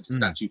been put into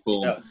statue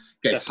form,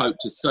 gave hope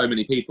to so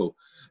many people.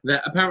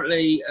 That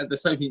apparently the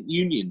Soviet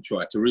Union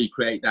tried to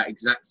recreate that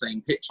exact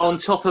same picture on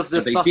top of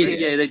the They fucking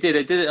did it. They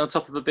did it on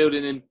top of a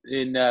building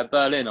in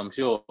Berlin, I'm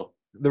sure.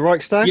 The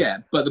Reichstag? Yeah,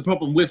 but the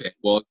problem with it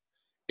was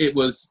it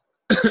was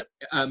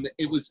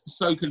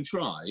so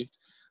contrived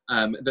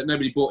that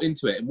nobody bought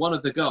into it. And one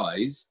of the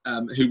guys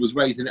who was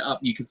raising it up,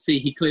 you could see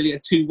he clearly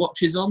had 2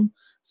 watches on.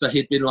 So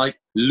he'd been like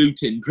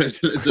looting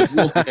prisoners of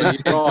war and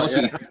dead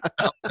bodies.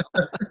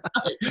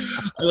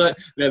 Like,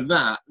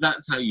 now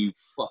that's how you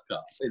fuck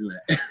up, isn't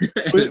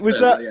it? Was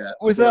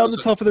that on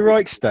the top of the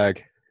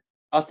Reichstag?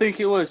 I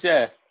think it was,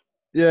 yeah.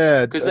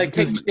 Yeah. Because they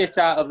kicked shit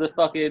out of the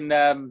fucking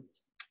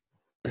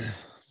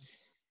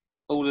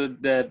all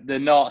the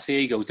Nazi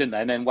eagles, didn't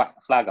they? And then whacked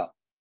the flag up.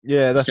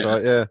 Yeah, that's Yeah.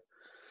 right, yeah.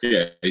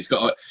 Yeah, he's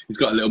got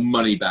a little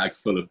money bag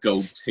full of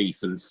gold teeth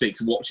and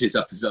 6 watches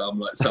up his arm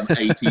like some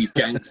 80s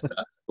gangster.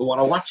 I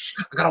want to watch.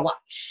 I gotta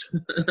watch.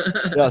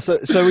 Yeah,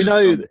 so we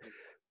know that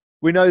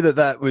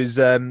was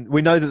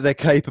we know that they're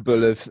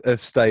capable of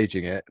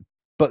staging it,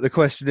 but the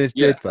question is,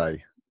 did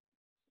they?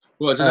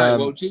 Well, I don't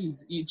know. Well,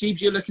 Jeeves,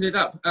 you're looking it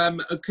up.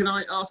 Can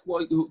I ask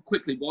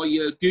quickly while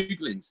you're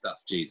googling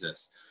stuff,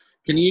 Jesus?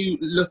 Can you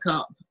look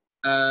up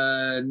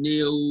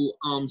Neil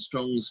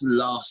Armstrong's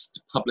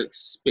last public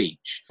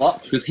speech?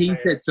 What? Because he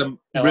said some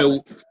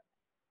No,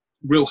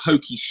 real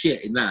hokey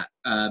shit in that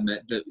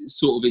that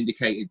sort of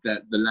indicated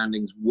that the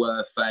landings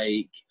were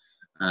fake.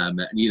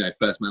 And,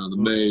 first man on the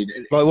moon.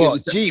 Like It what?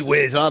 was- Gee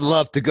whiz, I'd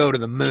love to go to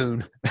the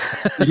moon.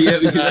 Yeah,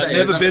 we could say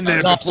Never it's been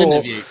there Last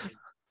before. interview.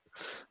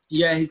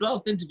 Yeah, his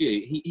last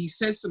interview, he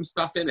says some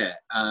stuff in it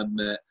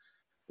that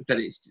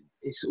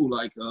it's all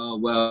like, oh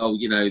well,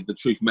 the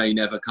truth may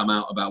never come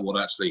out about what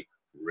actually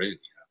really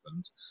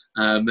happened.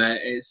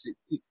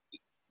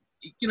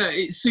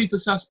 It's super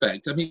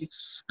suspect. I mean,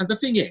 and the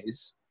thing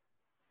is,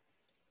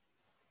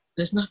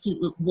 there's nothing.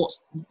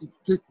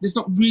 There's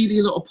not really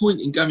a lot of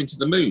point in going to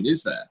the moon,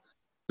 is there?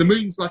 The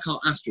moon's like our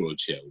asteroid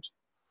shield.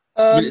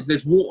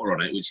 There's water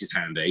on it, which is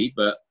handy,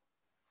 but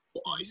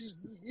ice.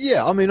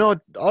 Yeah, I mean,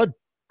 I'd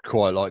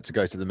quite like to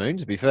go to the moon.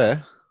 To be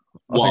fair,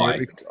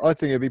 Why? I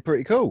think it'd be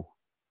pretty cool.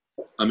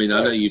 I mean,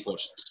 I know you've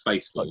watched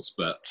Space Force,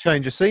 but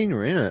Change of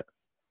scenery, innit?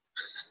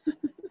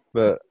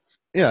 But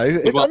I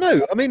don't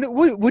know. I mean,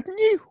 wouldn't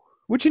you?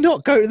 Would you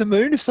not go to the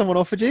moon if someone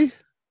offered you?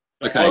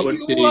 okay. I you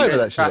wouldn't all over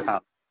that scare the shit? crap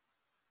out.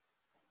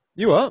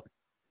 You what?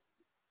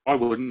 I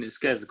wouldn't. It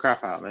scares the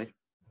crap out of me.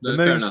 The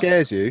fair moon enough.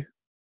 scares you?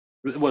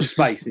 Well,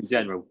 space in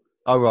general.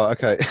 Oh right,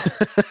 okay.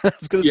 I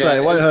was going to say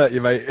it won't hurt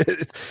you, mate.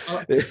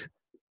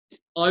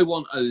 I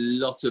want a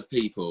lot of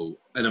people,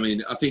 and I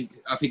mean, I think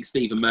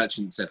Stephen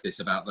Merchant said this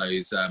about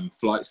those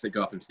flights that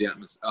go up into the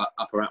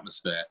upper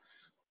atmosphere.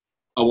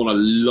 I want a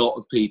lot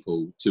of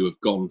people to have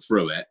gone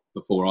through it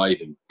before I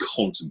even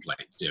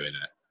contemplate doing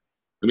it.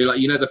 I mean,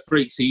 like, the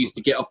freaks who used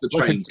to get off the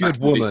Like a trains back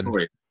good in woman.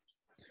 Victoria.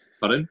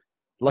 Pardon?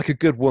 Like a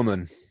good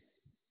woman.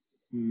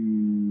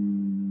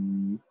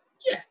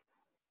 Yeah.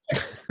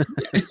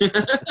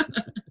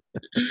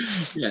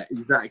 Yeah,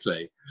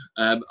 exactly.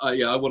 I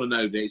want to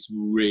know that it's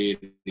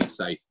really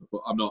safe.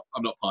 I'm not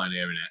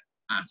pioneering it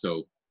at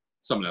all.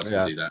 Someone else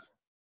will do that.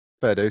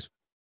 Fair dues.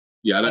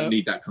 Yeah, I don't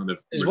need that kind of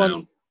There's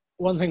renown.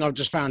 one thing I've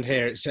just found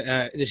here. It's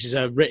this is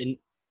a written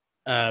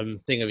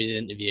thing of his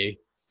interview.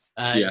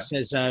 It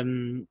says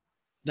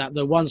that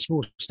the one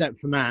small step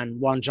for man,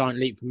 one giant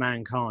leap for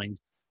mankind.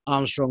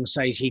 Armstrong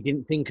says he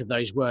didn't think of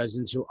those words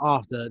until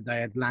after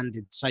they had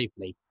landed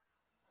safely.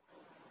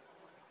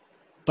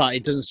 But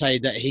it doesn't say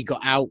that he got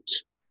out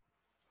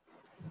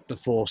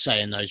before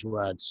saying those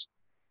words.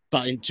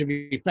 But to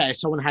be fair,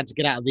 someone had to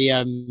get out of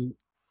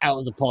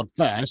the pod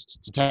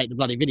first to take the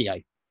bloody video.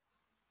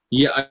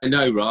 Yeah, I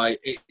know, right?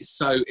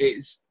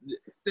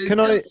 Can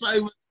I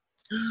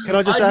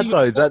just add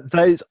though that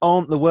those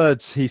aren't the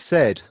words he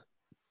said.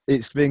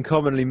 It's been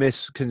commonly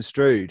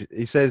misconstrued.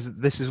 He says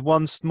this is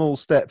one small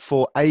step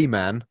for a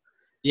man,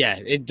 Yeah,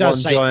 it does one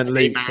say giant a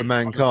leap man for on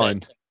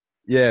mankind.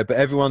 Yeah, but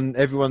everyone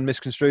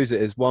misconstrues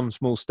it as one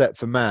small step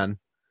for man,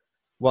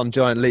 one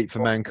giant leap for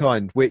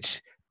mankind,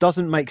 which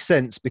doesn't make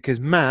sense because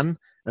man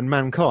and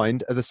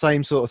mankind are the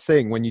same sort of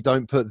thing when you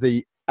don't put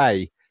the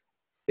A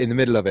in the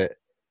middle of it.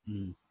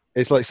 Mm.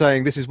 It's like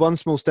saying this is one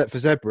small step for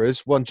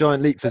zebras, one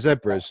giant leap for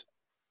zebras.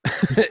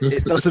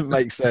 It doesn't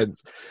make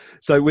sense.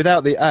 So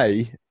without the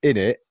A in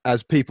it,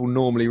 as people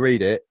normally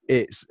read it,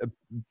 it's a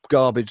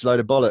garbage load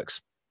of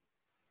bollocks.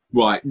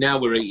 Right, now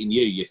we're eating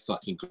you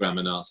fucking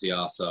grammar Nazi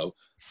arsehole.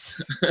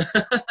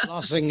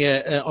 Last thing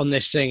on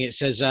this thing, it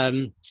says,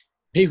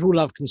 people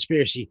love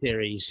conspiracy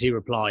theories, he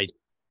replied.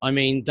 I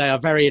mean, they are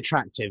very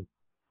attractive,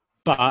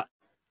 but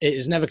it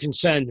has never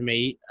concerned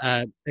me,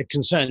 a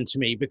concern to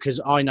me, because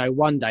I know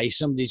one day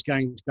somebody's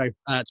going to go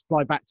to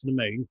fly back to the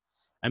moon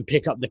and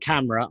pick up the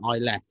camera I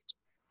left.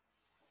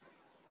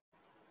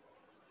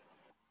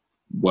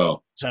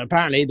 Well, So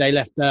apparently they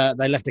left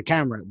a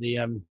camera at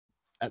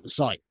the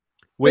site.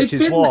 Which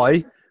is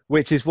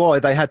why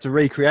they had to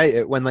recreate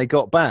it when they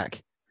got back.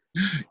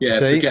 yeah,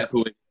 See?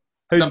 forgetful.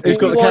 Who's got the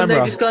Why don't they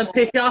camera? just go and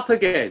pick it up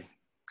again?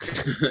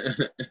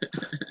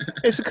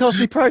 It's a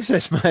costly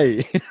process,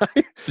 mate.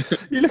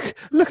 You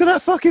look at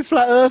that fucking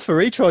flat earther.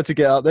 He tried to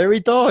get up there. He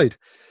died.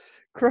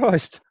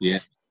 Christ. Yeah.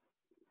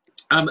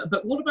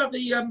 But what about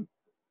the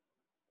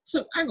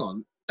So hang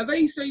on, are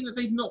they saying that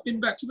they've not been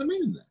back to the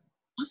moon then?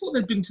 I thought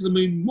they'd been to the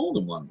moon more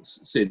than once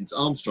since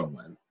Armstrong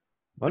went.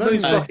 I The don't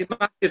moon's know. fucking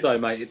massive though,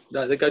 mate.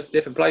 They go to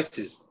different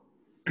places.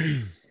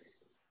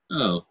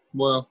 Oh,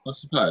 well, I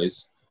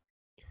suppose.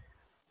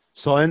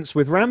 Science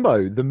with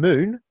Rambo. The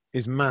moon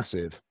is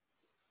massive.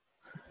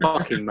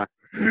 Fucking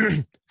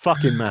massive.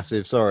 Fucking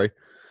massive. Sorry,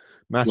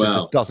 massive Wow.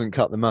 just doesn't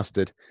cut the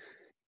mustard.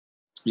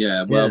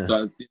 Yeah, well, Yeah.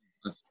 I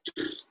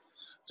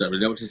don't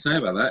really know what to say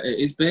about that. It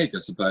is big, I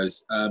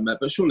suppose.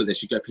 But surely they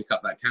should go pick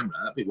up that camera.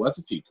 That'd be worth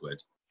a few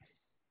quid.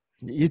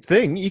 You'd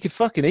think you could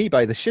fucking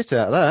eBay the shit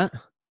out of that.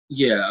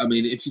 Yeah, I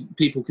mean, if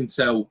people can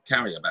sell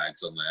carrier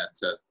bags on there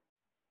to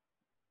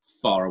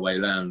faraway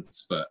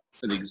lands for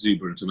an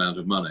exuberant amount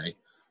of money,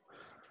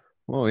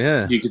 Oh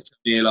yeah. you could sell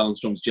Neil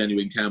Armstrong's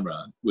genuine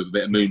camera with a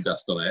bit of moon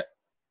dust on it,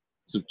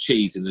 some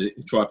cheese in the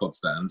tripod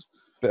stand,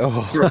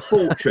 Oh. for a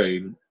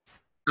fortune.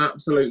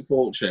 Absolute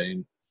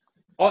fortune.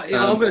 I'm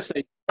going to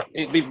say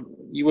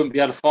you wouldn't be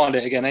able to find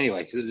it again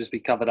anyway because it would just be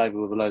covered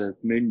over with a load of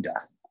moon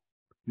dust.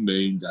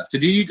 Moon dust.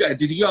 Did you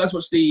guys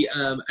watch the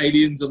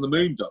Aliens on the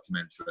Moon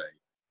documentary?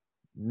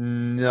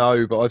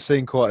 No, but I've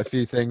seen quite a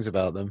few things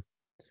about them.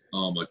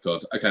 Oh my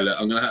god. Okay, look,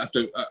 I'm gonna have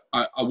to.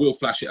 I will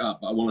flash it up,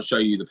 but I want to show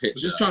you the picture.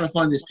 I'm just trying to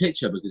find this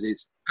picture because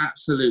it's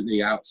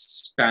absolutely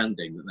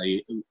outstanding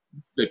that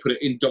they put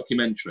it in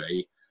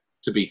documentary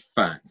to be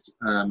fact.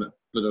 But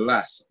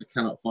alas, I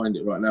cannot find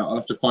it right now. I'll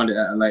have to find it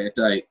at a later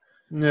date.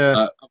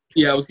 Yeah.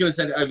 Yeah, I was going to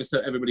send it over so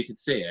everybody could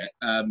see it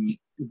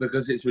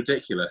because it's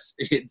ridiculous.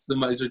 It's the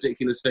most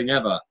ridiculous thing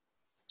ever.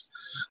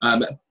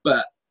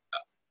 But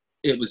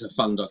it was a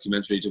fun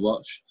documentary to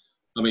watch.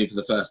 I mean, for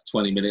the first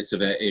 20 minutes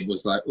of it, it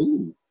was like,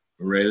 ooh,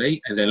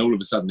 really? And then all of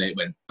a sudden it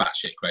went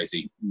batshit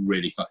crazy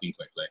really fucking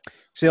quickly.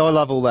 See, I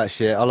love all that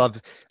shit. I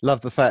love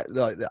the fact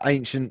like the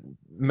ancient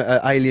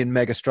alien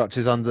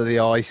megastructures under the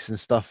ice and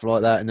stuff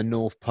like that in the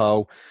North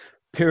Pole.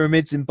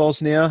 Pyramids in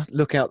Bosnia.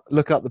 Look up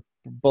the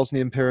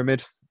Bosnian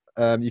pyramid.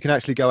 You can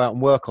actually go out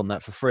and work on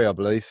that for free, I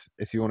believe,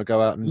 if you want to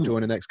go out and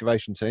join an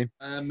excavation team.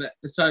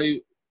 So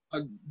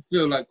I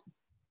feel like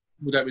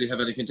we don't really have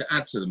anything to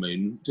add to the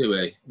moon, do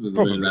we? With the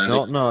Probably moon landing.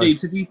 not, no.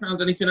 Steve, have you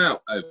found anything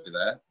out over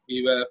there?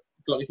 You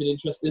got anything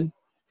interesting?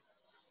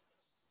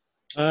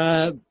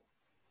 There's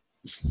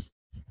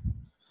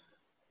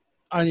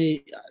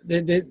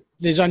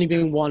only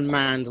been one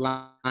manned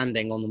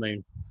landing on the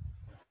moon.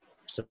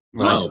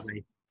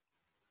 Supposedly.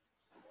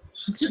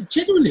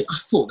 Genuinely, I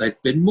thought there'd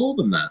been more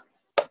than that.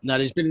 No,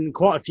 there's been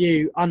quite a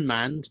few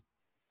unmanned.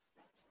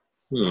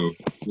 Oh,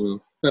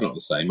 well, they're not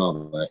the same, are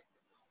they?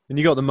 And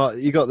you got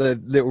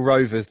the little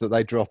rovers that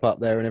they drop up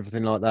there and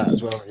everything like that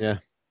as well. Yeah,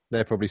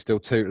 they're probably still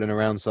tootling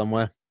around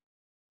somewhere.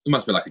 It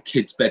must be like a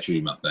kid's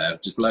bedroom up there.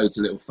 Just loads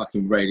of little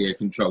fucking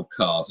radio-controlled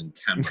cars and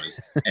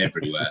cameras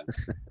everywhere.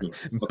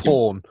 Fucking,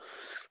 Porn.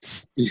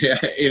 yeah,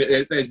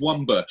 there's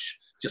one bush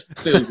just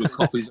filled with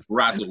copies of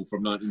Razzle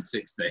from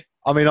 1960.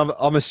 I mean,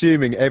 I'm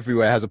assuming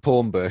everywhere has a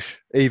porn bush,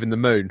 even the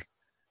moon.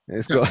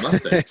 It's Yeah, got,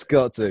 must do. it's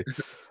got to.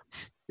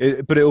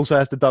 But it also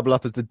has to double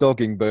up as the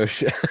dogging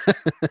bush.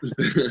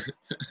 Do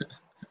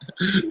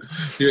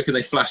you reckon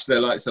they flash their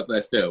lights up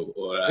there still?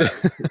 Or,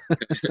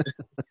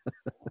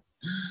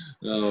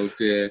 oh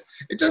dear.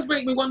 It does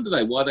make me wonder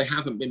though why they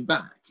haven't been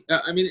back.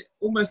 I mean, it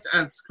almost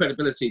adds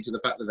credibility to the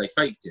fact that they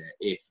faked it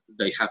if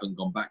they haven't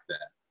gone back there.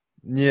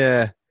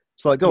 Yeah.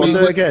 It's like, go on,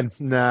 do it again.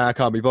 Nah, I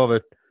can't be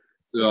bothered.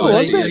 Oh, Go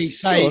on, dear. They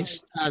say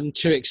it's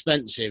too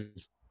expensive,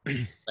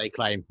 they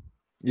claim.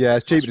 Yeah,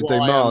 it's cheaper to do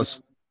why, Mars.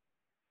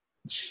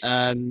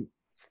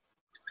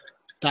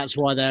 That's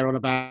why they're on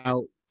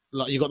about,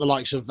 like, you've got the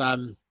likes of,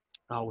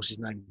 what's his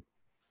name?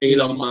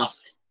 Elon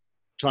Musk.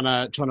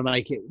 Trying to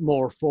make it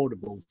more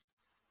affordable.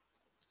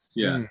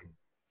 Yeah.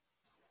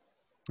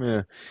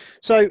 Yeah.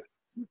 So,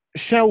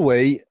 shall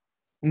we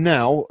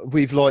now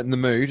we've lightened the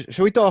mood.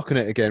 Shall we darken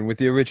it again with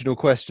the original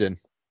question?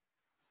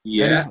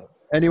 Yeah.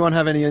 Anyone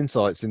have any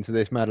insights into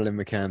this Madeleine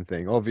McCann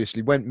thing?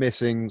 Obviously, went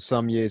missing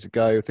some years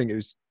ago. I think it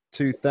was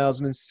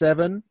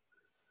 2007,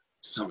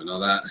 Something like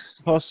that.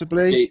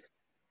 possibly.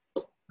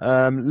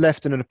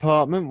 Left in an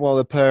apartment while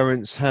the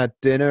parents had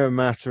dinner a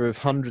matter of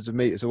hundreds of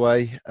meters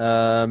away,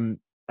 and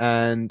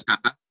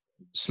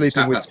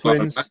sleeping with That's part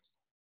of twins. it.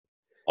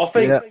 I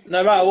think Yeah.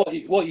 no matter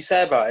what you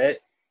say about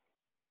it,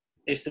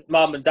 it's the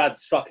mum and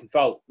dad's fucking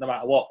fault. No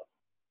matter what.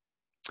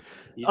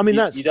 I mean,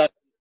 that's- you don't.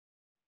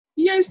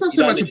 Yeah, it's not You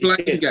so don't much a need your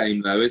blame kids.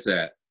 game, though, is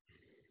it?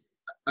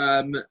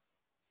 Do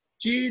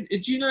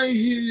you know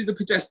who the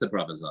Podesta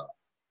brothers are?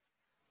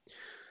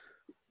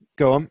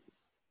 Go on.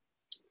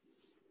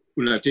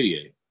 Well, no, do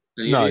you?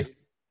 Any No. of you?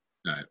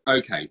 No.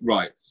 Okay,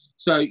 right.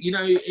 So,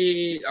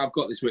 I've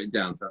got this written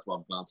down, so that's why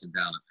I'm glancing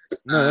down at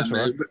this. No, that's all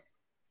right.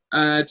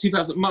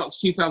 March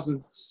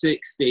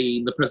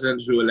 2016, the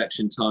presidential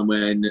election time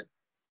when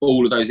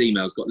all of those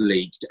emails got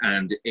leaked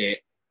and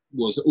it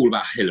was all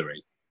about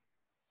Hillary.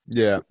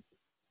 Yeah.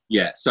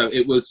 Yeah, so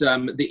it was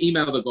the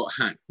email that got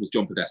hacked was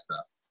John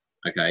Podesta.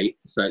 Okay,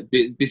 so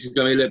this is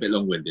going a little bit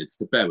long-winded,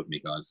 so bear with me,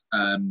 guys.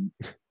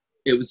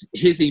 It was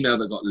his email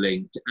that got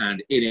linked,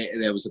 and in it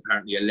there was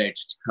apparently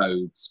alleged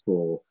codes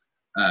for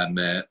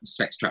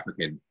sex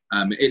trafficking.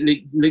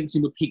 It links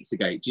in with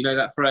Pizzagate. Do you know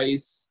that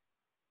phrase?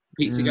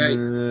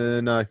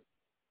 Pizzagate? No.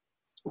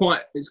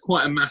 It's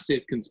quite a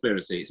massive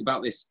conspiracy. It's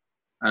about this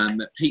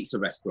pizza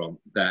restaurant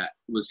that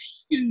was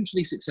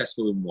hugely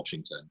successful in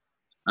Washington,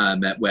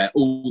 where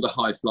all the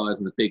high flyers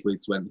and the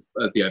bigwigs went.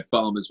 The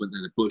Obamas went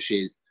there, the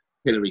Bushes,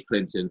 Hillary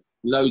Clinton,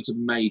 loads of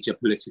major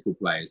political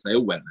players. They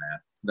all went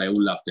there. They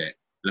all loved it.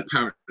 And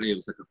apparently it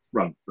was like a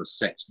front for a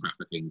sex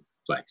trafficking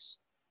place.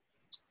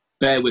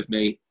 Bear with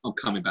me. I'm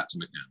coming back to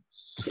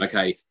McCann.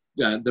 Okay.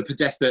 The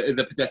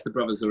Podesta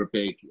brothers are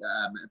big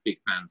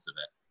fans of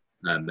it.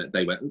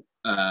 They went,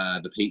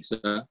 the pizza.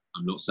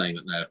 I'm not saying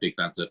that they're big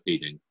fans of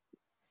feeding.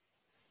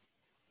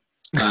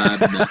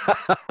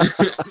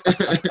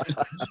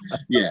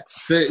 Yeah.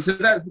 So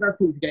that's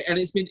Pizzagate, and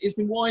it's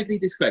been widely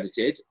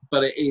discredited,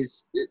 but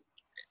it's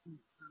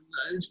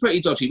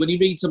pretty dodgy. When you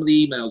read some of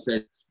the emails,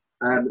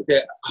 I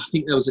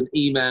think there was an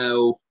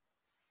email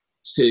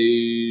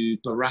to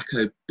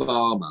Barack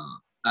Obama.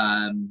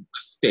 I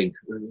think,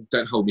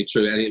 don't hold me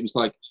true, and it was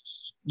like,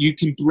 you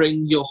can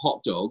bring your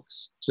hot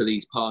dogs to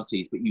these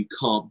parties, but you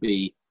can't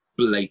be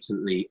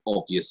blatantly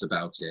obvious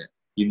about it.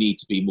 You need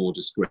to be more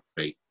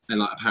discreet. And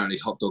like, apparently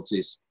hot dogs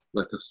is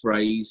like a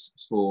phrase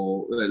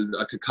for,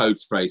 like a code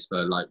phrase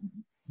for like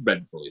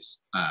rent boys,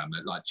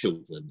 like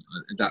children,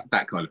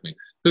 that kind of thing.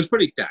 So it's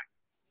pretty dank.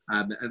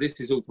 And this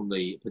is all from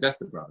the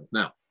Podesta brothers.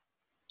 Now,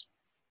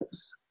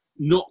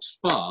 not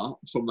far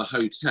from the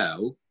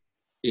hotel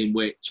in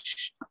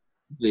which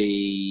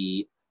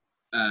the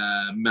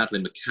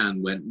Madeleine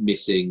McCann went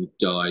missing,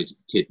 died,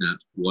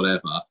 kidnapped,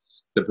 whatever,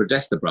 the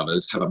Podesta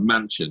brothers have a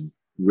mansion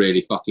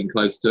really fucking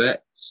close to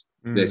it.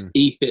 There's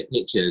e-fit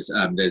pictures.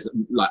 There's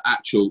like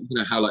actual,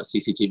 how like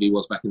CCTV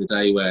was back in the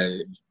day, where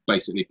it was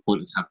basically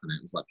pointless happening.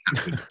 It was like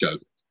capturing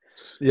ghosts.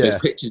 Yeah. There's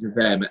pictures of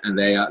them, and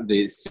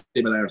the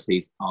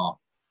similarities are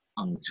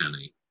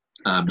uncanny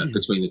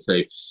between the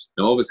two.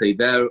 Now, obviously,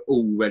 they're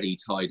already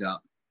tied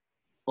up.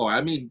 Or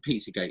I mean,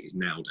 Pizzagate is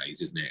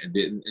nowadays, isn't it?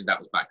 And that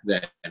was back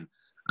then.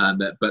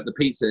 But the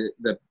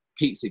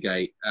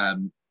Pizzagate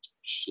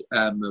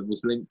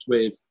was linked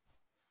with.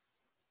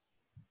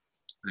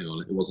 Hang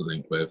on, it wasn't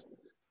linked with.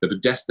 The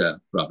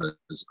Podesta brothers,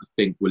 I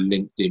think, were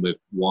linked in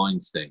with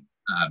Weinstein,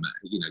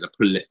 the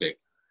prolific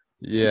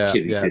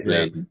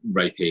killing,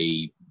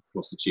 rapey,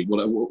 prostitute,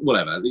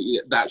 whatever.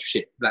 That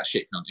shit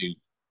cunt who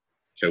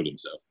killed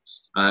himself.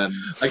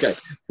 Okay,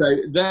 so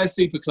they're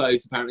super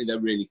close. Apparently, they're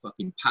really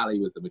fucking pally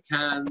with the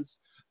McCanns.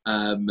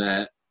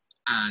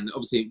 And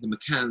obviously, the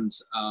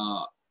McCanns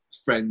are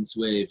friends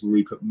with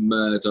Rupert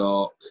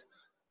Murdoch,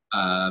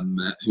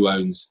 who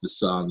owns the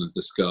Sun of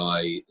the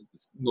Sky.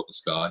 Not the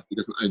Sky. He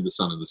doesn't own the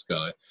Sun of the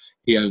Sky.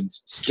 He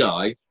owns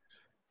Sky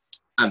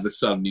and the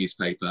Sun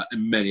newspaper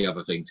and many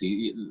other things.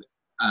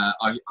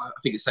 I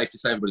think it's safe to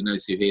say everybody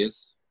knows who he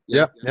is.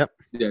 Yep.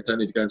 Yeah, don't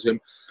need to go into him.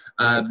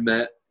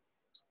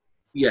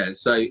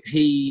 So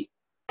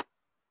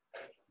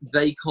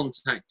they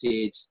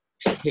contacted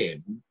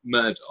him,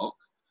 Murdoch,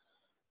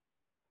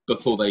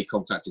 before they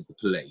contacted the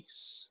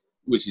police,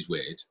 which is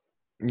weird.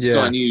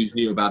 Sky News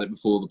knew about it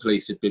before the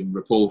police had been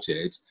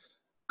reported,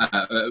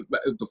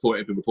 before it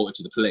had been reported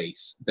to the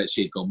police that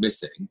she had gone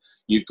missing.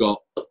 You've got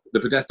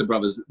the Podesta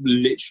brothers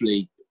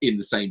literally in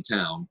the same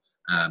town,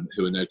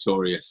 who are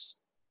notoriously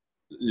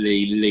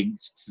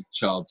linked to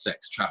child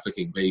sex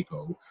trafficking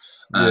people.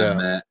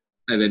 And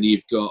then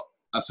you've got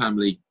a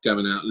family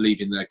going out,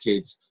 leaving their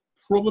kids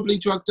probably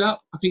drugged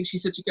up. I think she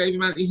said she gave him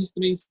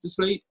antihistamines to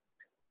sleep.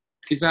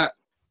 Is that...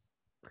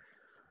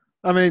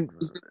 I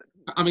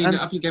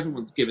think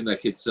everyone's given their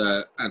kids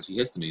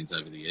antihistamines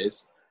over the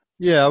years.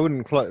 Yeah, I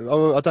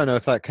don't know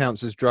if that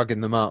counts as drugging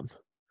them up.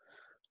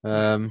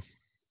 It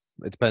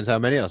depends how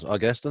many, I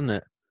guess, doesn't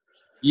it?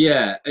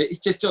 Yeah, it's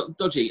just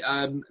dodgy.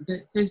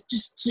 There's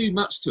just too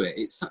much to it.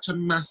 It's such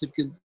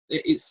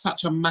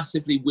a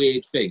massively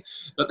weird thing.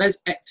 But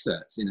there's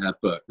excerpts in her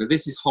book. Now,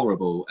 this is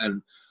horrible.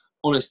 And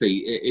honestly,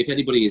 if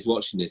anybody is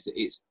watching this,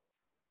 it's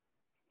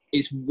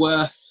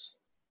worth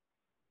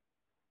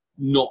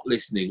not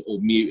listening or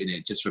muting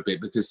it just for a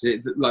bit, because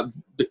like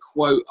the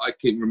quote I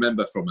can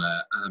remember from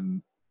her,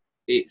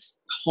 it's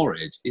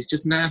horrid. It's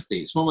just nasty.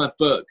 It's from her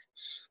book.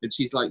 And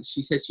she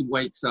says she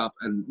wakes up,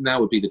 and now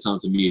would be the time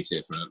to mute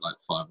it for like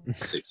 5 or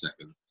 6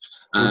 seconds.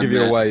 We'll give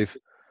you a wave.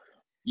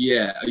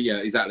 Yeah,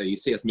 exactly. You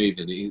see us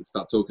moving, you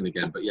start talking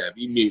again. But yeah, if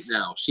you mute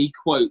now, she's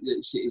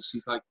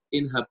like,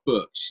 in her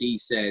book, she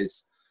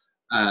says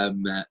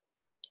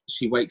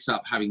she wakes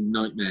up having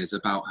nightmares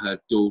about her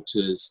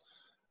daughter's,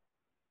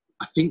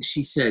 I think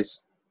she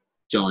says,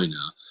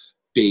 vagina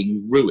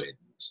being ruined,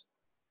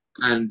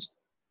 and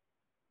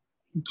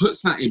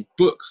puts that in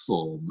book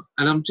form.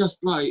 And I'm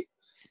just like,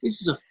 this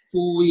is a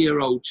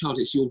 4-year-old child.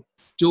 It's your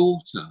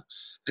daughter,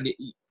 and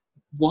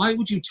why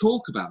would you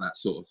talk about that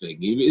sort of thing?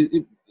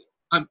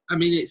 I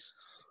mean, it's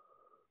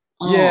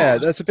yeah,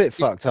 that's a bit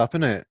fucked up,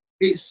 isn't it?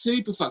 It's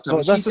super fucked up.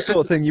 Well, that's the sort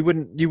of thing you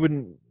wouldn't,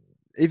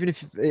 even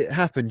if it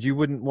happened, you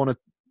wouldn't want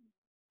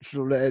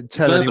to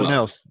tell anyone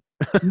else.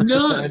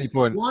 No, at any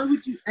point. Why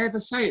would you ever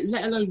say it,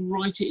 let alone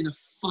write it in a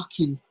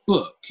fucking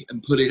book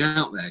and put it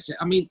out there?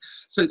 I mean,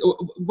 so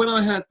when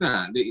I heard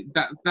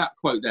that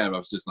quote there, I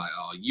was just like,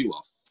 oh, you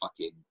are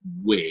fucking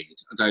weird.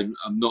 I don't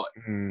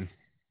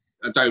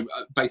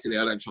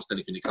trust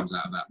anything that comes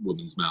out of that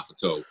woman's mouth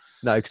at all.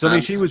 No, because I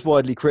mean, she was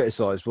widely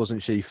criticised,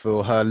 wasn't she,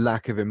 for her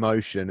lack of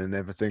emotion and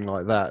everything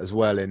like that as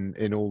well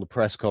in all the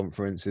press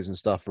conferences and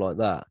stuff like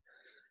that.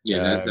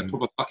 Yeah, they're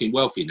probably fucking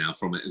wealthy now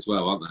from it as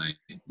well, aren't they?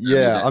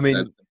 Yeah, I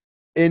mean,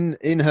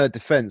 in her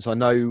defence, I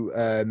know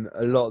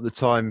a lot of the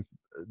time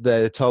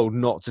they're told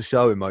not to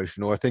show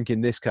emotion, or I think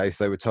in this case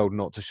they were told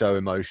not to show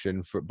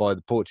emotion by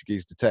the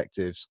Portuguese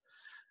detectives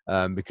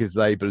because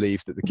they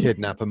believed that the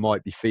kidnapper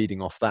might be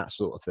feeding off that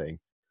sort of thing.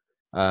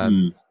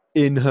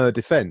 In her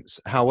defence,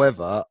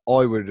 however,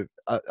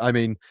 I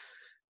mean,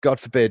 God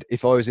forbid,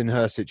 if I was in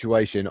her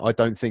situation, I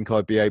don't think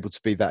I'd be able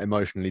to be that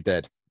emotionally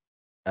dead.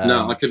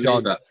 No, I couldn't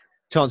either.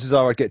 Chances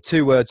are I'd get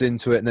 2 words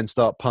into it and then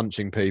start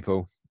punching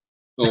people.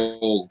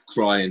 Or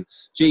crying.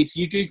 Jeeves,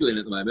 you Googling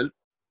at the moment?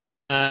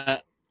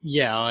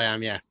 Yeah, I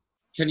am, yeah.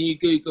 Can you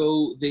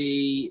Google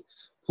the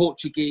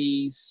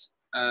Portuguese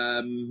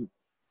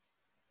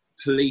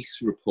police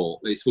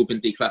report? It's all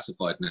been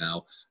declassified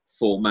now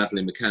for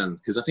Madeleine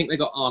McCann's, because I think they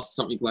got asked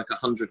something like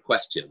 100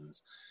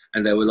 questions,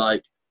 and there were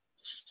like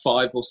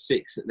 5 or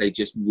 6 that they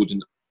just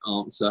wouldn't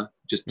answer,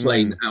 just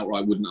plain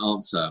outright wouldn't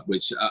answer,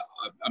 which,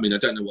 I mean, I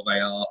don't know what they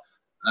are.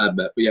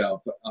 But yeah,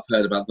 I've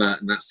heard about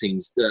that, and that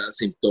seems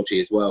dodgy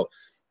as well.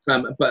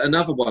 But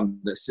another one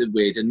that's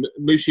weird, and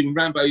Mushi and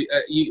Rambo,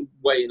 you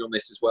weigh in on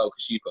this as well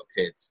because you've got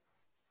kids.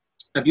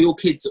 Have your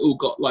kids all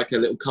got like a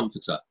little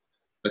comforter,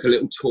 like a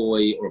little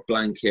toy or a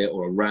blanket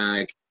or a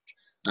rag?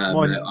 I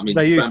mean,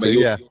 they used Rambo, to,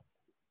 yeah.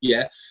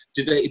 Yeah.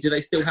 Do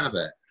they still have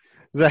it?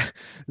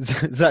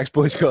 Zach's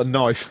boy's got a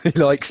knife. He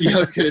likes. Yeah, I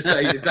was going to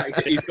say,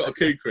 Zach, he's got a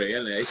kukri,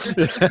 hasn't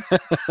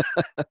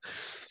he?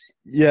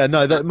 Yeah,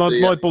 no,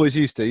 my boys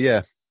used to,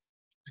 yeah.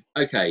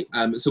 Okay,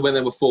 so when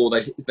they were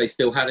 4, they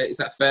still had it. Is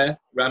that fair,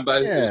 Rambo?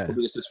 Yeah. It was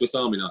probably just a Swiss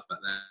Army knife back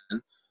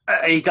then.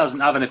 He doesn't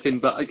have anything,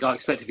 but I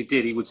expect if he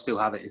did, he would still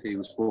have it if he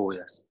was 4,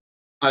 yes.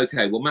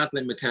 Okay, well,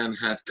 Madeleine McCann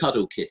had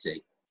Cuddle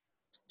Kitty.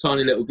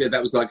 Tiny little girl,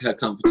 that was like her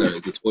comforter. It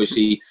was a toy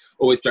she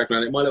always dragged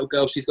around it. My little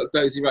girl, she's got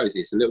Dozy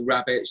Rosie. It's a little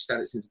rabbit. She's had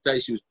it since the day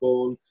she was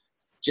born.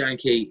 It's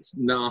janky, it's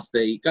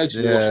nasty. It goes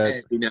through the wash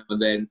every now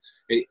and then.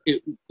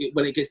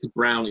 When it gets to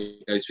brown,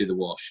 it goes through the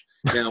wash.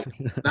 Now,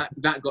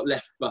 that got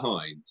left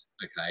behind,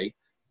 okay,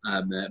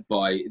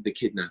 by the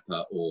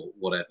kidnapper or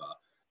whatever.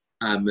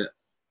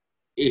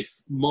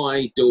 If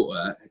my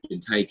daughter had been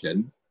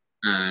taken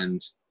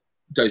and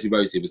Dozy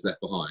Rosie was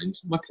left behind,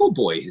 my poor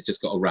boy has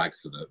just got a rag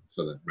for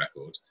the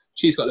record.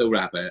 She's got a little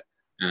rabbit,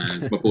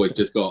 and my boy's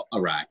just got a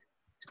rag.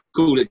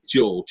 Call it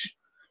George.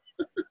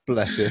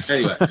 Bless you.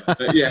 Anyway,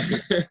 yeah.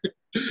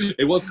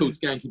 It was called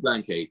Skanky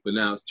Blanky, but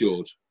now it's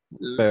George.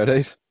 There it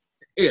is.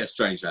 Yeah,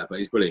 strange that, but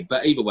he's brilliant.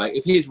 But either way,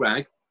 if his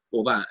rag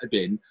or that had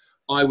been,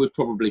 I would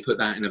probably put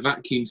that in a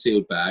vacuum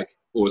sealed bag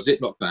or a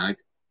Ziploc bag.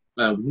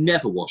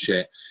 Never wash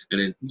it,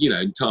 and then, you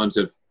know, in times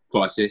of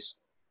crisis,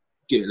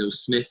 give it a little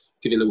sniff,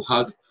 give it a little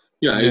hug.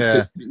 You know,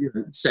 because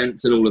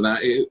scents and all of that,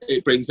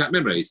 it brings back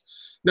memories.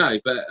 No,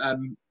 but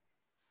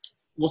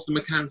what's the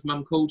McCann's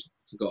mum called?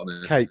 I've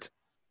forgotten her.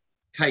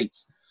 Kate.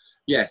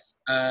 Yes.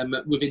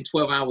 Within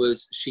 12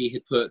 hours, she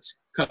had put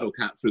Cuddle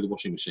Cat through the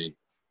washing machine.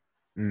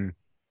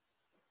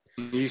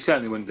 You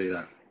certainly wouldn't do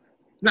that.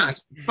 No,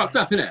 it's fucked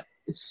up, isn't it?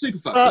 It's super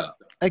fucked up.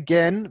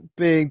 Again,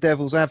 being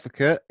devil's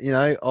advocate, you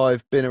know,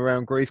 I've been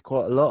around grief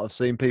quite a lot. I've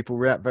seen people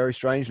react very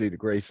strangely to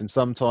grief, and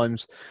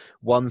sometimes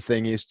one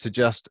thing is to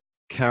just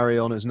carry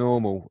on as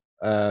normal.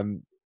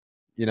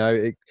 You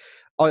know,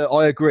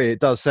 I agree, it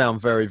does sound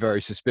very,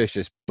 very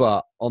suspicious,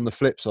 but on the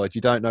flip side,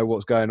 you don't know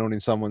what's going on in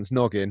someone's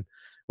noggin,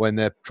 when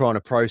they're trying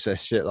to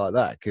process shit like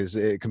that, because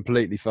it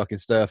completely fucking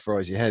stir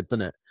fries your head,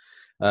 doesn't it?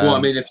 Well,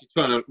 I mean, if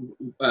you're trying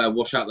to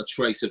wash out the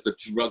trace of the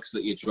drugs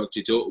that you drugged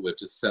your daughter with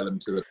to sell them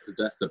to the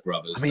Podesta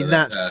brothers. I mean, so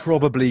that's that,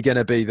 probably going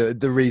to be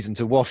the reason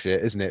to wash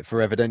it, isn't it?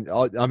 For evident.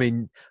 I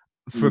mean,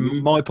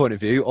 from my point of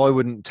view, I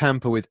wouldn't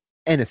tamper with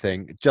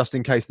anything just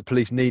in case the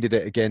police needed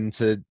it again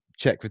to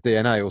check for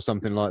DNA or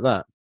something like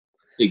that.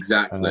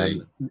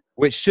 exactly.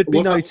 Which should be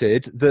What about-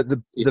 noted that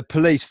the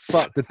police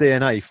fucked the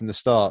DNA from the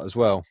start as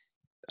well.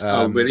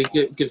 Oh, really?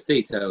 Give us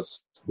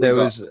details.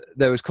 What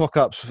There we was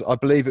cock-ups. I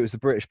believe it was the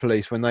British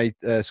police when they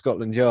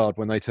Scotland Yard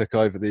when they took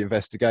over the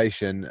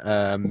investigation.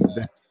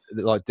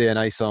 Like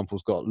DNA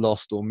samples got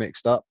lost or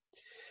mixed up.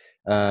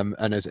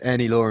 And as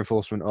any law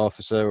enforcement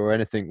officer or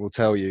anything will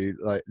tell you,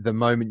 like the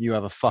moment you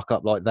have a fuck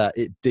up like that,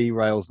 it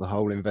derails the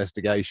whole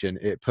investigation.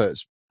 It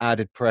puts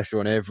added pressure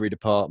on every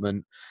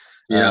department.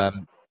 Yeah.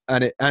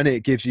 And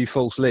it gives you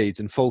false leads,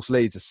 and false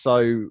leads are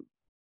so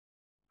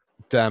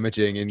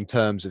damaging in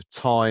terms of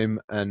time,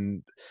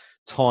 and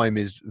time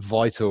is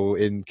vital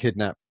in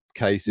kidnap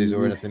cases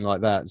or anything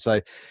like that.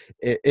 So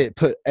it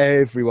put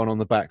everyone on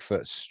the back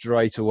foot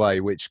straight away,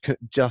 which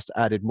just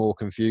added more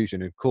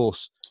confusion. Of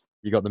course,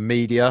 you got the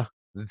media;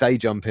 they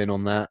jump in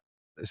on that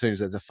as soon as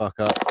there's a fuck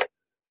up.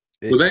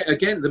 Well,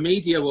 the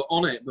media were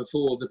on it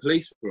before the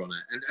police were on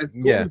it, and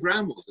Gordon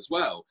Brown was as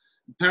well.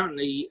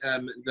 Apparently,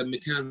 the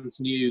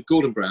McCanns knew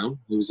Gordon Brown,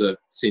 who was a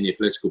senior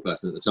political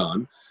person at the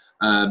time.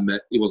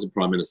 He wasn't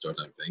Prime Minister, I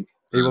don't think.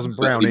 He wasn't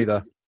Brown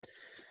either.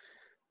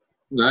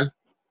 No?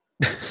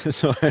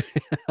 Sorry.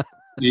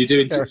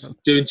 You're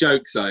doing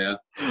jokes, are you?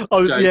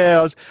 I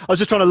was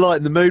just trying to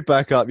lighten the mood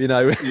back up, you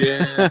know.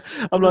 Yeah.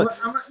 I'm like,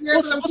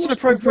 what's an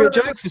appropriate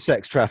joke for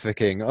sex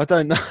trafficking? I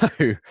don't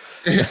know.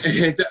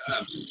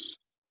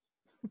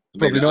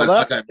 Probably not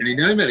that. I don't really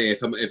know many,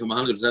 if I'm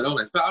 100%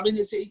 honest. But I mean,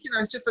 it's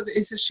just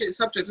it's a shit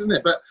subject, isn't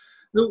it? But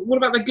what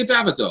about the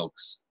Godiva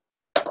dogs?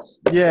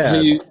 Yeah.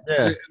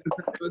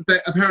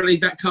 Apparently,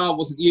 that car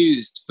wasn't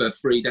used for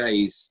 3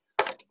 days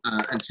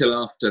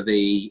until after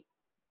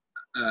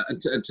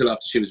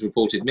she was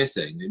reported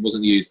missing. It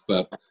wasn't used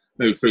for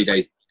maybe 3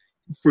 days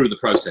through the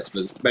process,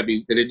 but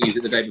maybe they didn't use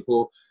it the day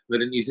before. They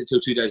didn't use it till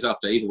 2 days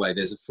after. Either way,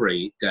 there's a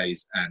 3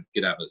 days and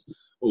Godavas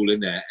all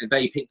in there, and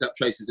they picked up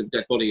traces of a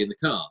dead body in the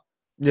car.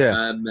 Yeah.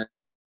 I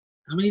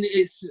mean,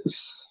 it's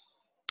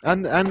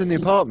and in the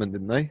apartment,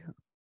 didn't they?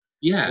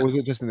 Yeah. Or was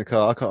it just in the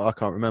car? I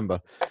can't remember.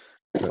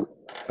 But,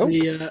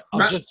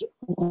 I've just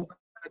had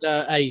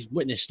a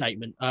witness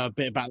statement, a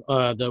bit about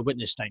the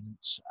witness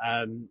statements,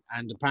 and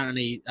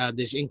apparently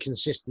there's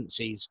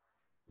inconsistencies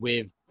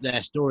with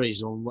their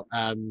stories on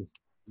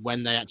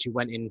when they actually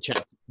went in and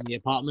checked in the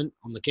apartment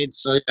on the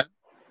kids. Oh, yeah.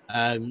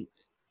 And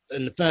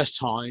the first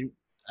time,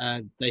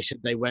 they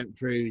said they went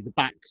through the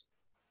back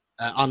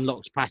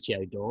unlocked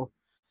patio door.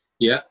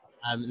 Yeah.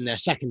 In their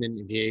second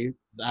interview,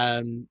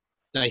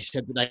 they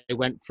said that they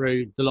went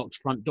through the locked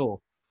front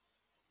door.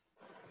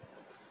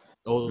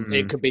 Or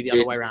it could be the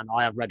other way around.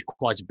 I have read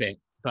quite a bit.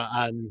 But,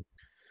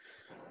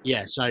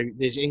 yeah, so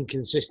there's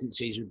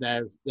inconsistencies with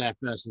their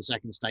first and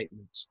second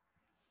statements.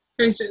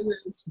 I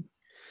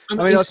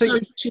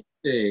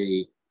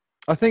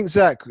think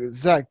Zach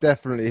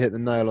definitely hit the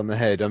nail on the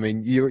head. I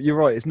mean, you're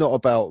right. It's not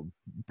about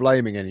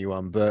blaming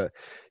anyone, but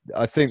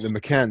I think the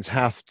McCanns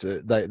have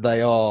to.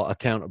 They are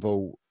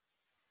accountable.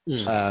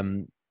 They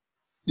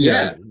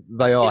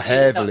are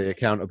heavily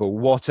accountable.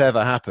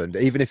 Whatever happened,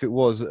 even if it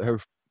was,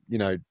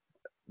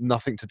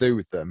 nothing to do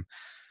with them,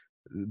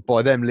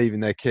 by them leaving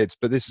their kids.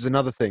 But this is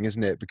another thing,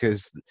 isn't it?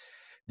 Because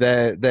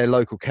their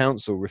local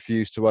council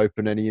refused to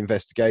open any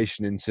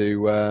investigation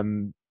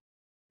into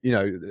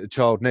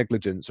child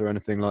negligence or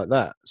anything like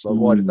that. So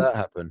why did that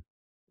happen?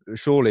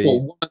 Surely,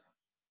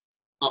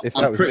 if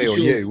that was me or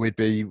you,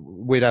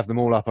 we'd have them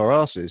all up our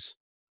asses.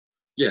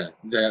 Yeah,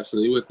 they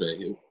absolutely would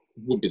be.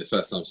 It wouldn't be the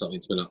first time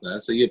something's been up there,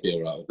 so you'd be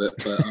all right with it.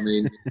 But I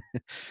mean,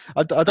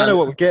 I don't know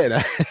what we're getting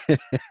at.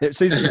 It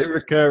seems to be a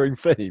recurring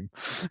theme.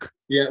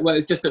 Yeah, well,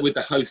 it's just that with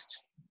the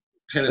host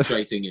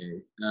penetrating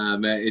you,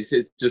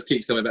 it just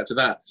keeps coming back to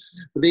that.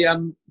 But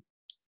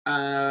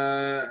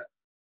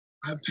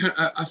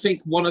I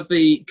think one of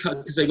the,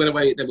 because they went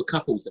away, there were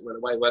couples that went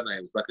away, weren't they?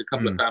 It was like a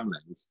couple of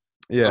families.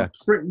 Yeah. I'm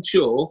pretty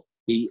sure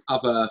the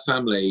other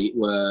family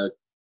were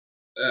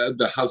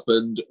the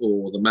husband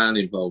or the man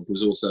involved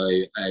was also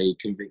a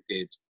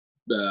convicted,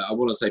 I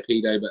want to say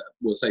pedo, but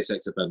we'll say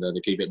sex offender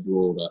to keep it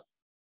broader.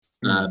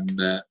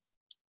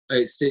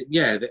 It's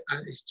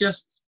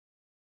just,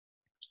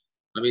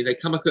 I mean, they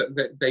come up,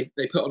 they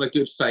put on a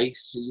good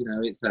face.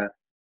 It's a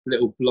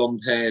little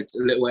blonde-haired,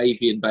 little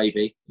avian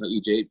baby like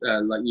you do,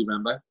 like you,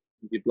 Rambo,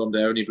 with your blonde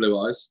hair and your blue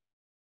eyes.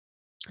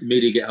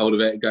 Immediately get hold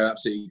of it and go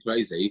absolutely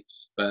crazy,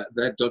 but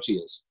they're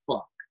dodgy as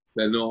fuck.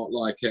 They're not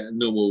like a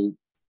normal.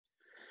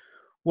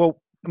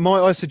 Well,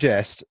 might I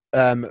suggest,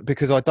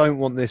 because I don't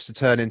want this to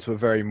turn into a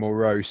very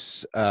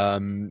morose,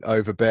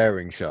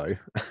 overbearing show,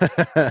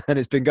 and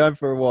it's been going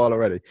for a while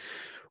already.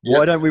 Yep.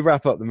 Why don't we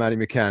wrap up the Maddie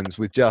McCanns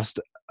with just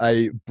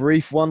a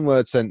brief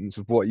one-word sentence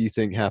of what you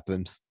think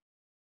happened?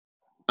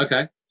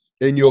 Okay.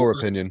 In your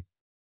opinion.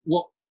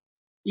 what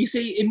you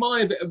see in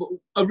my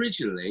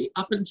originally,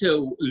 up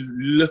until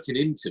looking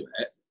into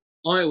it,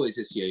 I always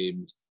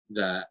assumed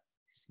that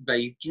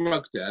they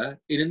drugged her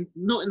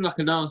not in like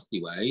a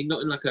nasty way,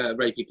 not in like a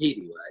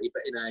rapey-peedy way,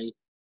 but in a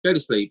go to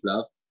sleep,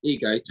 love. Here you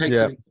go. Take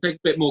a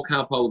bit more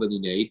Calpol than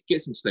you need.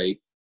 Get some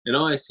sleep. And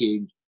I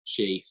assumed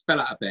she fell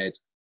out of bed,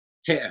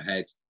 hit her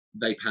head.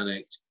 They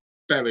panicked,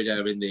 buried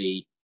her in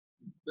the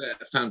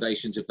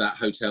foundations of that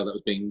hotel that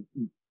was being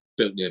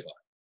built nearby.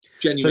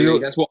 Genuinely,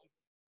 that's what I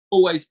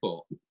always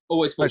thought.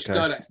 Always thought she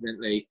died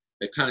accidentally.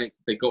 They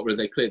panicked. They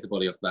cleared the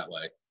body off that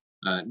way.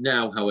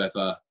 Now,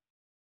 however,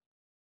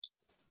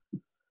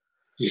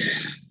 yeah.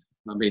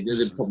 I mean,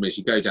 the problem is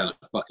you go down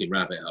a fucking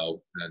rabbit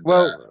hole. And,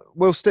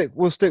 we'll stick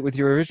with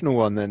your original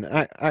one then.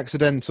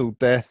 Accidental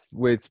death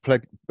with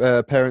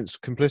parents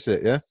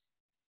complicit. Yeah.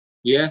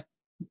 Yeah.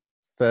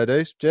 Fair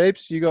dues.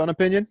 Jabes, you got an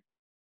opinion?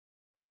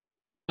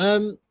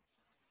 I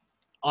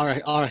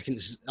reckon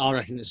it's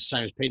the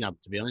same as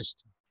Peanut, to be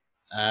honest.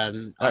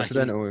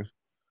 Accidental.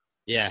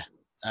 Yeah.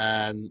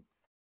 I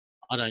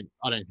don't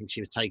think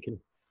she was taken.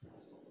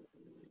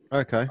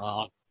 Okay.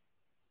 I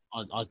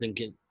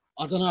think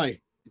I don't know.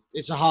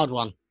 It's a hard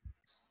one.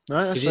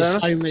 No, there's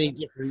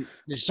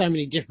so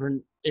many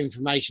different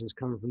informations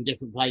coming from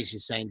different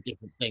places saying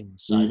different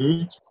things.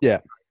 So yeah,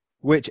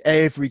 which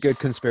every good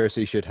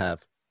conspiracy should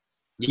have.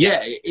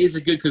 Yeah, it is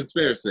a good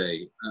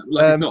conspiracy.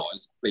 It's not.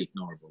 It's completely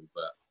ignorable,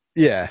 but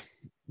yeah.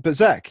 But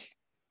Zach,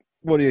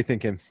 what are you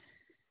thinking?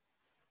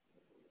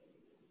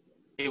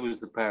 It was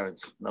the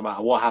parents. No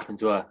matter what happened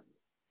to her,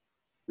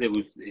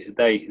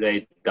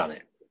 they done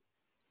it.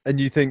 And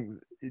do you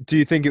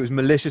think it was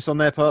malicious on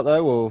their part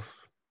though, or?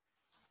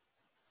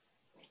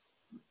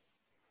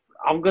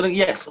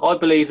 Yes, I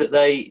believe that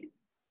they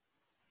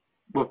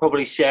were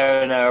probably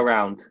sharing her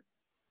around.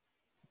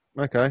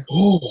 Okay.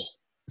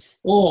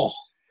 Oh.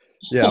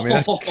 Yeah, I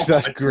mean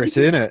that's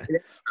gritty, isn't it?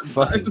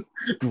 Fucking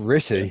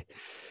gritty.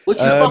 Which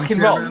is fucking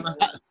wrong.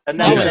 And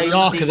that went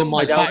darker than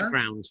my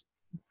background.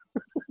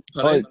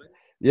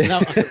 Yeah,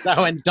 that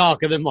went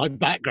darker than my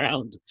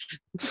background.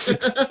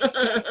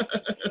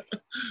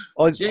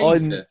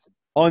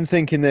 I'm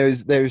thinking there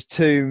is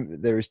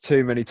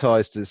too many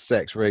ties to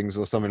sex rings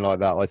or something like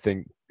that. I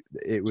think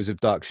it was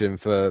abduction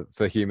for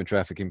human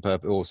trafficking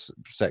purpose or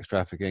sex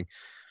trafficking.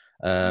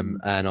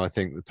 And I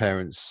think the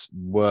parents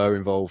were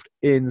involved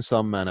in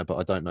some manner, but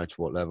I don't know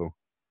to what level.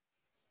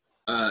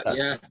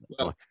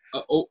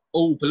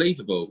 All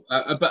believable.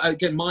 But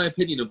again, my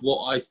opinion of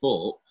what I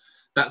thought,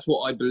 that's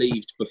what I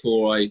believed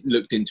before I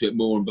looked into it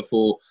more and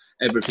before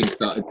everything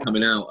started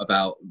coming out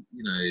about,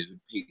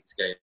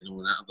 Pizzagate and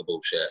all that other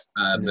bullshit.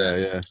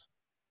 But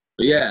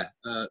yeah,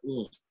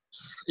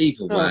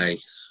 either way,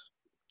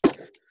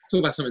 talk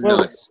about something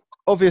nice.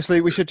 Obviously,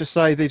 we should just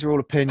say these are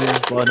all opinions.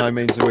 By no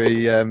means are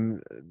we.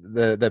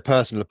 They're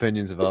personal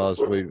opinions of ours.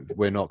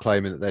 We're not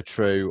claiming that they're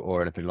true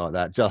or anything like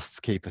that.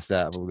 Just keep us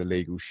out of all the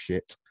legal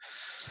shit.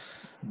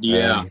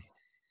 Yeah.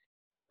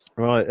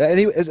 Right.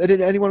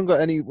 Anyone got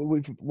any?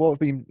 What have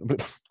been?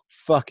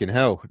 Fucking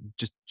hell!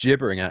 Just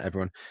gibbering at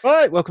everyone.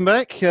 Right. Welcome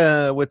back.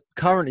 We're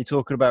currently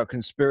talking about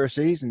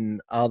conspiracies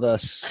and other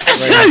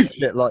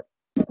shit like.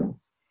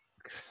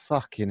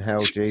 Fucking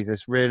hell,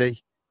 Jesus!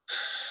 Really?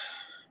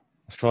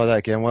 Let's try that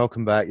again.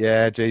 Welcome back.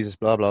 Yeah, Jesus,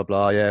 blah, blah,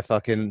 blah. Yeah,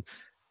 fucking.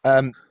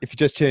 If you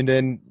just tuned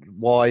in,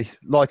 why?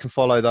 Like and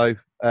follow, though.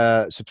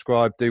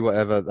 Subscribe, do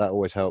whatever. That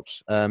always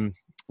helps.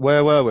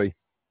 Where were we?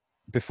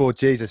 Before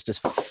Jesus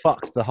just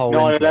fucked the whole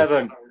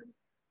 9/11.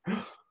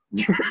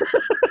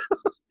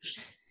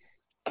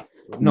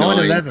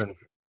 9/11.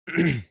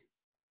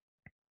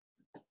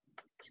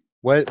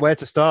 Where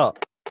to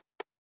start?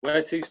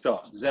 Where to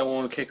start? Does anyone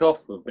want to kick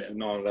off with a bit of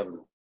 9/11?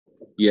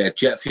 Yeah,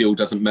 jet fuel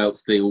doesn't melt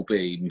steel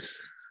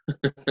beams.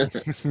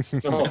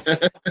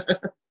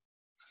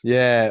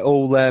 Yeah,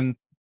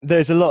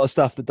 there's a lot of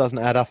stuff that doesn't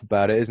add up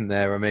about it, isn't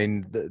there? I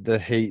mean, the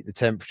heat, the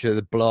temperature,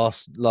 the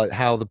blast, like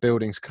how the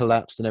buildings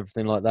collapsed and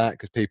everything like that,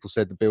 because people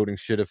said the buildings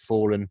should have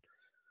fallen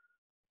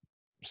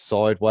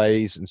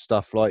sideways and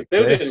stuff like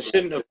that. Buildings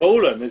shouldn't have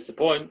fallen, is the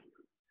point.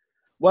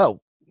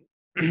 Well,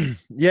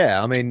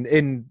 yeah, I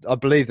mean, I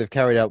believe they've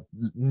carried out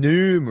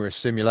numerous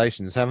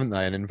simulations, haven't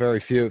they? And in very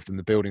few of them,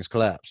 the buildings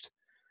collapsed.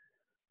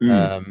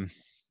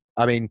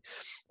 I mean,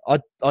 I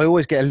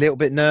always get a little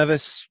bit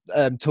nervous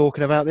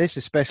talking about this,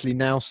 especially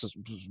now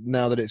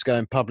that it's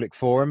going public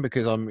forum,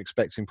 because I'm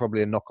expecting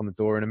probably a knock on the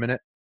door in a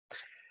minute.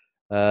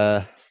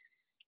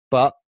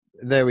 But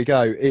there we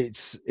go.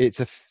 It's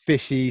a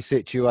fishy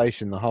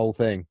situation. The whole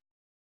thing.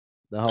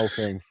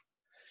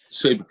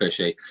 Super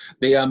fishy.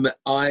 The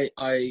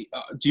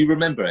do you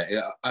remember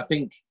it? I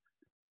think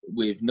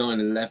with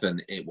 9/11,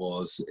 it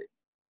was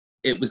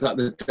like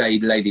the day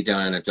Lady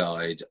Diana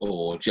died,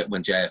 or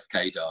when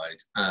JFK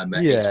died.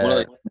 It's one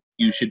of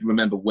you should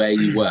remember where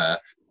you were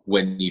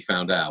when you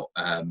found out.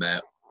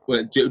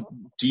 Do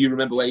you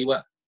remember where you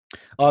were?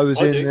 I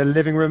was in the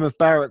living room of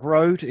Barrack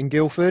Road in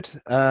Guildford,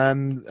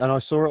 and I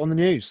saw it on the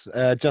news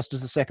just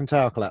as the second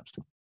tower collapsed.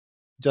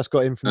 Just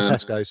got in from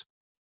Tesco's.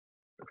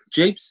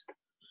 Jeeps?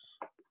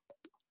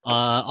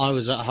 I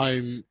was at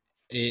home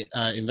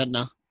in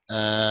Ventnor,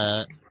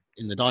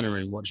 in the dining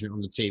room, watching it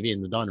on the TV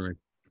in the dining room.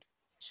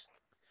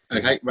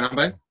 Okay,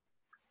 Rambo.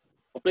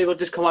 I believe I'd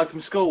just come home from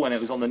school when it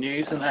was on the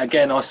news, and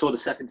again I saw the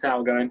second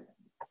tower going.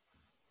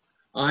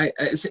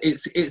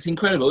 It's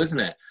incredible, isn't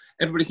it?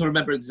 Everybody can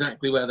remember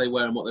exactly where they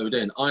were and what they were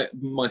doing. I'd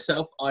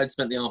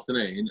spent the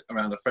afternoon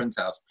around a friend's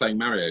house playing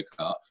Mario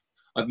Kart.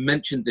 I've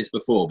mentioned this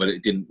before, but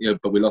it didn't.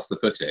 But we lost the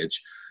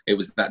footage. It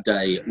was that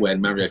day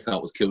when Mario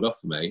Kart was killed off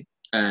for me,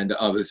 and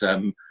I was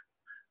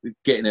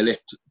getting a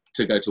lift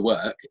to go to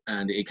work,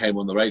 and it came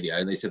on the radio,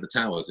 and they said the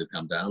towers had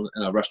come down,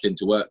 and I rushed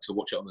into work to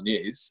watch it on the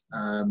news.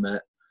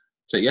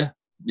 So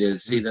you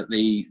see that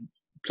the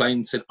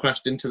planes had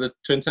crashed into the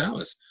Twin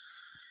Towers.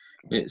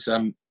 It's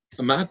a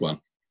mad one.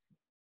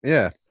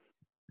 Yeah.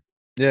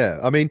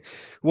 I mean,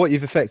 what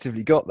you've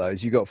effectively got though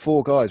is you've got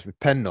 4 guys with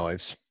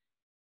penknives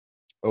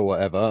or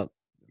whatever,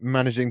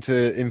 managing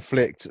to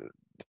inflict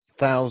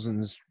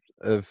thousands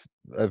of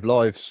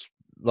lives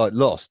like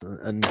lost,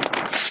 and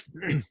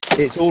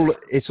it's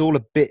all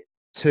a bit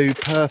too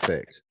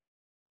perfect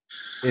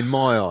in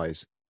my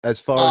eyes as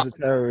far as a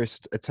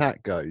terrorist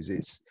attack goes.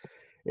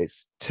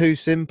 It's too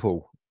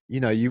simple.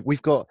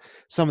 We've got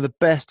some of the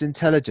best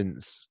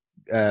intelligence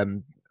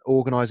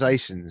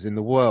organizations in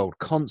the world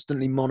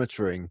constantly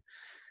monitoring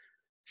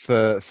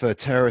for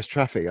terrorist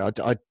traffic.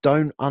 I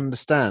don't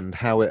understand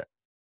how it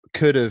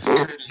could have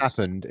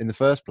happened in the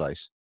first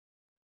place.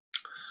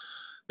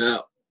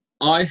 Now,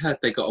 I heard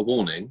they got a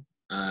warning,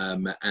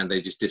 and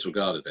they just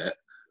disregarded it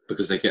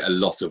because they get a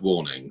lot of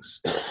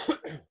warnings.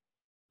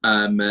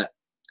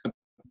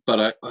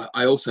 But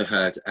I also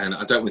heard, and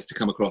I don't want this to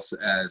come across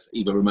as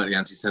either remotely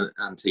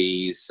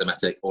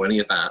anti-Semitic or any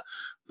of that,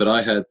 but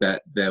I heard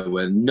that there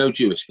were no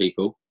Jewish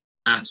people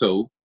at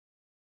all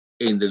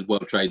in the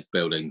World Trade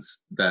buildings,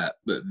 that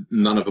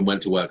none of them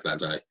went to work that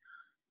day.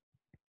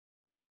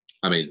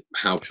 I mean,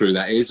 how true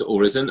that is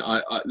or isn't,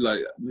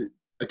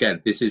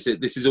 again, this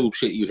is all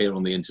shit you hear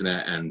on the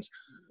internet and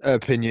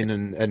opinion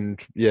and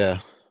yeah.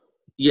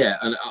 Yeah,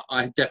 and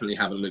I definitely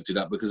haven't looked it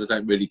up because I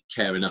don't really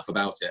care enough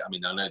about it. I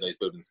mean, I know those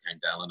buildings came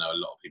down. I know a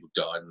lot of people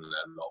died, and a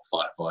lot of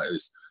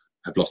firefighters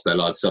have lost their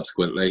lives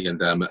subsequently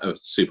and are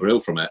super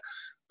ill from it.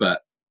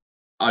 But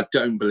I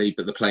don't believe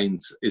that the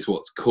planes is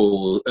what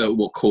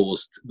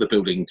caused the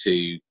building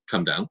to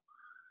come down.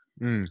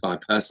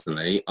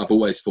 I've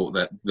always thought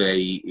that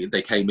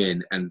they came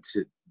in and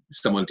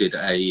someone did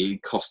a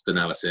cost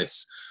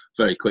analysis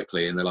very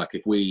quickly, and they're like,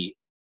 if we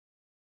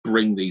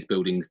bring these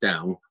buildings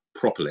down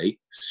properly,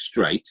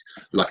 straight,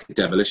 like a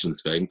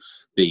demolitions thing,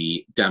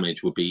 the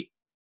damage would be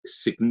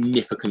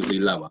significantly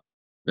lower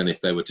than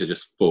if they were to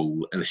just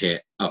fall and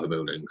hit other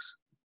buildings.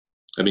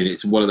 I mean,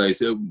 it's one of those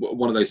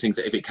things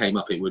that if it came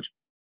up, it would,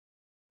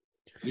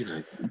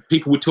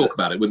 people would talk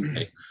about it, wouldn't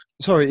they?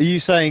 Sorry, are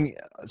you saying,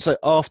 so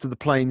after the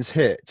planes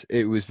hit,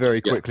 it was very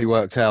quickly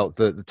worked out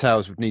that the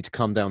towers would need to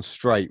come down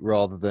straight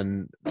rather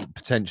than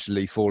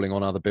potentially falling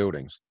on other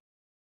buildings?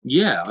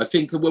 Yeah, I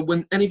think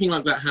when anything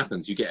like that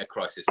happens, you get a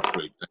crisis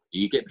group.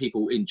 You get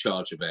people in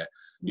charge of it.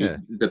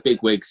 The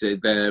big wigs,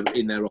 they're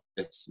in their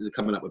office, they're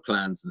coming up with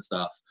plans and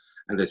stuff.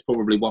 And there's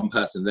probably one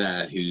person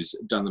there who's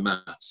done the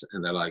maths,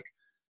 and they're like,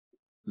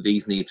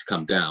 these need to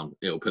come down.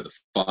 It'll put the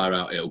fire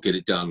out. It'll get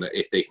it done.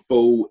 If they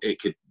fall, it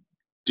could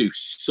do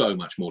so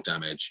much more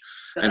damage.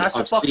 That's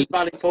a fucking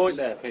valid point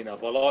there,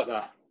 Peanut. I like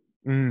that.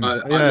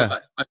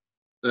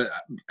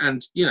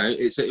 And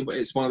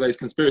it's one of those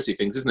conspiracy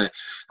things, isn't it?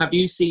 Have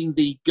you seen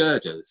the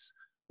girders,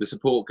 the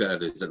support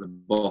girders at the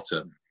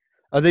bottom?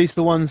 Are these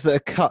the ones that are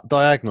cut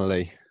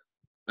diagonally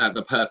at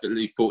the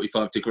perfectly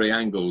 45-degree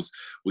angles,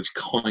 which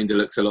kind of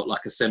looks a lot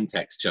like a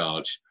Semtex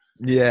charge?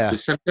 Yeah,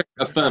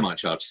 a thermite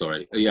charge.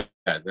 Sorry,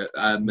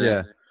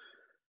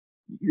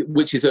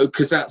 which is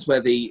because that's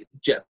where the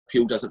jet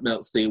fuel doesn't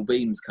melt steel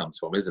beams comes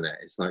from, isn't it?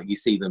 It's like you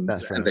see them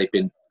and they've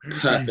been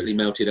perfectly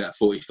melted at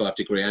a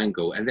 45-degree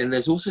angle. And then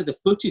there's also the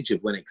footage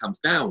of when it comes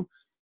down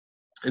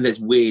and there's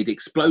weird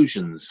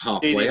explosions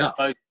halfway up.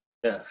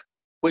 Yeah.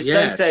 Which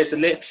says there's the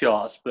lift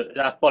shots, but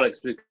that's bollocks,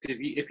 because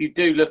if you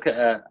do look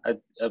at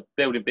a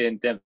building being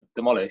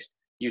demolished,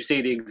 you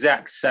see the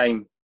exact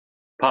same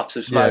puffs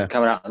of smoke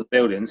coming out of the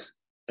buildings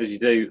as you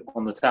do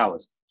on the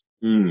towers.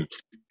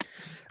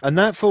 And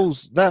that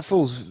falls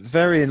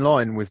very in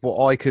line with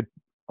what I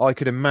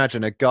could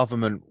imagine a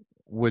government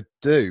would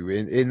do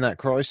in that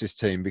crisis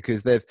team,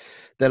 because they're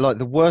like,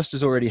 the worst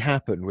has already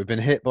happened. We've been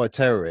hit by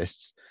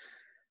terrorists.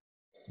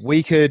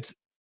 We could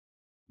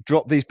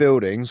drop these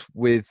buildings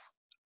with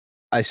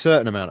a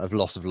certain amount of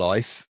loss of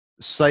life,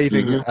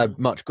 saving a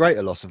much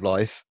greater loss of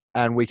life,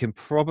 and we can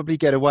probably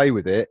get away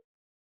with it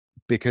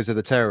because of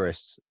the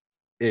terrorists.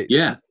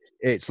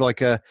 It's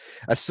like a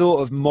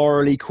sort of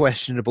morally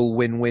questionable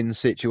win-win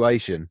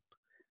situation.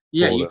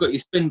 Yeah, you've got your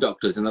spin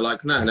doctors, and they're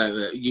like,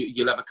 no,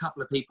 you'll have a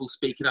couple of people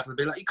speaking up and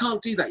be like, you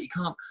can't do that, you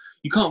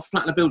can't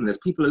flatten a building, there's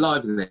people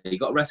alive in there,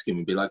 you've got to rescue them,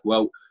 and be like,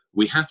 well,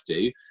 we have to,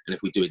 and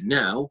if we do it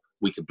now,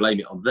 we can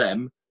blame it on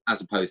them,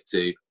 as opposed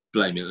to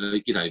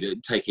blaming,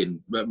 taking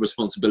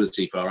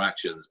responsibility for our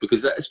actions.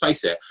 Because let's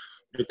face it,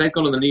 if they've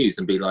gone on the news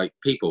and be like,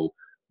 people,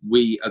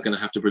 we are going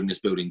to have to bring this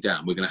building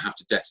down. We're going to have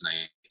to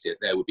detonate it.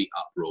 There would be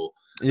uproar.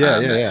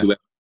 Yeah. Whoever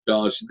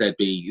charged, they'd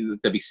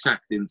be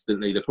sacked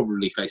instantly. They'd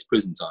probably face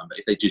prison time. But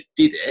if they just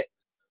did it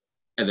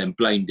and then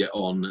blamed it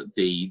on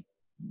the,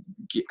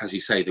 as you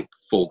say, the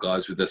 4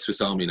 guys with the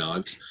Swiss Army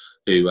knives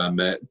who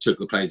took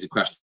the planes and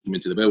crashed them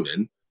into the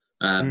building,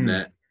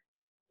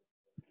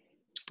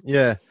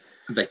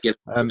 they get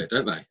it,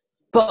 don't they?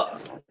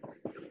 But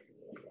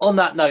on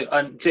that note,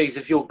 and geez,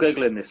 if you're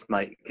Googling this,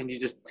 mate, can you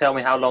just tell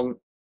me how long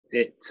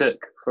it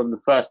took from the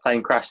first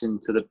plane crashing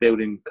to the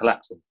building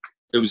collapsing?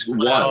 It was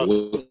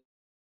wild.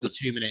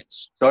 42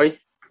 minutes. Sorry?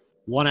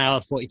 1 hour,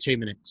 42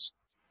 minutes.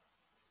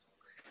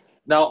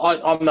 Now,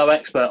 I'm no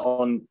expert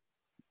on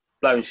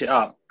blowing shit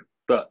up,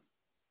 but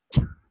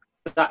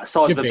that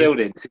size of a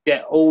building, to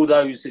get all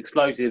those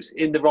explosives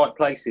in the right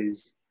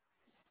places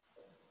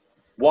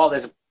while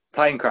there's a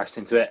plane crashed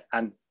into it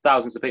and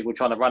thousands of people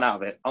trying to run out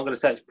of it, I'm going to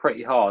say it's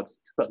pretty hard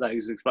to put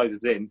those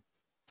explosives in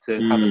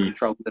to have a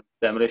controlled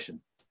demolition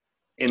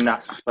in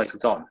that space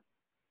of time.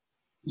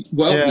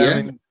 Well, yeah.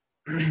 I mean,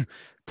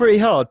 pretty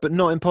hard, but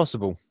not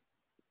impossible,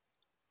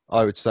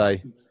 I would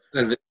say.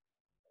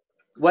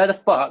 Where the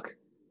fuck,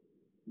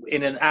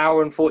 in an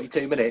hour and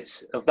 42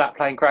 minutes of that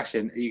plane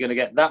crashing, are you going to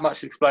get that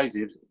much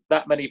explosives,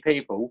 that many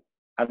people,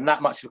 and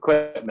that much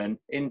equipment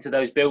into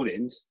those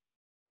buildings?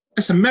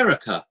 It's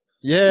America.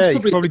 Yeah, you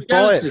could probably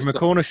buy it from a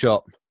corner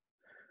shop.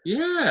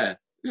 Yeah,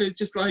 it's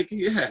just like,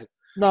 yeah.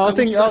 No, I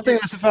think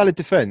that's a valid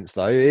defence,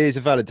 though. It is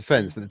a valid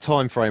defence that the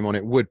time frame on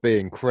it would be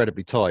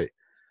incredibly tight.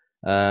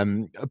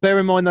 Bear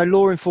in mind, though,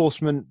 law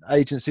enforcement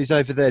agencies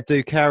over there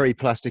do carry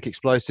plastic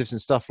explosives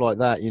and stuff like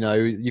that. You know,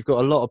 you've got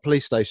a lot of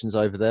police stations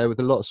over there with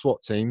a lot of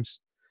SWAT teams.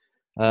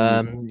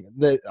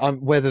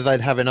 Whether they'd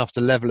have enough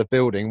to level a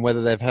building,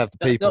 whether they'd have the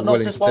people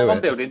willing to do it. Not just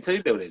one building,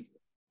 2 buildings.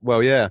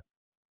 Well, yeah.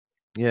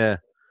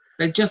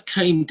 They just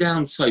came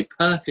down so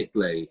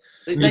perfectly.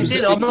 They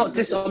did. I'm not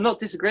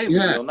disagreeing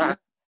with you on that.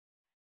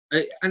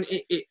 And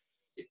it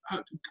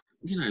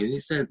you know,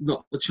 is there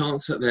not the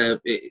chance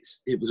that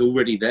it was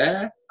already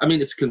there? I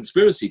mean, it's a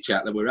conspiracy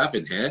chat that we're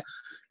having here.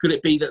 Could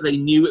it be that they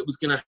knew it was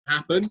going to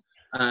happen,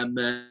 and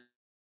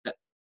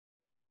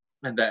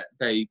that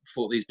they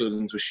thought these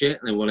buildings were shit,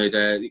 and they wanted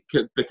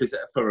because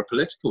for a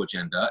political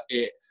agenda,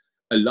 it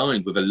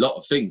aligned with a lot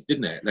of things,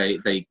 didn't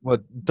it? Well,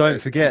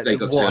 don't forget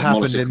what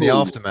happened in the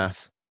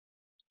aftermath.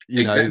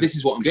 Exactly. This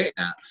is what I'm getting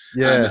at.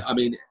 Yeah. I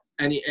mean,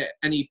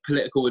 any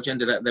political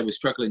agenda that they were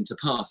struggling to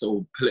pass,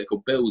 or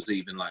political bills,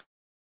 even like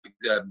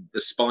the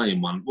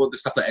spying one, well, the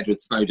stuff that Edward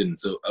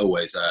Snowden's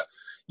always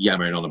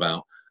yammering on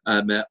about,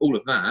 all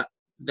of that,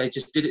 they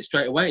just did it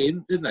straight away,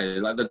 didn't they?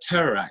 Like the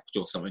Terror Act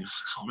or something. I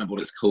can't remember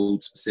what it's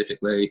called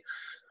specifically.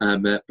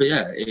 But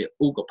yeah, it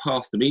all got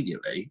passed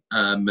immediately,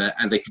 and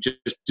they could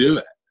just do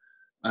it.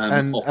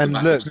 And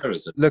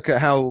look at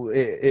how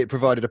it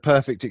provided a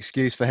perfect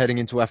excuse for heading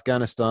into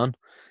Afghanistan,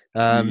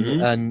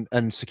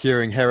 and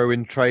securing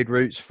heroin trade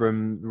routes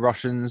from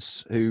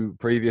Russians who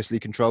previously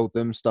controlled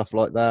them, stuff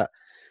like that.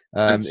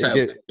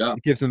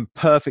 It gives them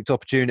perfect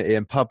opportunity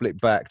and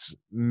public-backed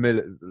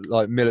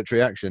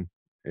military action.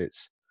 And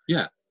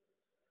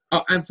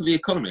for the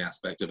economy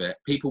aspect of it,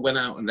 people went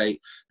out and they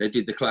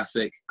did the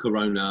classic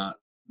Corona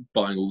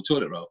buying all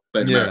toilet roll.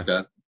 But in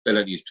America, they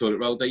don't use toilet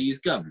roll; they use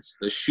guns.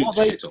 They shoot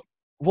the shit off.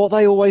 What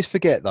they always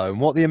forget, though, and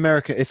what the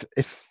American, if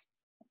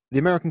the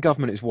American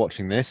government is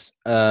watching this,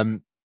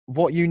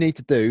 what you need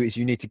to do is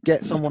you need to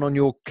get someone on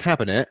your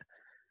cabinet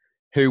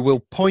who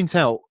will point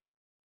out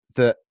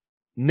that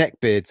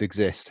neckbeards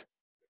exist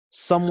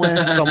somewhere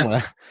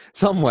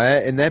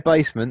in their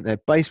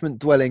basement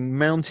dwelling,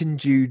 Mountain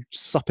Dew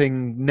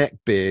supping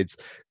neckbeards,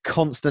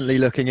 constantly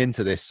looking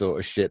into this sort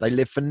of shit. They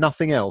live for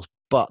nothing else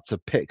but to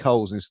pick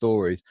holes in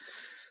stories.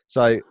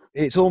 So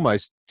it's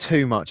almost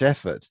too much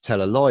effort to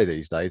tell a lie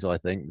these days, I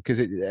think, because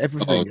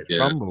everything gets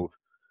crumbled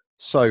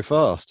so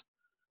fast.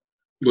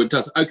 Well, it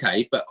does.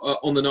 Okay, but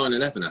on the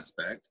 9/11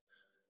 aspect,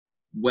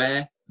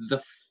 where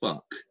the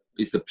fuck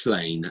is the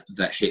plane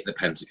that hit the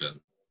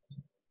Pentagon?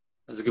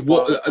 That's a good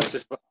point.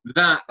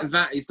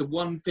 That is the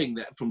one thing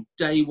that from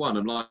day one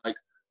I'm like,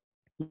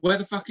 where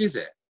the fuck is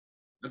it?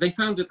 They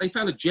found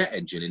a jet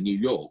engine in New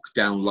York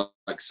down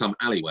like some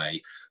alleyway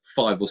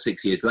 5 or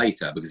 6 years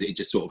later because it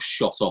just sort of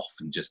shot off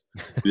and just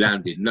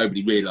landed.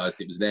 Nobody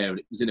realised it was there, and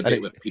it was in a bit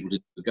where people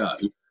didn't go.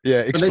 Yeah,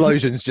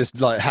 explosions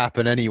just like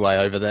happen anyway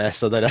over there,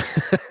 so they don't.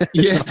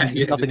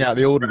 Nothing out of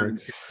the ordinary.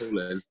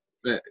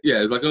 Yeah,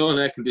 it's like, an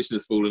air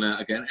conditioner's fallen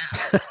out again.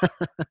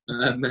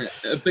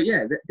 But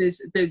yeah,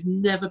 there's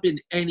never been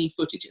any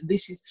footage.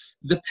 This is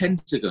the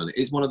Pentagon.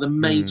 It's one of the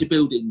major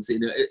buildings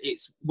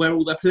it's where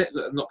all their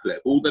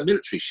all their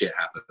military shit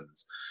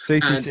happens.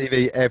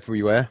 CCTV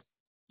everywhere.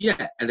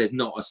 Yeah, and there's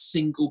not a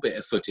single bit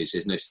of footage.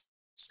 There's no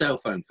cell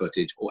phone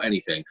footage or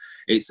anything.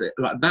 It's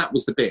like that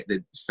was the bit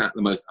that sat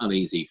the most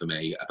uneasy for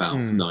me about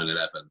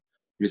 9/11,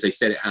 because they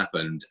said it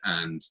happened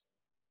and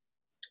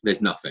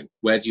there's nothing.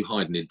 Where do you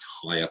hide an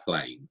entire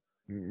plane?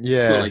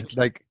 Yeah,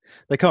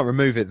 they can't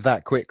remove it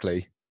that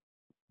quickly.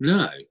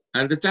 No,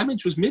 and the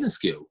damage was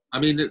minuscule.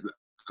 I mean,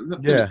 It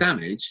was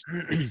damaged.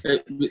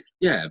 But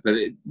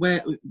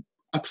where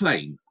a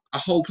plane, a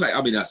whole plane.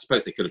 I mean, I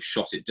suppose they could have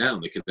shot it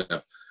down. They could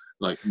have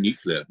like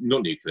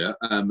not nuclear,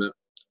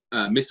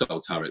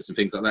 missile turrets and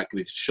things like that. They could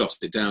have shot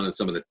it down and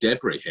some of the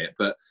debris hit,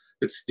 but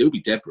it'd still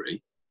be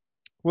debris.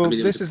 Well,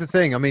 this is the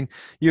thing. I mean,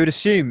 you would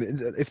assume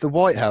if the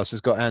White House has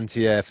got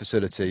anti-air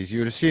facilities, you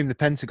would assume the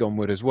Pentagon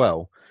would as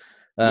well.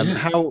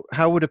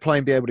 How would a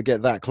plane be able to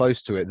get that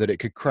close to it that it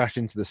could crash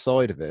into the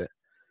side of it?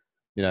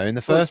 In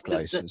the first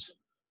place.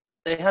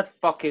 They had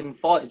fucking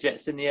fighter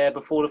jets in the air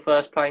before the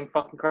first plane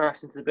fucking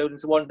crashed into the building.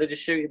 So why didn't they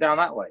just shoot it down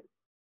that way?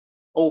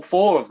 All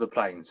 4 of the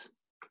planes.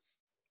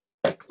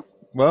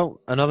 Well,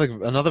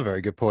 another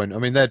very good point. I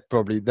mean, they'd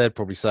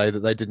probably say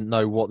that they didn't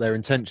know what their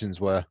intentions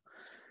were.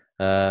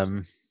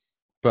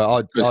 But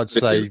I'd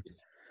say,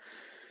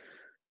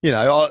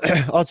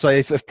 I'd say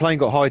if a plane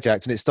got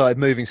hijacked and it started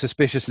moving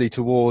suspiciously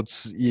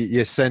towards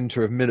your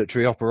centre of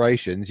military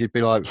operations, you'd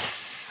be like,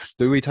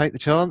 do we take the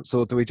chance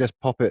or do we just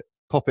pop it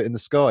in the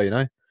sky? I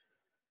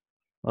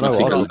know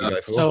what I would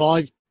go for. So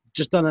I've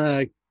just done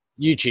a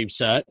YouTube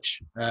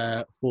search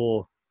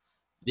for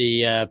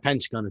the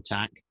Pentagon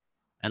attack,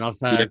 and I've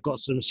got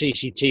some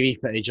CCTV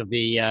footage of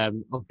the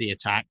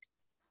attack.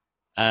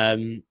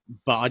 But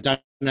I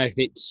don't know if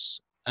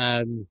it's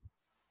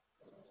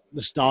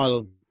the style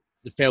of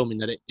the filming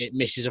that it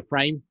misses a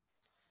frame,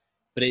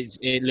 but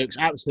it looks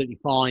absolutely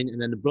fine,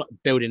 and then the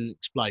building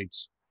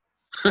explodes.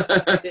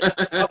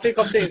 I think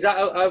I've seen, is that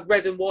a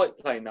red and white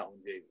plane, that one,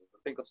 Jesus? I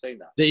think I've seen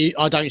that.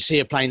 I don't see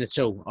a plane at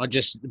all.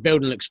 The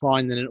building looks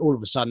fine, and then all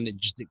of a sudden it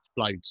just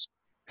explodes.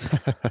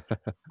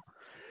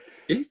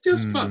 It's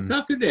just fucked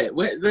up, isn't it?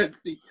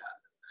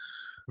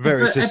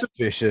 Very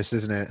suspicious,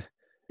 isn't it?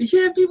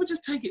 Yeah, people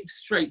just take it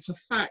straight for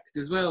fact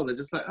as well. They're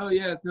just like, oh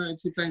yeah, no,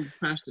 2 planes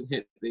crashed and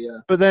hit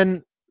the. But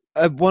then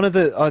one of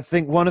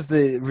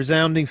the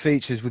resounding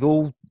features with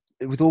all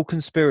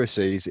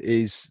conspiracies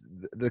is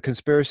the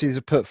conspiracies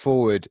are put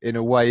forward in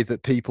a way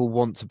that people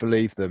want to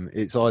believe them.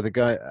 It's either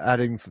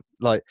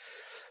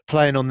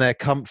playing on their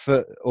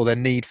comfort or their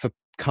need for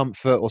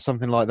comfort or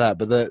something like that.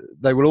 But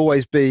they will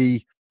always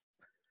be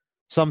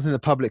something the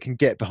public can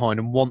get behind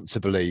and want to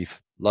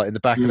believe. Like in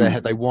the back of their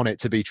head, they want it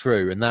to be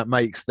true, and that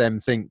makes them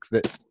think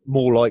that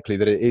more likely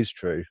that it is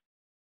true.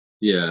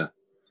 Yeah,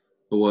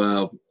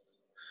 well,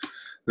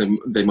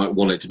 they might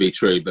want it to be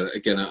true, but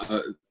again,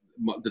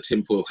 the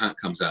tinfoil hat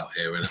comes out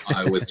here, and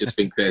I always just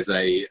think there's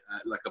a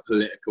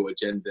political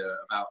agenda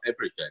about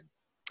everything.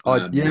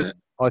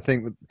 I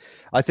think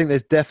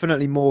there's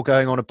definitely more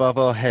going on above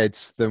our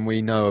heads than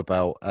we know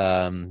about.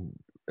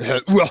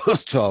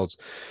 Rothschilds.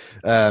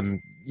 Now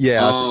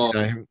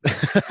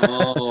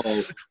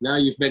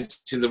you've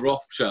mentioned the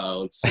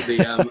Rothschilds.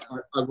 I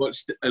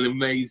watched an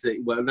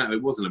amazing. Well, no,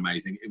 it wasn't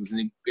amazing. It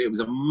was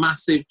a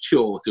massive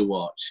chore to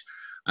watch.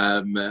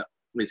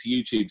 This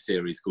YouTube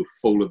series called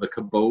Fall of the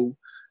Cabal.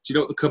 Do you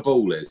know what the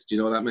cabal is? Do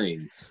you know what that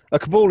means? A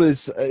cabal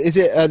is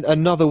it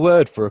another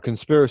word for a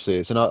conspiracy?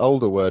 It's an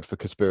older word for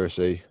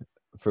conspiracy,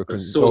 or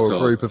a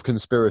group of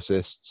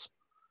conspiracists.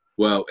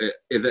 Well,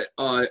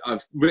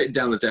 I've written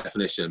down the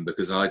definition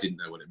because I didn't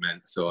know what it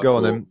meant. So Go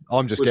on then.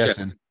 I'm just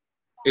guessing.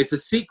 It's a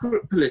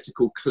secret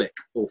political clique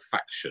or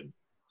faction.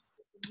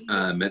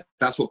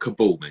 That's what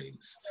cabal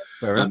means.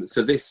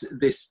 So this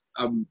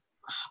I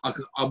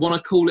want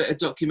to call it a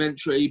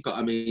documentary, but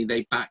I mean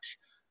they back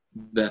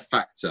their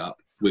facts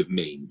up with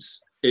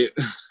memes. It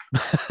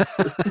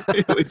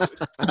was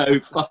so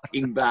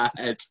fucking bad.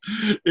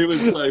 It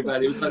was so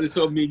bad. It was like the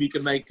sort of meme you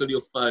can make on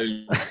your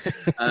phone,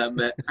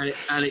 and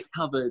it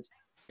covered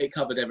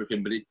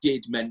everything. But it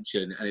did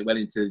mention, and it went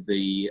into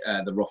the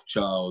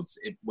Rothschilds.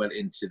 It went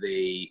into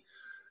the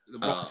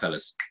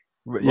Rockefellers,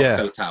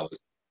 Rockefeller Towers,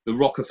 the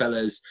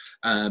Rockefellers,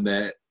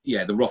 the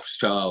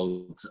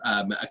Rothschilds,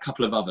 a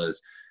couple of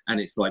others, and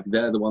it's like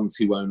they're the ones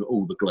who own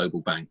all the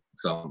global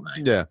banks, aren't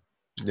they?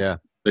 Yeah.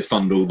 They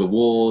fund all the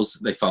wars.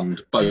 They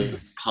fund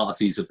both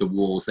parties of the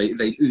wars.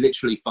 They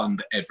literally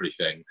fund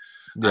everything.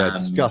 Yeah,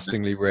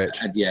 disgustingly rich.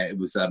 And yeah, it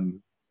was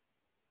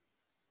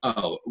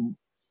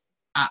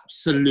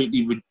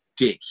absolutely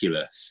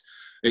ridiculous.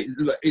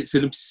 It's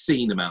an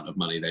obscene amount of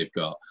money they've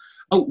got.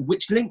 Oh,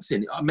 which links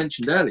in? I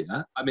mentioned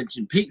earlier. I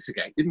mentioned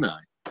Pizzagate, didn't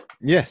I?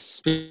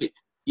 Yes.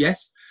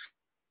 Yes.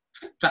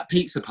 That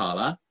pizza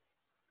parlor.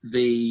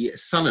 The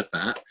son of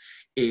that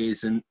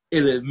is an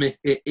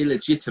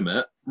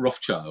illegitimate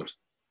Rothschild.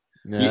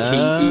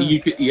 You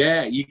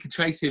could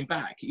trace him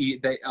back.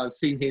 I've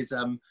seen his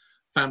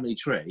family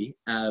tree,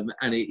 and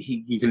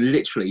you can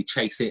literally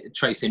trace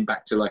him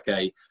back to I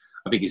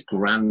think his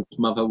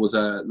grandmother was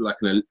a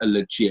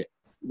legit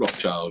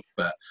Rothschild,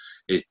 but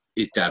his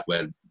dad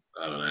went,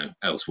 I don't know,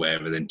 elsewhere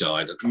and then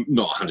died. I'm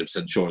not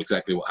 100% sure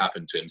exactly what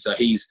happened to him. So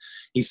he's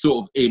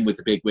sort of in with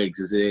the big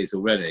wigs as it is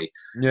already.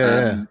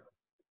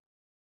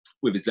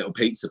 With his little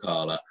pizza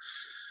parlor.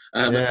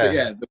 But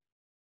yeah,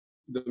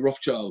 the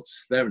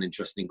Rothschilds, they're an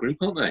interesting group,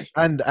 aren't they?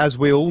 And as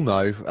we all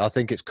know, I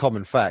think it's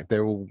common fact,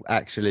 they're all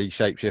actually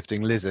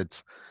shape-shifting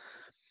lizards.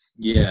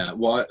 Yeah,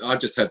 well, I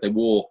just heard they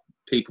wore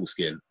people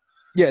skin.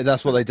 Yeah,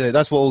 that's what they do.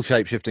 That's what all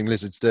shape-shifting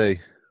lizards do.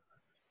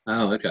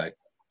 Oh, okay.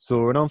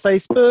 Saw it on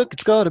Facebook.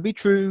 It's got to be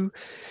true.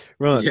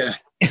 Right. Yeah.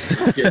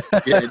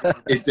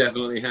 It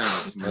definitely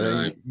has.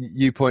 No.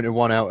 You pointed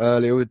one out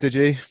earlier, did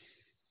you?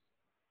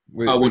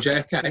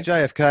 JFK.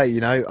 JFK,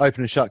 you know,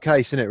 open and shut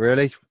case, isn't it,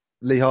 really?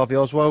 Lee Harvey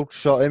Oswald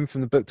shot him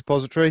from the book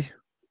depository.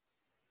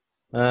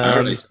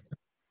 Apparently.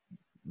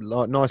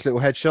 Like, nice little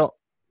headshot.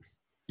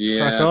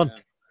 Yeah. Crack on.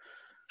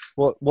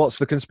 What's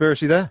the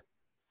conspiracy there?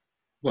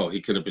 Well,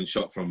 he could have been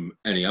shot from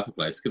any other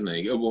place, couldn't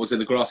he? What was it,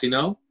 the grassy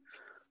knoll?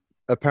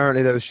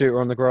 Apparently there was a shooter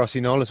on the grassy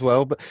knoll as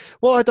well. But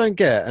what I don't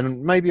get,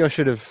 and maybe I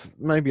should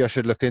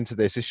look into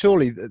this, is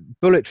surely the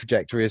bullet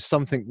trajectory is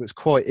something that's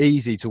quite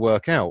easy to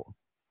work out.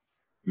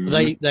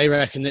 Mm-hmm. They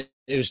reckon that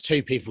it was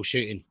two people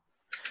shooting.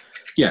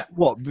 Yeah.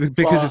 What,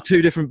 because of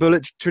two different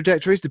bullet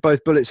trajectories? Did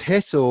both bullets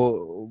hit,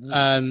 or?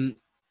 I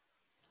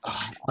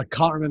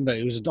can't remember.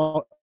 It was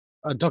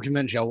a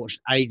documentary I watched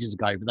ages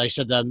ago, but they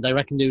said they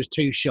reckon there was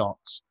two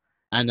shots,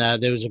 and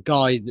there was a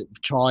guy that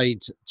tried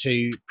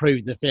to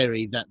prove the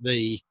theory that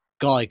the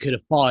guy could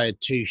have fired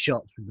two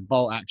shots with the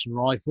bolt-action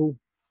rifle.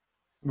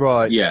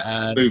 Right.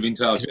 Yeah. Moving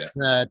target.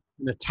 An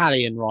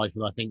Italian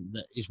rifle, I think,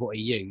 that is what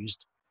he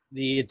used.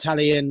 The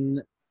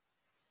Italian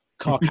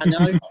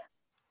Carcano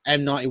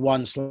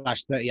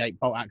M91/38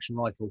 bolt-action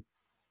rifle.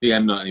 The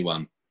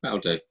M91. That'll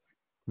do.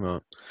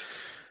 Right.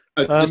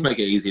 Just make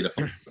it easier to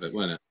find it,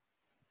 won't it?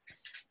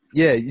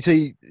 Yeah, you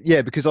see,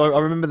 because I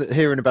remember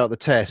hearing about the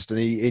test, and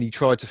he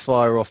tried to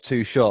fire off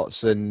two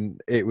shots,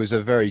 and it was a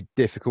very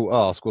difficult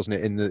ask, wasn't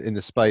it? In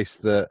the space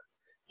that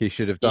he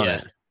should have done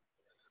it.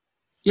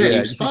 Yeah, he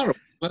was far off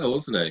well,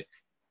 wasn't he?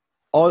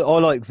 I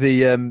like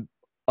the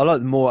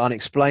more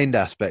unexplained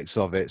aspects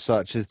of it,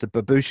 such as the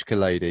babushka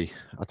lady.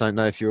 I don't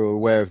know if you're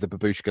aware of the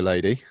babushka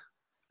lady.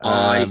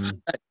 I've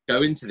had to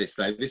go into this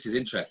though. This is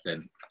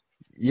interesting.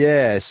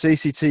 Yeah,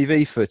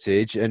 CCTV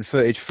footage and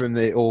footage from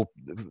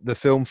the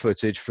film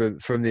footage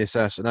from the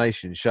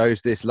assassination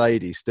shows this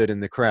lady stood in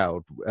the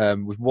crowd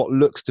with what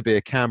looks to be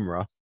a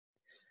camera.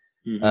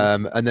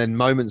 Mm-hmm. And then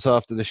moments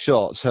after the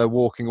shots, her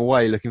walking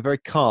away looking very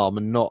calm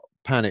and not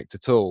panicked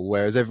at all,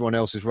 whereas everyone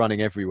else is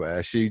running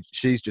everywhere.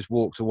 She's just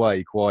walked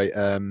away quite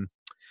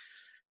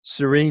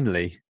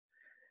serenely,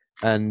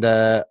 and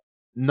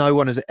no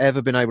one has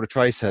ever been able to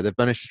trace her. They've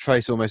managed to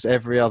trace almost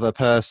every other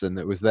person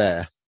that was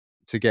there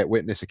to get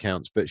witness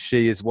accounts, but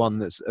she is one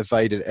that's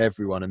evaded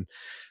everyone, and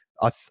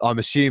I'm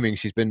assuming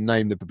she's been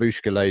named the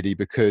babushka lady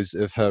because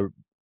of her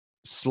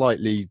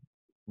slightly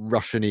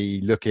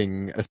Russian-y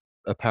looking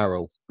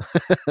apparel.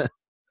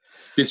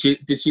 Did she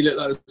look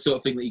like the sort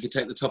of thing that you could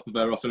take the top of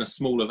her off and a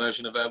smaller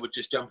version of her would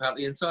just jump out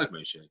the inside,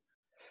 Mushu?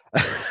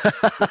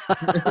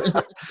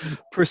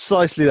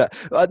 Precisely that.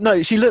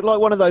 No, she looked like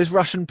one of those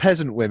Russian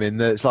peasant women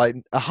that's like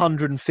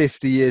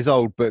 150 years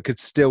old but could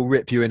still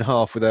rip you in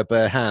half with her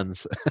bare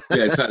hands.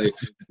 Yeah, exactly.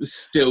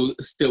 Still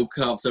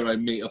carves her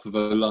own meat off of a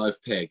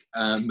live pig.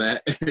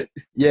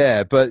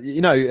 Yeah, but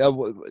you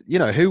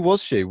know, who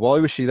was she? Why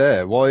was she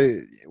there?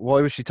 Why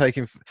was she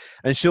taking?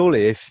 And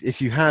surely,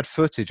 if you had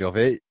footage of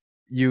it,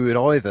 you would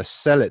either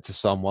sell it to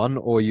someone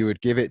or you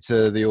would give it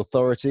to the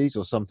authorities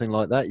or something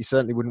like that. You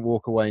certainly wouldn't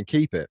walk away and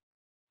keep it.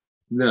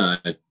 No,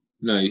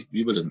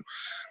 you wouldn't.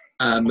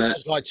 I'd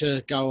just like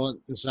to go on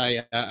and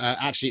say,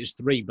 actually, it was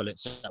 3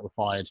 bullets that were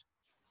fired.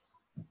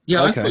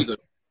 Yeah, okay. I thought you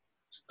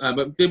got.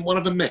 But didn't one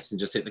of them miss and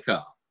just hit the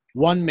car?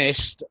 One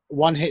missed,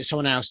 one hit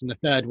someone else, and the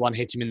third one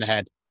hit him in the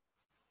head.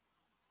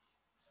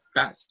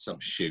 That's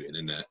some shooting,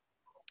 isn't it?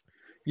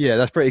 Yeah,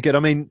 that's pretty good. I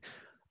mean,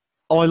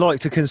 I like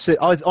to consider.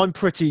 I'm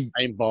pretty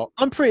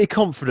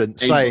confident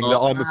saying that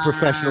I'm a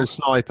professional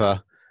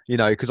sniper. You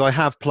know, because I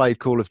have played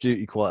Call of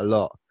Duty quite a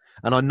lot,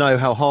 and I know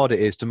how hard it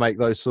is to make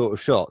those sort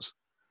of shots.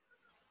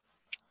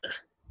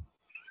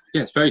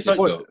 Yeah, it's very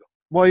difficult.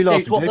 Why are you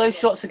laughing? What those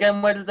shots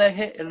again? Where did they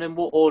hit, and in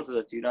what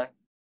order? Do you know?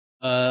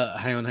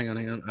 Hang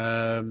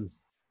on.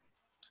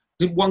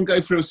 Did one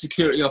go through a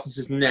security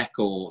officer's neck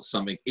or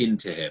something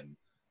into him,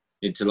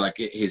 into like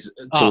his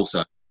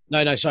torso?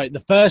 No, sorry. The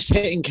first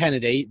hitting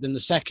Kennedy, then the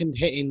second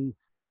hitting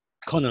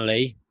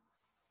Connolly,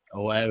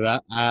 or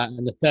whatever,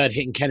 and the third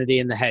hitting Kennedy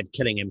in the head,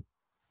 killing him.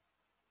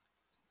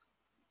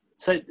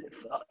 So,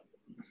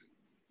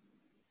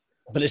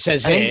 but it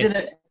says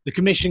here, the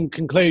commission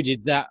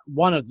concluded that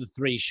one of the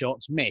 3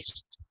 shots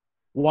missed,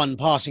 one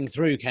passing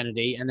through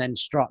Kennedy and then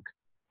struck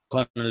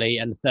Connolly,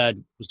 and the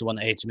third was the one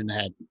that hit him in the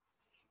head.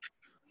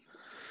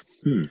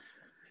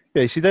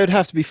 Yeah, see, they'd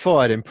have to be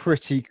fired in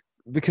pretty...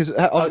 Because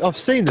I've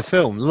seen the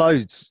film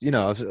loads, you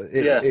know.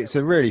 It's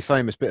a really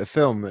famous bit of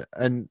film,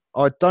 and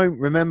I don't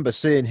remember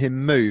seeing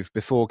him move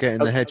before getting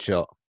the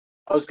headshot.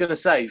 I was going to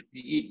say,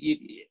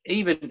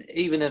 even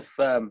if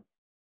as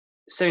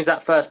soon as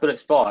that first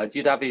bullet's fired,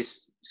 you'd have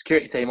his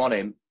security team on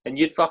him, and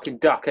you'd fucking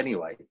duck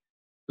anyway.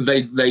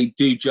 They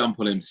do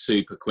jump on him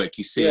super quick.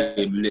 You see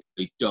him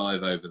literally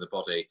dive over the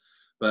body,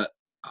 but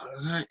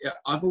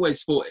I've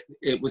always thought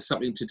it was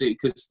something to do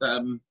because.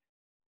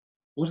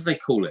 What do they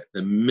call it?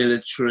 The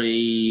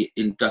military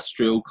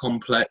industrial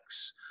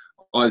complex.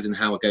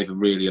 Eisenhower gave a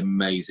really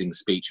amazing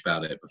speech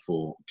about it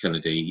before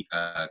Kennedy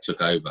took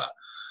over.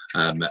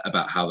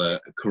 about how they're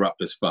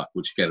corrupt as fuck,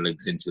 which again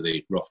links into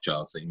the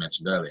Rothschilds that you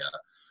mentioned earlier.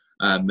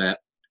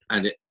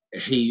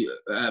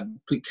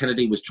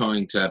 Kennedy was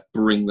trying to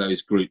bring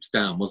those groups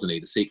down, wasn't he?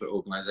 The secret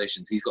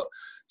organizations. He's got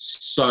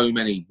so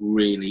many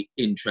really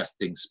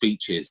interesting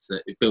speeches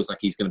that it feels like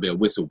he's going to be a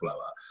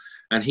whistleblower.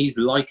 And he's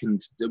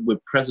likened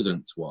with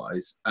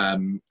presidents-wise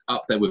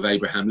up there with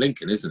Abraham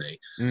Lincoln, isn't he?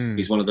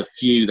 He's one of the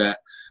few that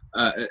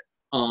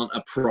aren't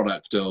a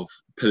product of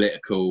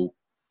political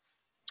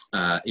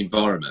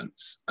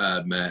environments,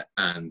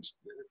 and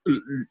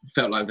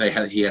felt like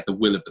he had the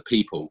will of the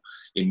people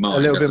in mind. A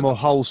little bit more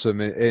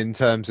wholesome in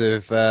terms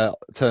of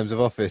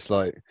office,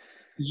 like.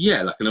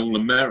 Yeah, like an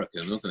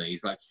all-American, wasn't he?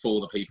 He's like for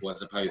the people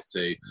as opposed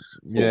to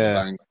for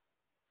the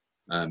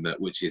bank,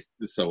 which is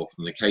so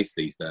often the case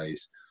these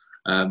days.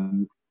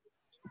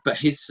 But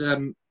his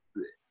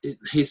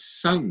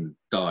son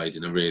died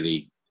in a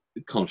really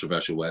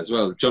controversial way as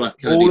well. John F.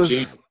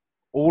 Kennedy Jr.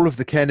 All of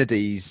the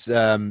Kennedys,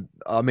 I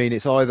mean,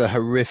 it's either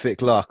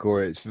horrific luck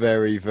or it's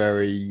very,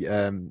 very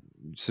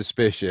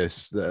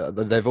suspicious.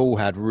 They've all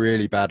had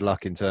really bad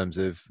luck in terms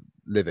of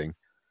living.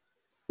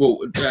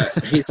 Well,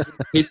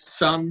 his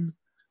son,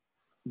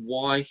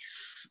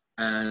 wife,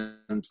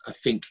 and I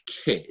think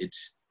kid,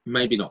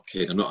 maybe not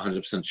kid, I'm not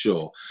 100%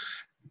 sure,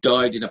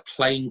 died in a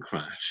plane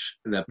crash,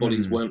 and their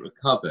bodies weren't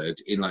recovered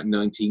in like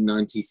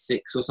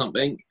 1996 or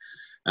something,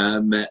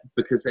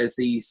 because there's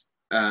these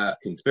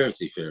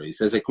conspiracy theories.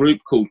 There's a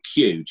group called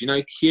Q. Do you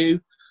know Q?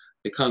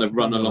 They kind of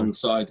run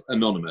alongside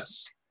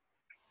Anonymous.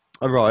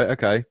 Oh, right,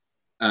 okay.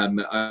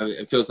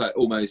 It feels like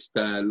almost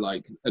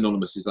like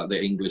Anonymous is like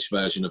the English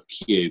version of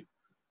Q,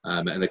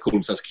 and they call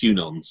themselves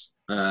QAnons.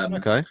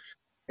 Okay.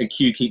 And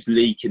Q keeps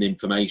leaking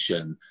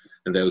information,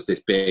 and there was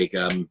this big,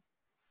 a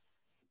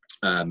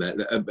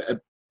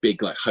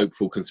big like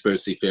hopeful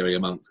conspiracy theory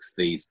amongst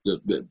these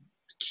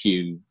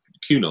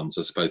QAnons,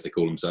 I suppose they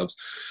call themselves,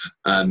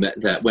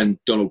 that when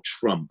Donald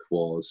Trump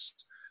was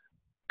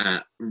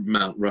at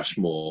Mount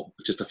Rushmore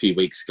just a few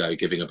weeks ago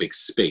giving a big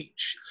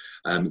speech,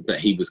 that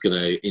he was going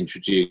to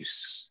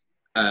introduce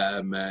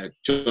John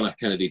F.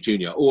 Kennedy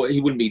Jr., or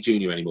he wouldn't be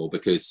Jr. anymore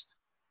because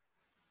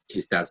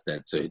his dad's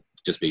dead, so it'd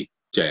just be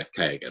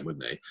JFK again,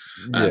 wouldn't they?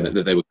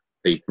 That they would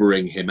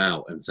bring him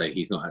out and say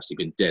he's not actually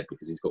been dead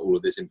because he's got all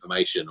of this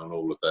information on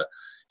all of the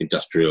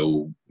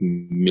industrial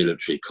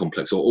military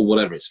complex or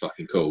whatever it's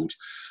fucking called.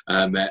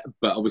 But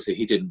obviously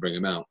he didn't bring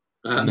him out.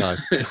 No.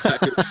 So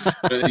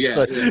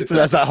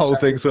that's that whole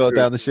thing sort of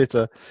down the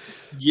shitter.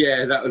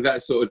 Yeah,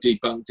 that sort of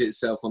debunked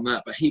itself on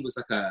that. But he was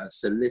like a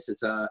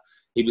solicitor.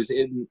 He was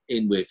in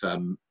with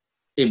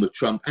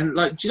Trump. And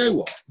like, do you know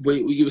what?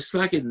 You were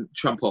slagging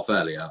Trump off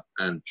earlier,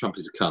 and Trump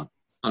is a cunt.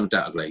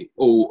 Undoubtedly.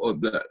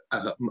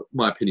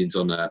 My opinions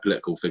on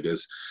political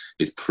figures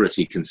is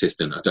pretty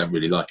consistent. I don't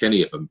really like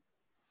any of them.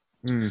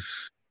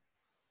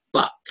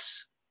 But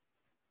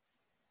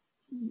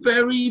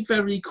very,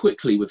 very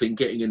quickly within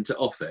getting into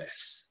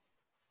office,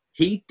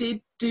 he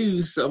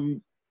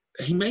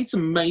made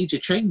some major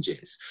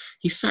changes.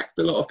 He sacked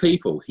a lot of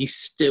people. He's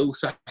still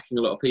sacking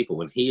a lot of people,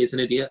 and he is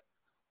an idiot.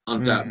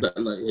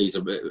 Undoubtedly, he's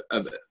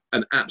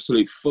an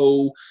absolute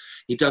fool.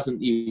 He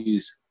doesn't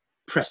use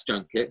press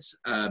junkets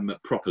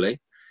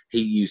properly.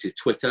 He uses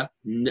Twitter.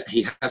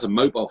 He has a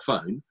mobile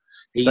phone.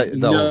 He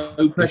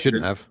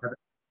shouldn't have.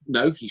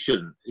 No, he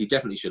shouldn't. He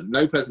definitely shouldn't.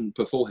 No president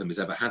before him has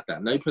ever had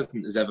that. No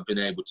president has ever been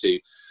able to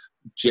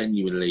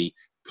genuinely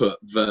put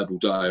verbal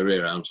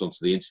diarrhea out onto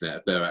the internet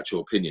of their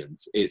actual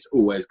opinions. It's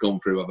always gone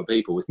through other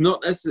people. It's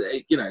not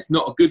necessarily, it's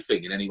not a good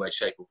thing in any way,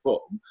 shape, or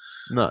form.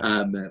 No.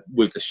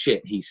 With the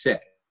shit he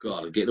said.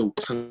 God, I'm getting all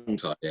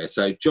tongue-tied here.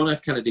 So John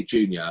F. Kennedy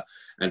Jr.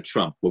 and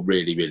Trump were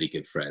really, really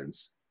good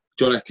friends.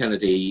 John F.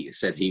 Kennedy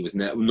said he was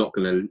not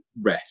going to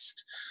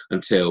rest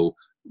until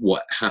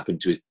what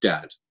happened to his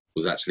dad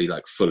was actually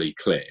like fully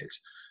cleared.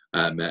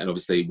 And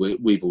obviously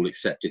we've all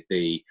accepted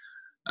the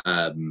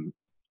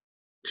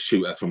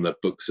shooter from the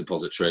book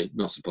depository.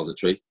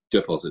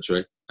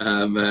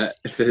 But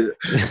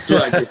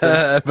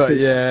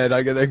yeah,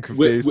 I get them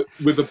confused.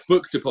 With a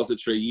book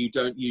depository, you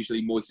don't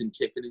usually moisten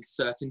tip and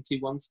insert into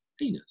one's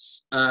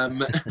penis.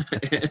 But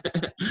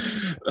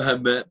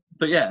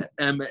yeah,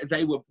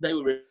 they were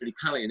really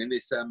pallying in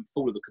this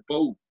Fall of the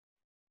Cabal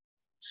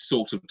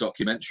sort of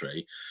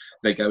documentary.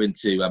 They go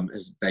into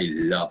they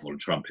love on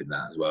Trump in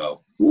that as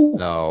well. Ooh.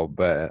 No,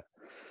 but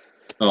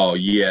oh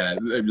yeah,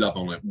 they love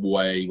on it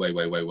way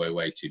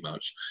too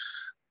much.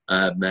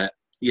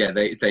 Yeah,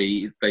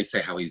 they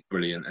say how he's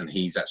brilliant and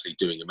he's actually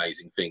doing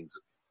amazing things.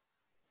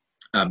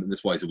 And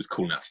that's why he's always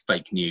calling out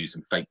fake news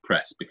and fake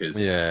press because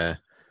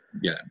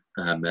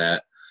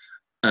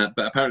but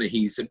apparently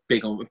he's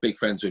big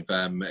friends with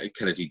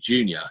Kennedy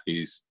Jr.,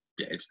 who's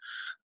dead,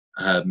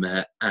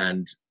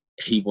 and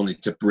he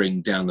wanted to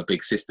bring down the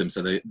big system.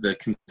 So the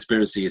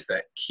conspiracy is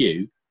that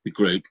Q, the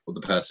group or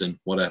the person,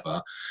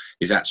 whatever,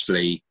 is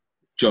actually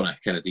John F.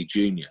 Kennedy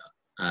Jr.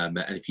 And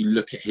if you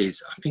look at I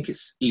think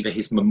it's either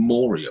his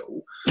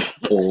memorial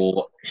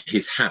or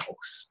his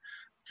house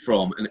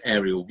from an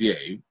aerial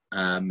view,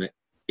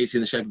 it's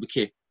in the shape of a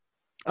Q.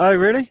 Oh,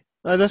 really?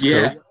 Oh, that's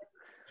cool.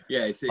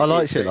 Yeah, I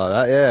like shit like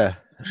that. Yeah.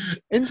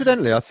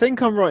 Incidentally, I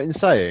think I'm right in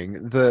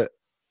saying that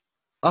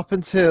up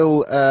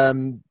until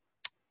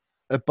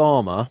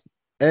Obama,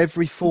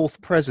 every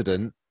fourth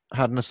president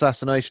had an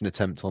assassination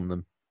attempt on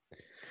them.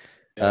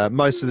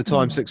 Most of the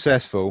time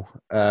successful,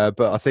 but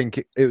I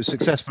think it was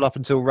successful up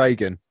until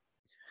Reagan,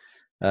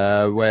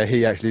 where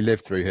he actually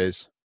lived through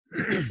his.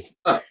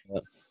 Oh.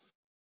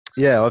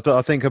 Yeah,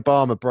 I think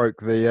Obama broke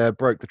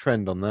the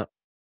trend on that.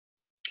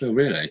 Oh,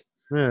 really?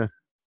 Yeah.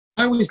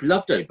 I always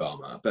loved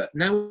Obama, but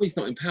now he's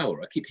not in power.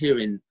 I keep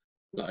hearing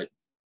like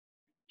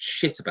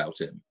shit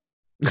about him.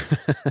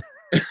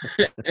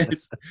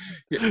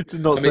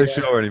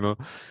 Sure anymore.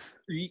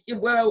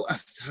 Well,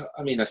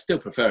 I mean, I still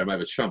prefer him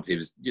over Trump. He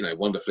was,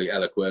 wonderfully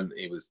eloquent.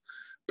 He was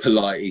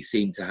polite. He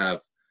seemed to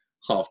have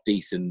half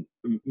decent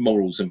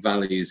morals and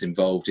values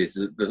involved. Is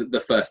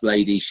the first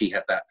lady? She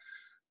had that.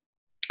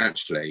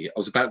 Actually, I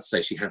was about to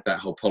say she had that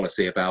whole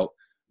policy about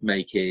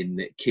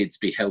making kids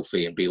be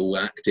healthy and be all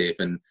active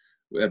and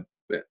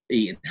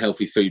eating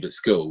healthy food at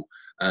school.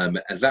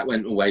 And that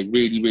went away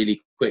really,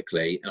 really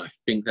quickly. And I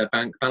think their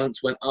bank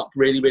balance went up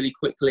really, really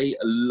quickly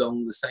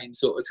along the same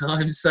sort of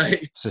time. So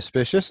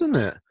suspicious, isn't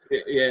it?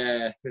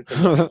 Yeah, there's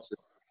something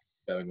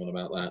going on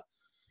about that.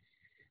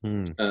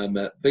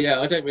 But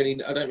yeah, I don't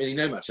really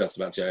know much else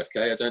about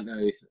JFK. I don't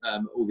know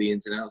all the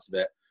ins and outs of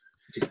it.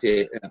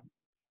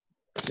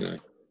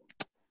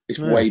 It's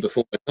way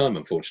before my time,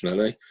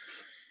 unfortunately.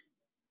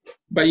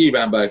 About you,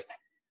 Rambo?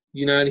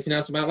 You know anything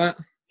else about that?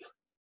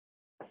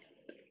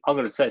 I'm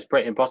going to say it's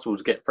pretty impossible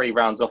to get 3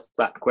 rounds off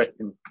that quick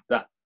in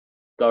that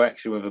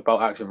direction with a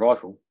bolt-action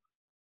rifle.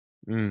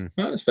 Oh,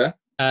 that's fair.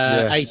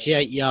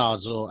 88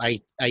 yards or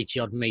 80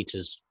 odd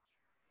meters.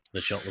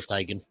 The shot was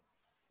taken.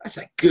 That's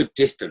a good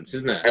distance,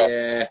 isn't it?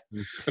 Yeah.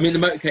 I mean, the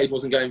motorcade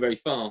wasn't going very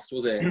fast,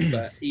 was it?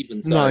 But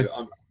even so,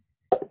 No.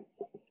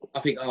 I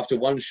think after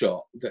one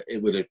shot, that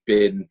it would have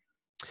been.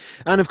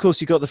 And of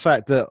course, you got the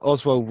fact that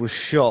Oswald was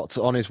shot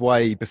on his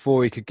way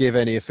before he could give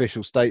any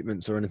official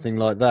statements or anything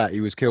like that.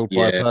 He was killed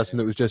by a person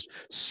that was just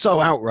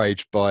so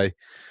outraged by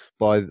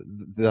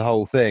the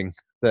whole thing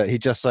that he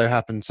just so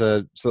happened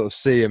to sort of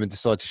see him and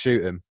decide to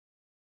shoot him.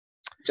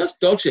 Just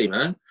dodgy,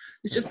 man.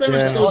 It's just so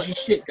much dodgy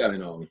shit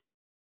going on.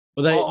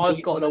 Well,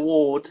 I've got an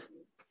award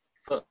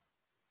for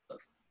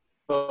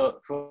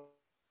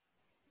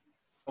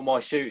my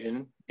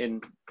shooting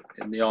in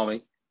the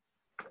army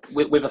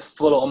with a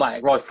full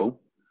automatic rifle.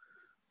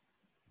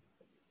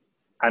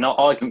 And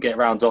I can get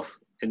rounds off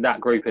in that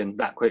grouping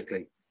that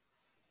quickly.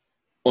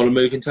 On a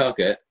moving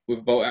target with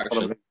a bolt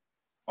action?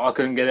 I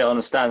couldn't get it on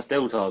a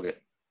standstill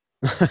target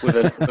with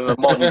a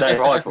modern day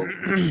rifle.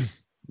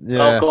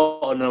 Yeah. I've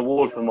got an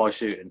award for my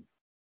shooting.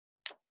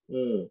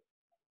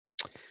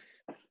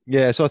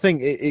 Yeah, so I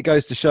think it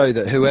goes to show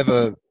that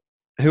whoever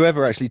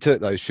actually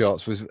took those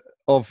shots was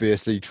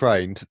obviously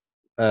trained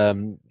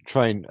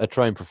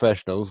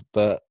professionals,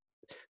 but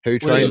who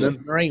trained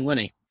them? Marine,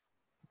 wasn't he?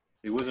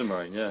 He was a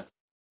Marine, yeah.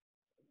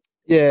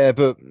 Yeah,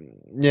 but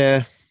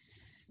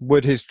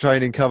would his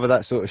training cover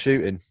that sort of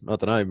shooting? I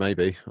don't know.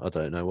 Maybe I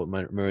don't know what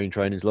Marine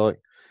training's like.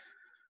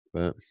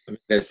 But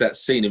there's that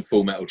scene in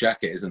Full Metal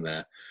Jacket, isn't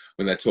there,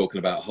 when they're talking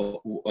about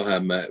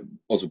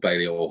Oswald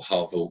Bailey or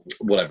Harville,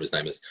 whatever his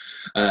name is.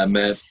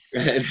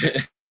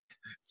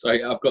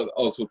 Sorry, I've got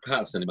Oswald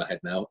Patterson in my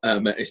head now.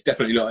 It's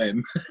definitely not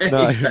him.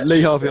 No,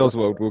 Lee Harvey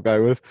Oswald we'll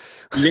go with.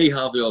 Lee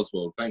Harvey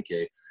Oswald, thank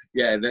you.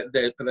 Yeah, but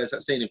there's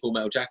that scene in Full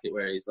Metal Jacket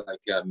where he's like,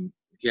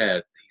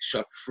 he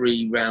shot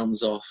 3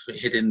 rounds off,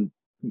 hit him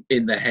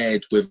in the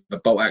head with a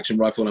bolt-action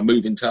rifle on a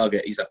moving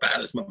target. He's the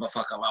baddest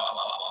motherfucker.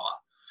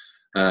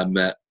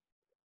 But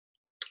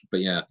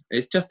yeah,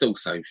 it's just so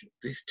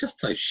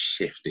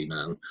shifty,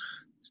 man.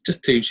 It's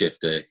just too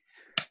shifty.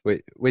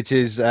 Which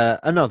is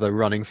another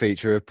running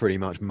feature of pretty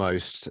much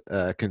most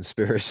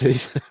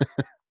conspiracies.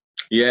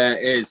 Yeah,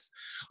 it is.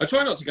 I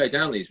try not to go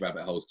down these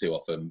rabbit holes too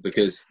often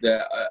because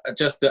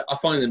I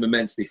find them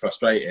immensely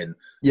frustrating.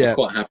 Yeah, I'm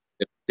quite happy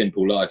with a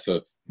simple life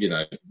of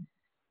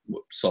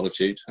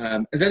solitude.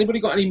 Has anybody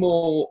got any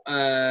more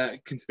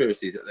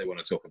conspiracies that they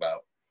want to talk about?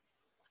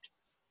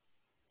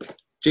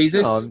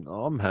 Jesus,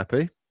 I'm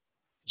happy.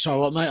 Sorry,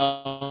 what, mate?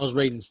 I was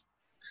reading.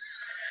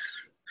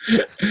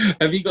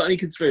 Have you got any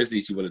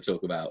conspiracies you want to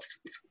talk about?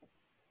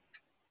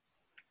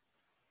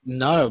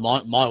 No,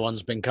 my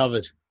one's been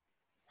covered.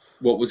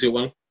 What was your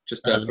one?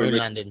 Just moon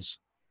landings.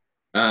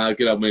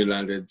 Good old moon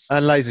landings.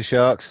 And laser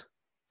sharks.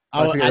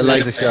 Oh, and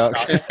laser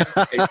sharks.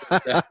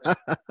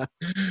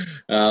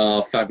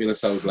 Oh,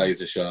 fabulous old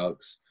laser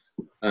sharks.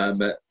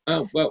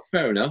 Oh, well,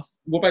 fair enough.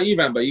 What about you,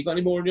 Rambo? You got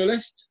any more on your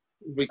list?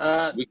 We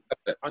covered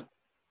it.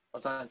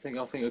 I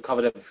think we've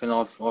covered everything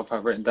I've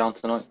written down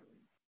tonight.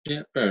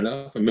 Yeah, fair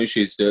enough. And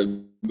Mushi's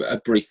a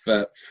brief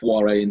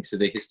foray into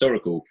the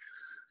historical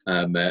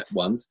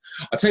ones.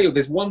 I'll tell you,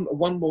 there's one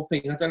more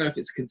thing. I don't know if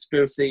it's a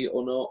conspiracy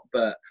or not,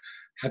 but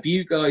have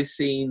you guys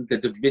seen the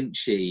Da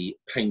Vinci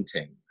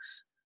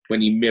paintings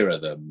when you mirror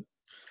them?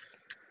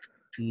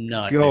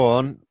 No. Go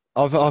on.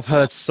 I've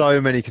heard so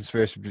many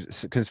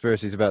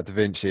conspiracies about Da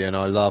Vinci, and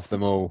I love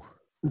them all.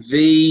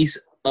 These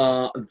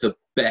are the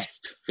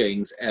best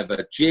things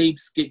ever.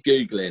 Jeeves, get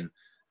Googling.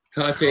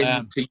 Type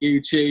in to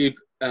YouTube,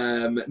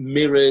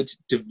 mirrored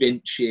Da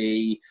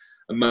Vinci.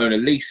 Mona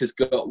Lisa's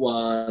got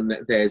one.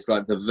 There's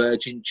like the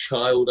Virgin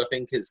Child, I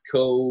think it's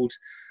called.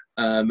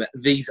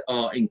 These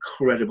are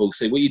incredible.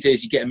 So what you do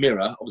is you get a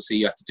mirror. Obviously,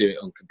 you have to do it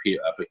on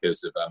computer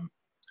because of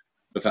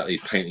the fact that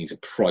these paintings are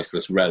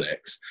priceless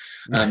relics.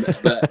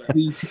 But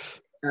these...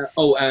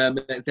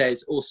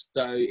 there's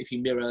also, if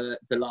you mirror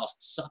The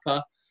Last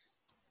Supper,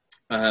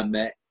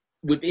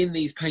 within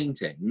these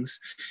paintings,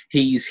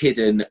 he's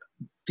hidden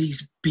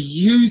these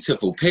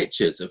beautiful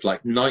pictures of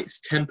like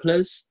Knights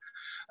Templars.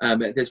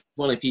 There's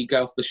one, if you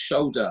go off the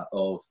shoulder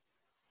of,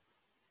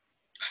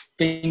 I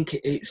think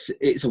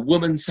it's a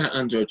woman sat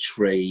under a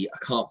tree. I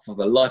can't for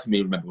the life of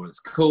me remember what it's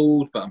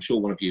called, but I'm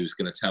sure one of you is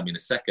going to tell me in a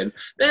second.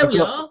 There we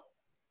are.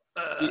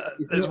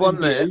 There's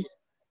one there.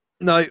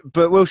 No,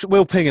 but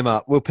we'll ping him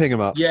up.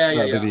 Yeah,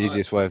 that'll be the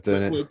easiest way of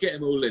doing it. We'll get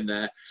them all in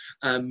there.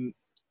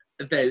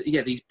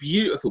 These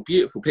beautiful,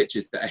 beautiful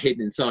pictures that are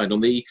hidden inside. On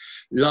The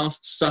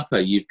Last Supper,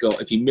 you've got,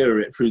 if you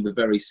mirror it through the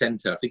very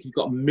centre, I think you've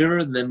got a mirror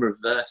and then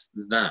reverse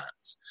that.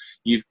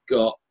 You've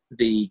got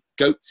the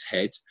goat's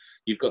head.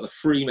 You've got the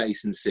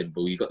Freemason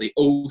symbol. You've got the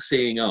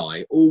all-seeing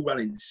eye, all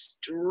running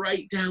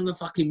straight down the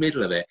fucking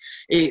middle of it.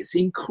 It's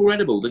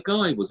incredible. The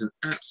guy was an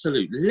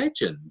absolute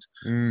legend.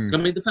 I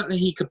mean, the fact that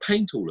he could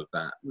paint all of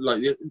that,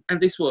 like, and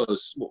this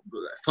was what,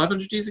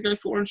 500 years ago,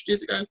 400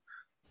 years ago.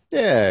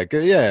 Yeah,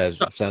 good. Yeah,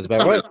 sounds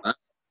about right. Like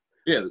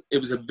yeah, it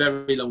was a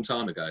very long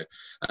time ago.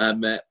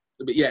 But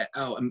yeah,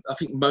 I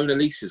think Mona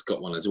Lisa's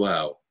got one as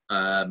well.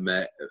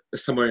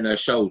 Somewhere in her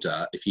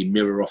shoulder, if you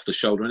mirror off the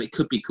shoulder, and it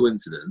could be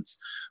coincidence,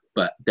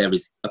 but there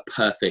is a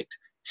perfect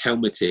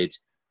helmeted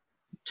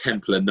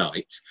Templar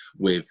knight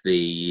with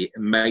the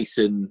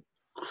Mason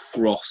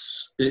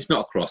cross. It's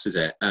not a cross, is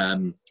it?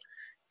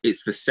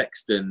 It's the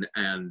sexton,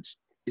 and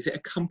is it a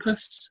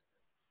compass?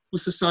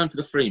 What's the sign for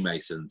the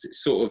Freemasons?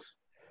 It's sort of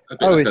a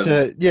bit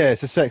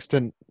it's a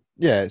sextant.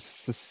 Yeah,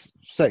 it's the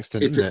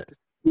sextant, isn't it?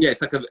 Yeah,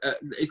 it's like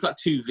it's like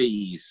two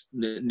V's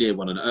near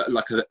one another,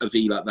 like a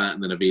V like that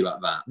and then a V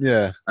like that.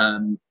 Yeah.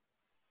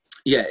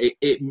 Yeah,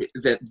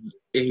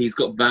 he's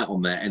got that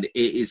on there, and it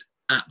is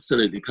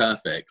absolutely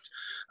perfect.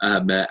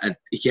 And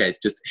yeah, it's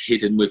just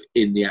hidden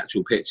within the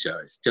actual picture.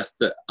 It's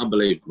just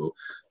unbelievable.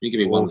 You give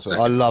me one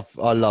second. I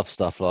love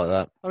stuff like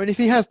that. I mean, if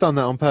he has done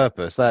that on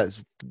purpose,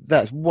 that's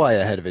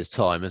way ahead of his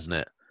time, isn't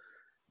it?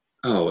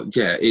 Oh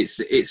yeah,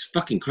 it's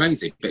fucking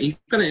crazy. But he's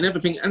done it in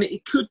everything, and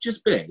it could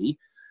just be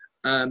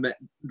that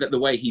the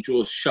way he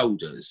draws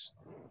shoulders.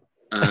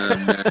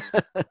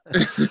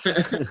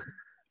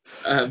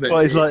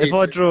 Well, it's like if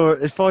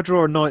I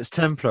draw a Knights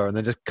Templar and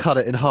then just cut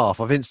it in half,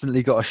 I've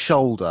instantly got a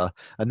shoulder,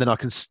 and then I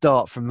can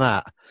start from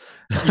that.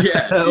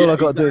 Yeah, all I've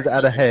got to do is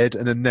add a head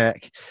and a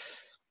neck.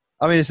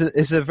 I mean,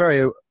 it's a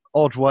very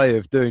odd way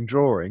of doing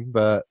drawing,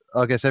 but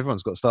I guess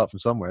everyone's got to start from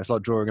somewhere. It's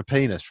like drawing a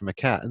penis from a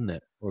cat, isn't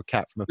it? Or a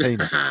cat from a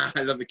penis. I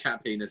love the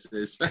cat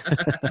penises.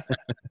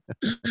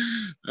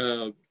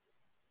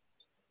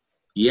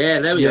 Yeah,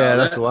 there we are. Yeah,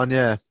 that's the one.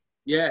 Yeah.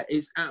 Yeah,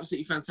 it's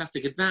absolutely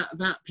fantastic. And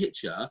that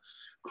picture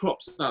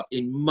crops up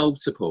in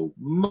multiple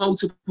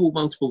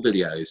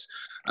videos.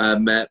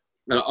 And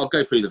I'll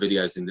go through the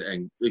videos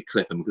and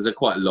clip them because they're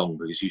quite long,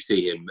 because you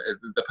see him,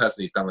 the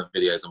person who's done the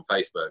videos on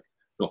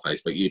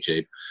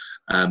YouTube,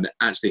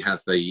 actually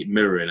has the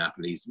mirroring app,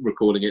 and he's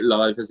recording it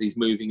live as he's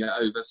moving it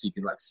over, so you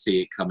can like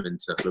see it come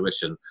into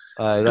fruition.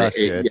 Oh, that's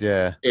good.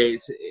 Yeah,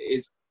 it's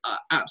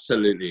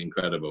absolutely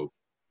incredible.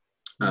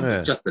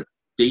 Just the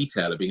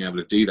detail of being able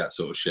to do that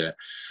sort of shit.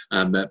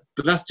 But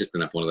that's just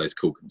another one of those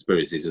cool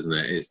conspiracies, isn't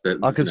it? It's that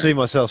I can see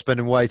myself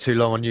spending way too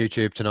long on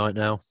YouTube tonight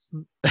now.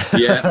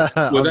 Yeah,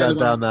 I'm going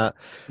down that.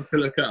 To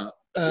look up.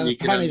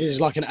 Apparently, there's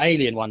like an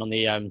alien one on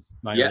the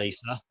Mona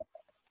Lisa.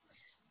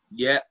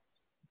 Yeah,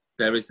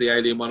 there is the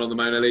alien one on the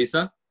Mona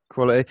Lisa.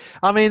 Quality.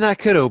 I mean, that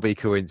could all be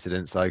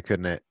coincidence, though,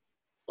 couldn't it?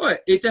 Well,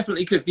 it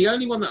definitely could. The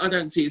only one that I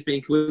don't see as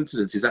being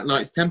coincidence is that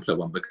Knights Templar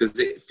one, because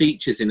it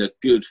features in a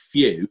good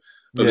few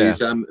of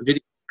his videos.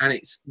 And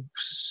it's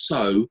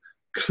so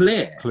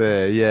clear.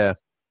 Yeah.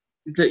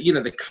 That, you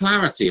know, the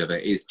clarity of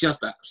it is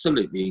just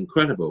absolutely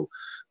incredible.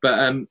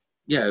 But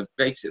yeah,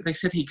 they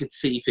said he could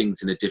see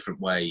things in a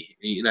different way.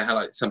 You know how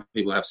like some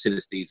people have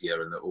synesthesia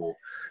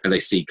and they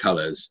see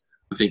colours.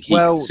 I think he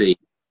could see.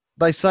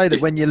 They say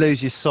that when you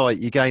lose your sight,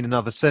 you gain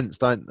another sense.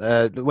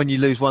 When you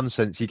lose one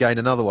sense, you gain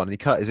another one. And he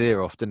cut his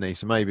ear off, didn't he?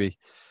 So maybe.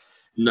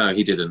 No,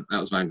 he didn't.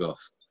 That was Van Gogh.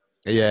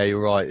 Yeah,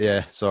 you're right.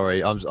 Yeah,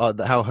 sorry. How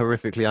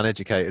horrifically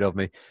uneducated of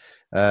me.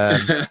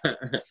 Not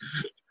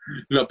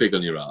big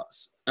on your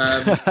arts.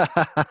 I'm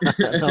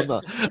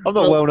not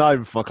well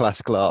known for my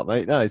classical art,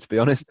 mate. No, to be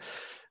honest.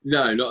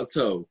 No, not at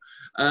all.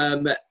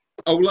 Well,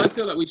 I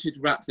feel like we should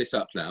wrap this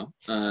up now.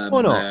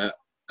 Why not?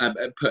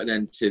 Put an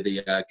end to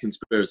the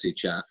conspiracy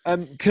chat.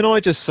 Can I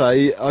just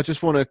say, I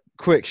just want a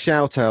quick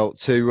shout out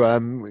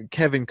to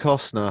Kevin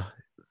Costner.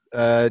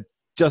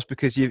 Just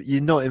because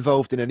you're not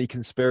involved in any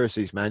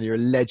conspiracies, man. You're a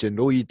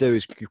legend. All you do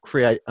is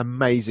create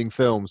amazing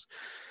films.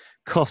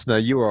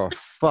 Costner, you are a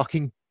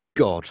fucking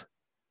god.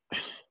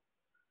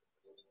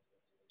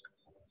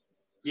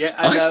 Yeah,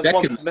 and I one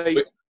second for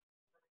me,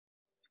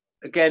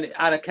 again,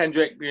 Anna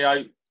Kendrick,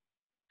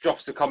 drop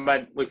us a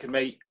comment, we can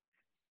meet.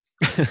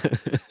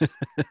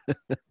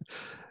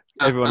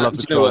 Everyone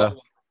loves a do you know trial.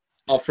 what?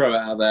 I'll throw it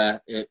out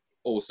there.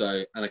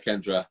 Also, Anna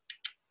Kendra.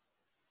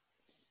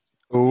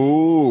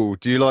 Ooh,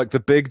 do you like the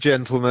big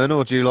gentleman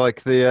or do you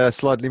like the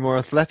slightly more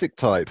athletic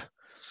type?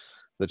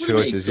 The What do you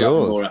choice mean, is slightly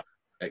yours. more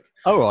athletic?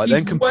 All right,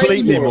 He's then way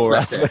completely more more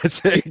athletic.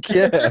 athletic.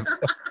 Yeah.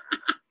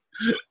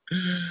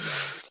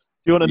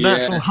 You want a Yeah.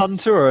 natural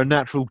hunter or a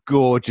natural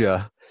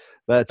gorger?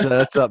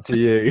 That's up to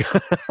you.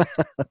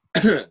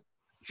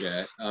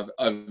 Yeah.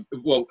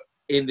 Well,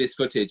 in this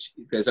footage,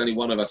 there's only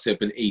one of us who've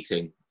been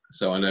eating,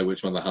 so I know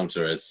which one the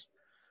hunter is.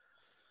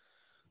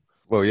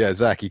 Well, yeah,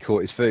 Zach, he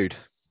caught his food.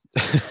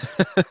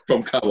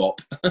 From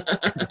Co-op.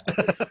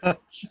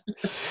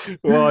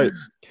 Right.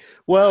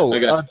 Well,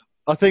 Okay.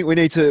 I think we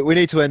need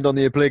to end on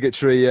the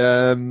obligatory.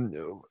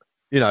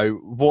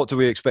 What do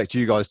we expect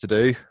you guys to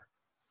do?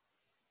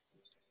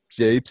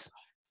 Jeeves.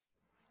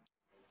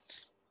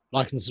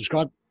 Like and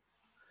subscribe.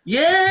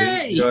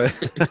 Yay!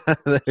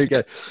 There you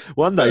go.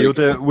 One day Very you'll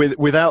do it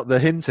without the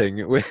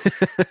hinting.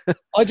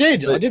 I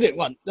did it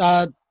once.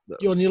 On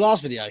your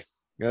last video.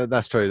 Yeah,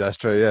 that's true.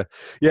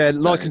 Yeah.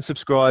 Like and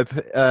subscribe.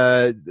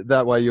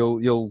 That way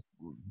you'll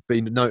be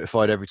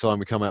notified every time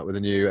we come out with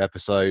a new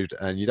episode,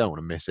 and you don't want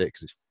to miss it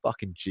because it's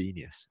fucking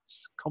genius.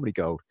 It's comedy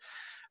gold.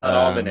 And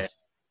I'm in it.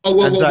 Oh,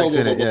 whoa, And whoa, whoa, Zach's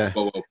in it, yeah.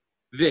 whoa.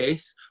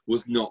 This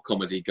was not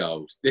comedy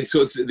gold. This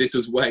was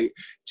way. Do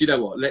you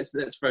know what? Let's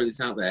throw this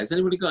out there. Has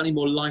anybody got any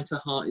more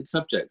lighter-hearted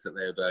subjects that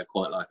they would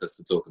quite like us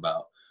to talk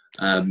about?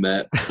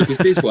 Because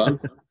this one,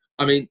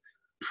 I mean,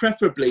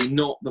 preferably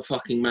not the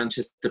fucking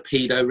Manchester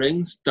pedo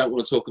rings. Don't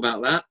want to talk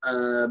about that.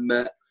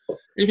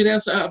 Anything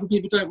else that other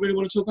people don't really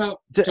want to talk about?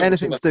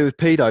 Anything to do with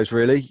pedos,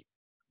 really?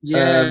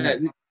 Yeah,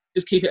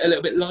 just keep it a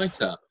little bit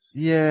lighter.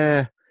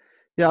 Yeah.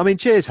 I mean,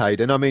 cheers,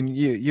 Hayden. I mean,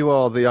 you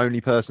are the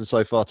only person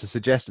so far to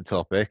suggest a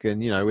topic,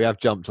 and we have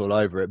jumped all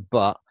over it,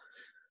 but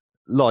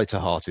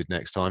lighter-hearted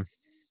next time.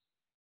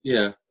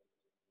 Yeah.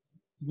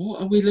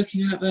 What are we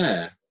looking at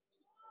there?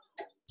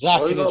 Zach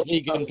and his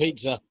vegan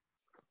pizza.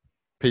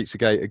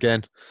 Pizzagate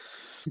again.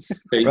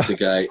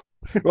 Pizzagate.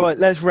 Right,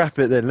 let's wrap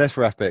it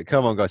then.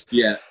 Come on, guys.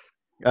 Yeah.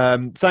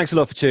 Thanks a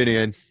lot for tuning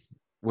in.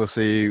 We'll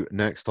see you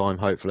next time,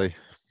 hopefully.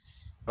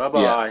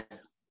 Bye-bye. Yeah.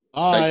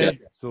 Bye. Take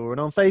care. Saw it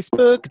on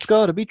Facebook, it's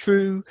gotta be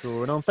true.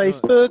 Saw it on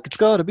Facebook, it's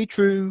gotta be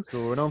true.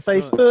 Saw it on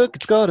Facebook,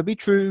 it's gotta be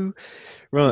true. Right.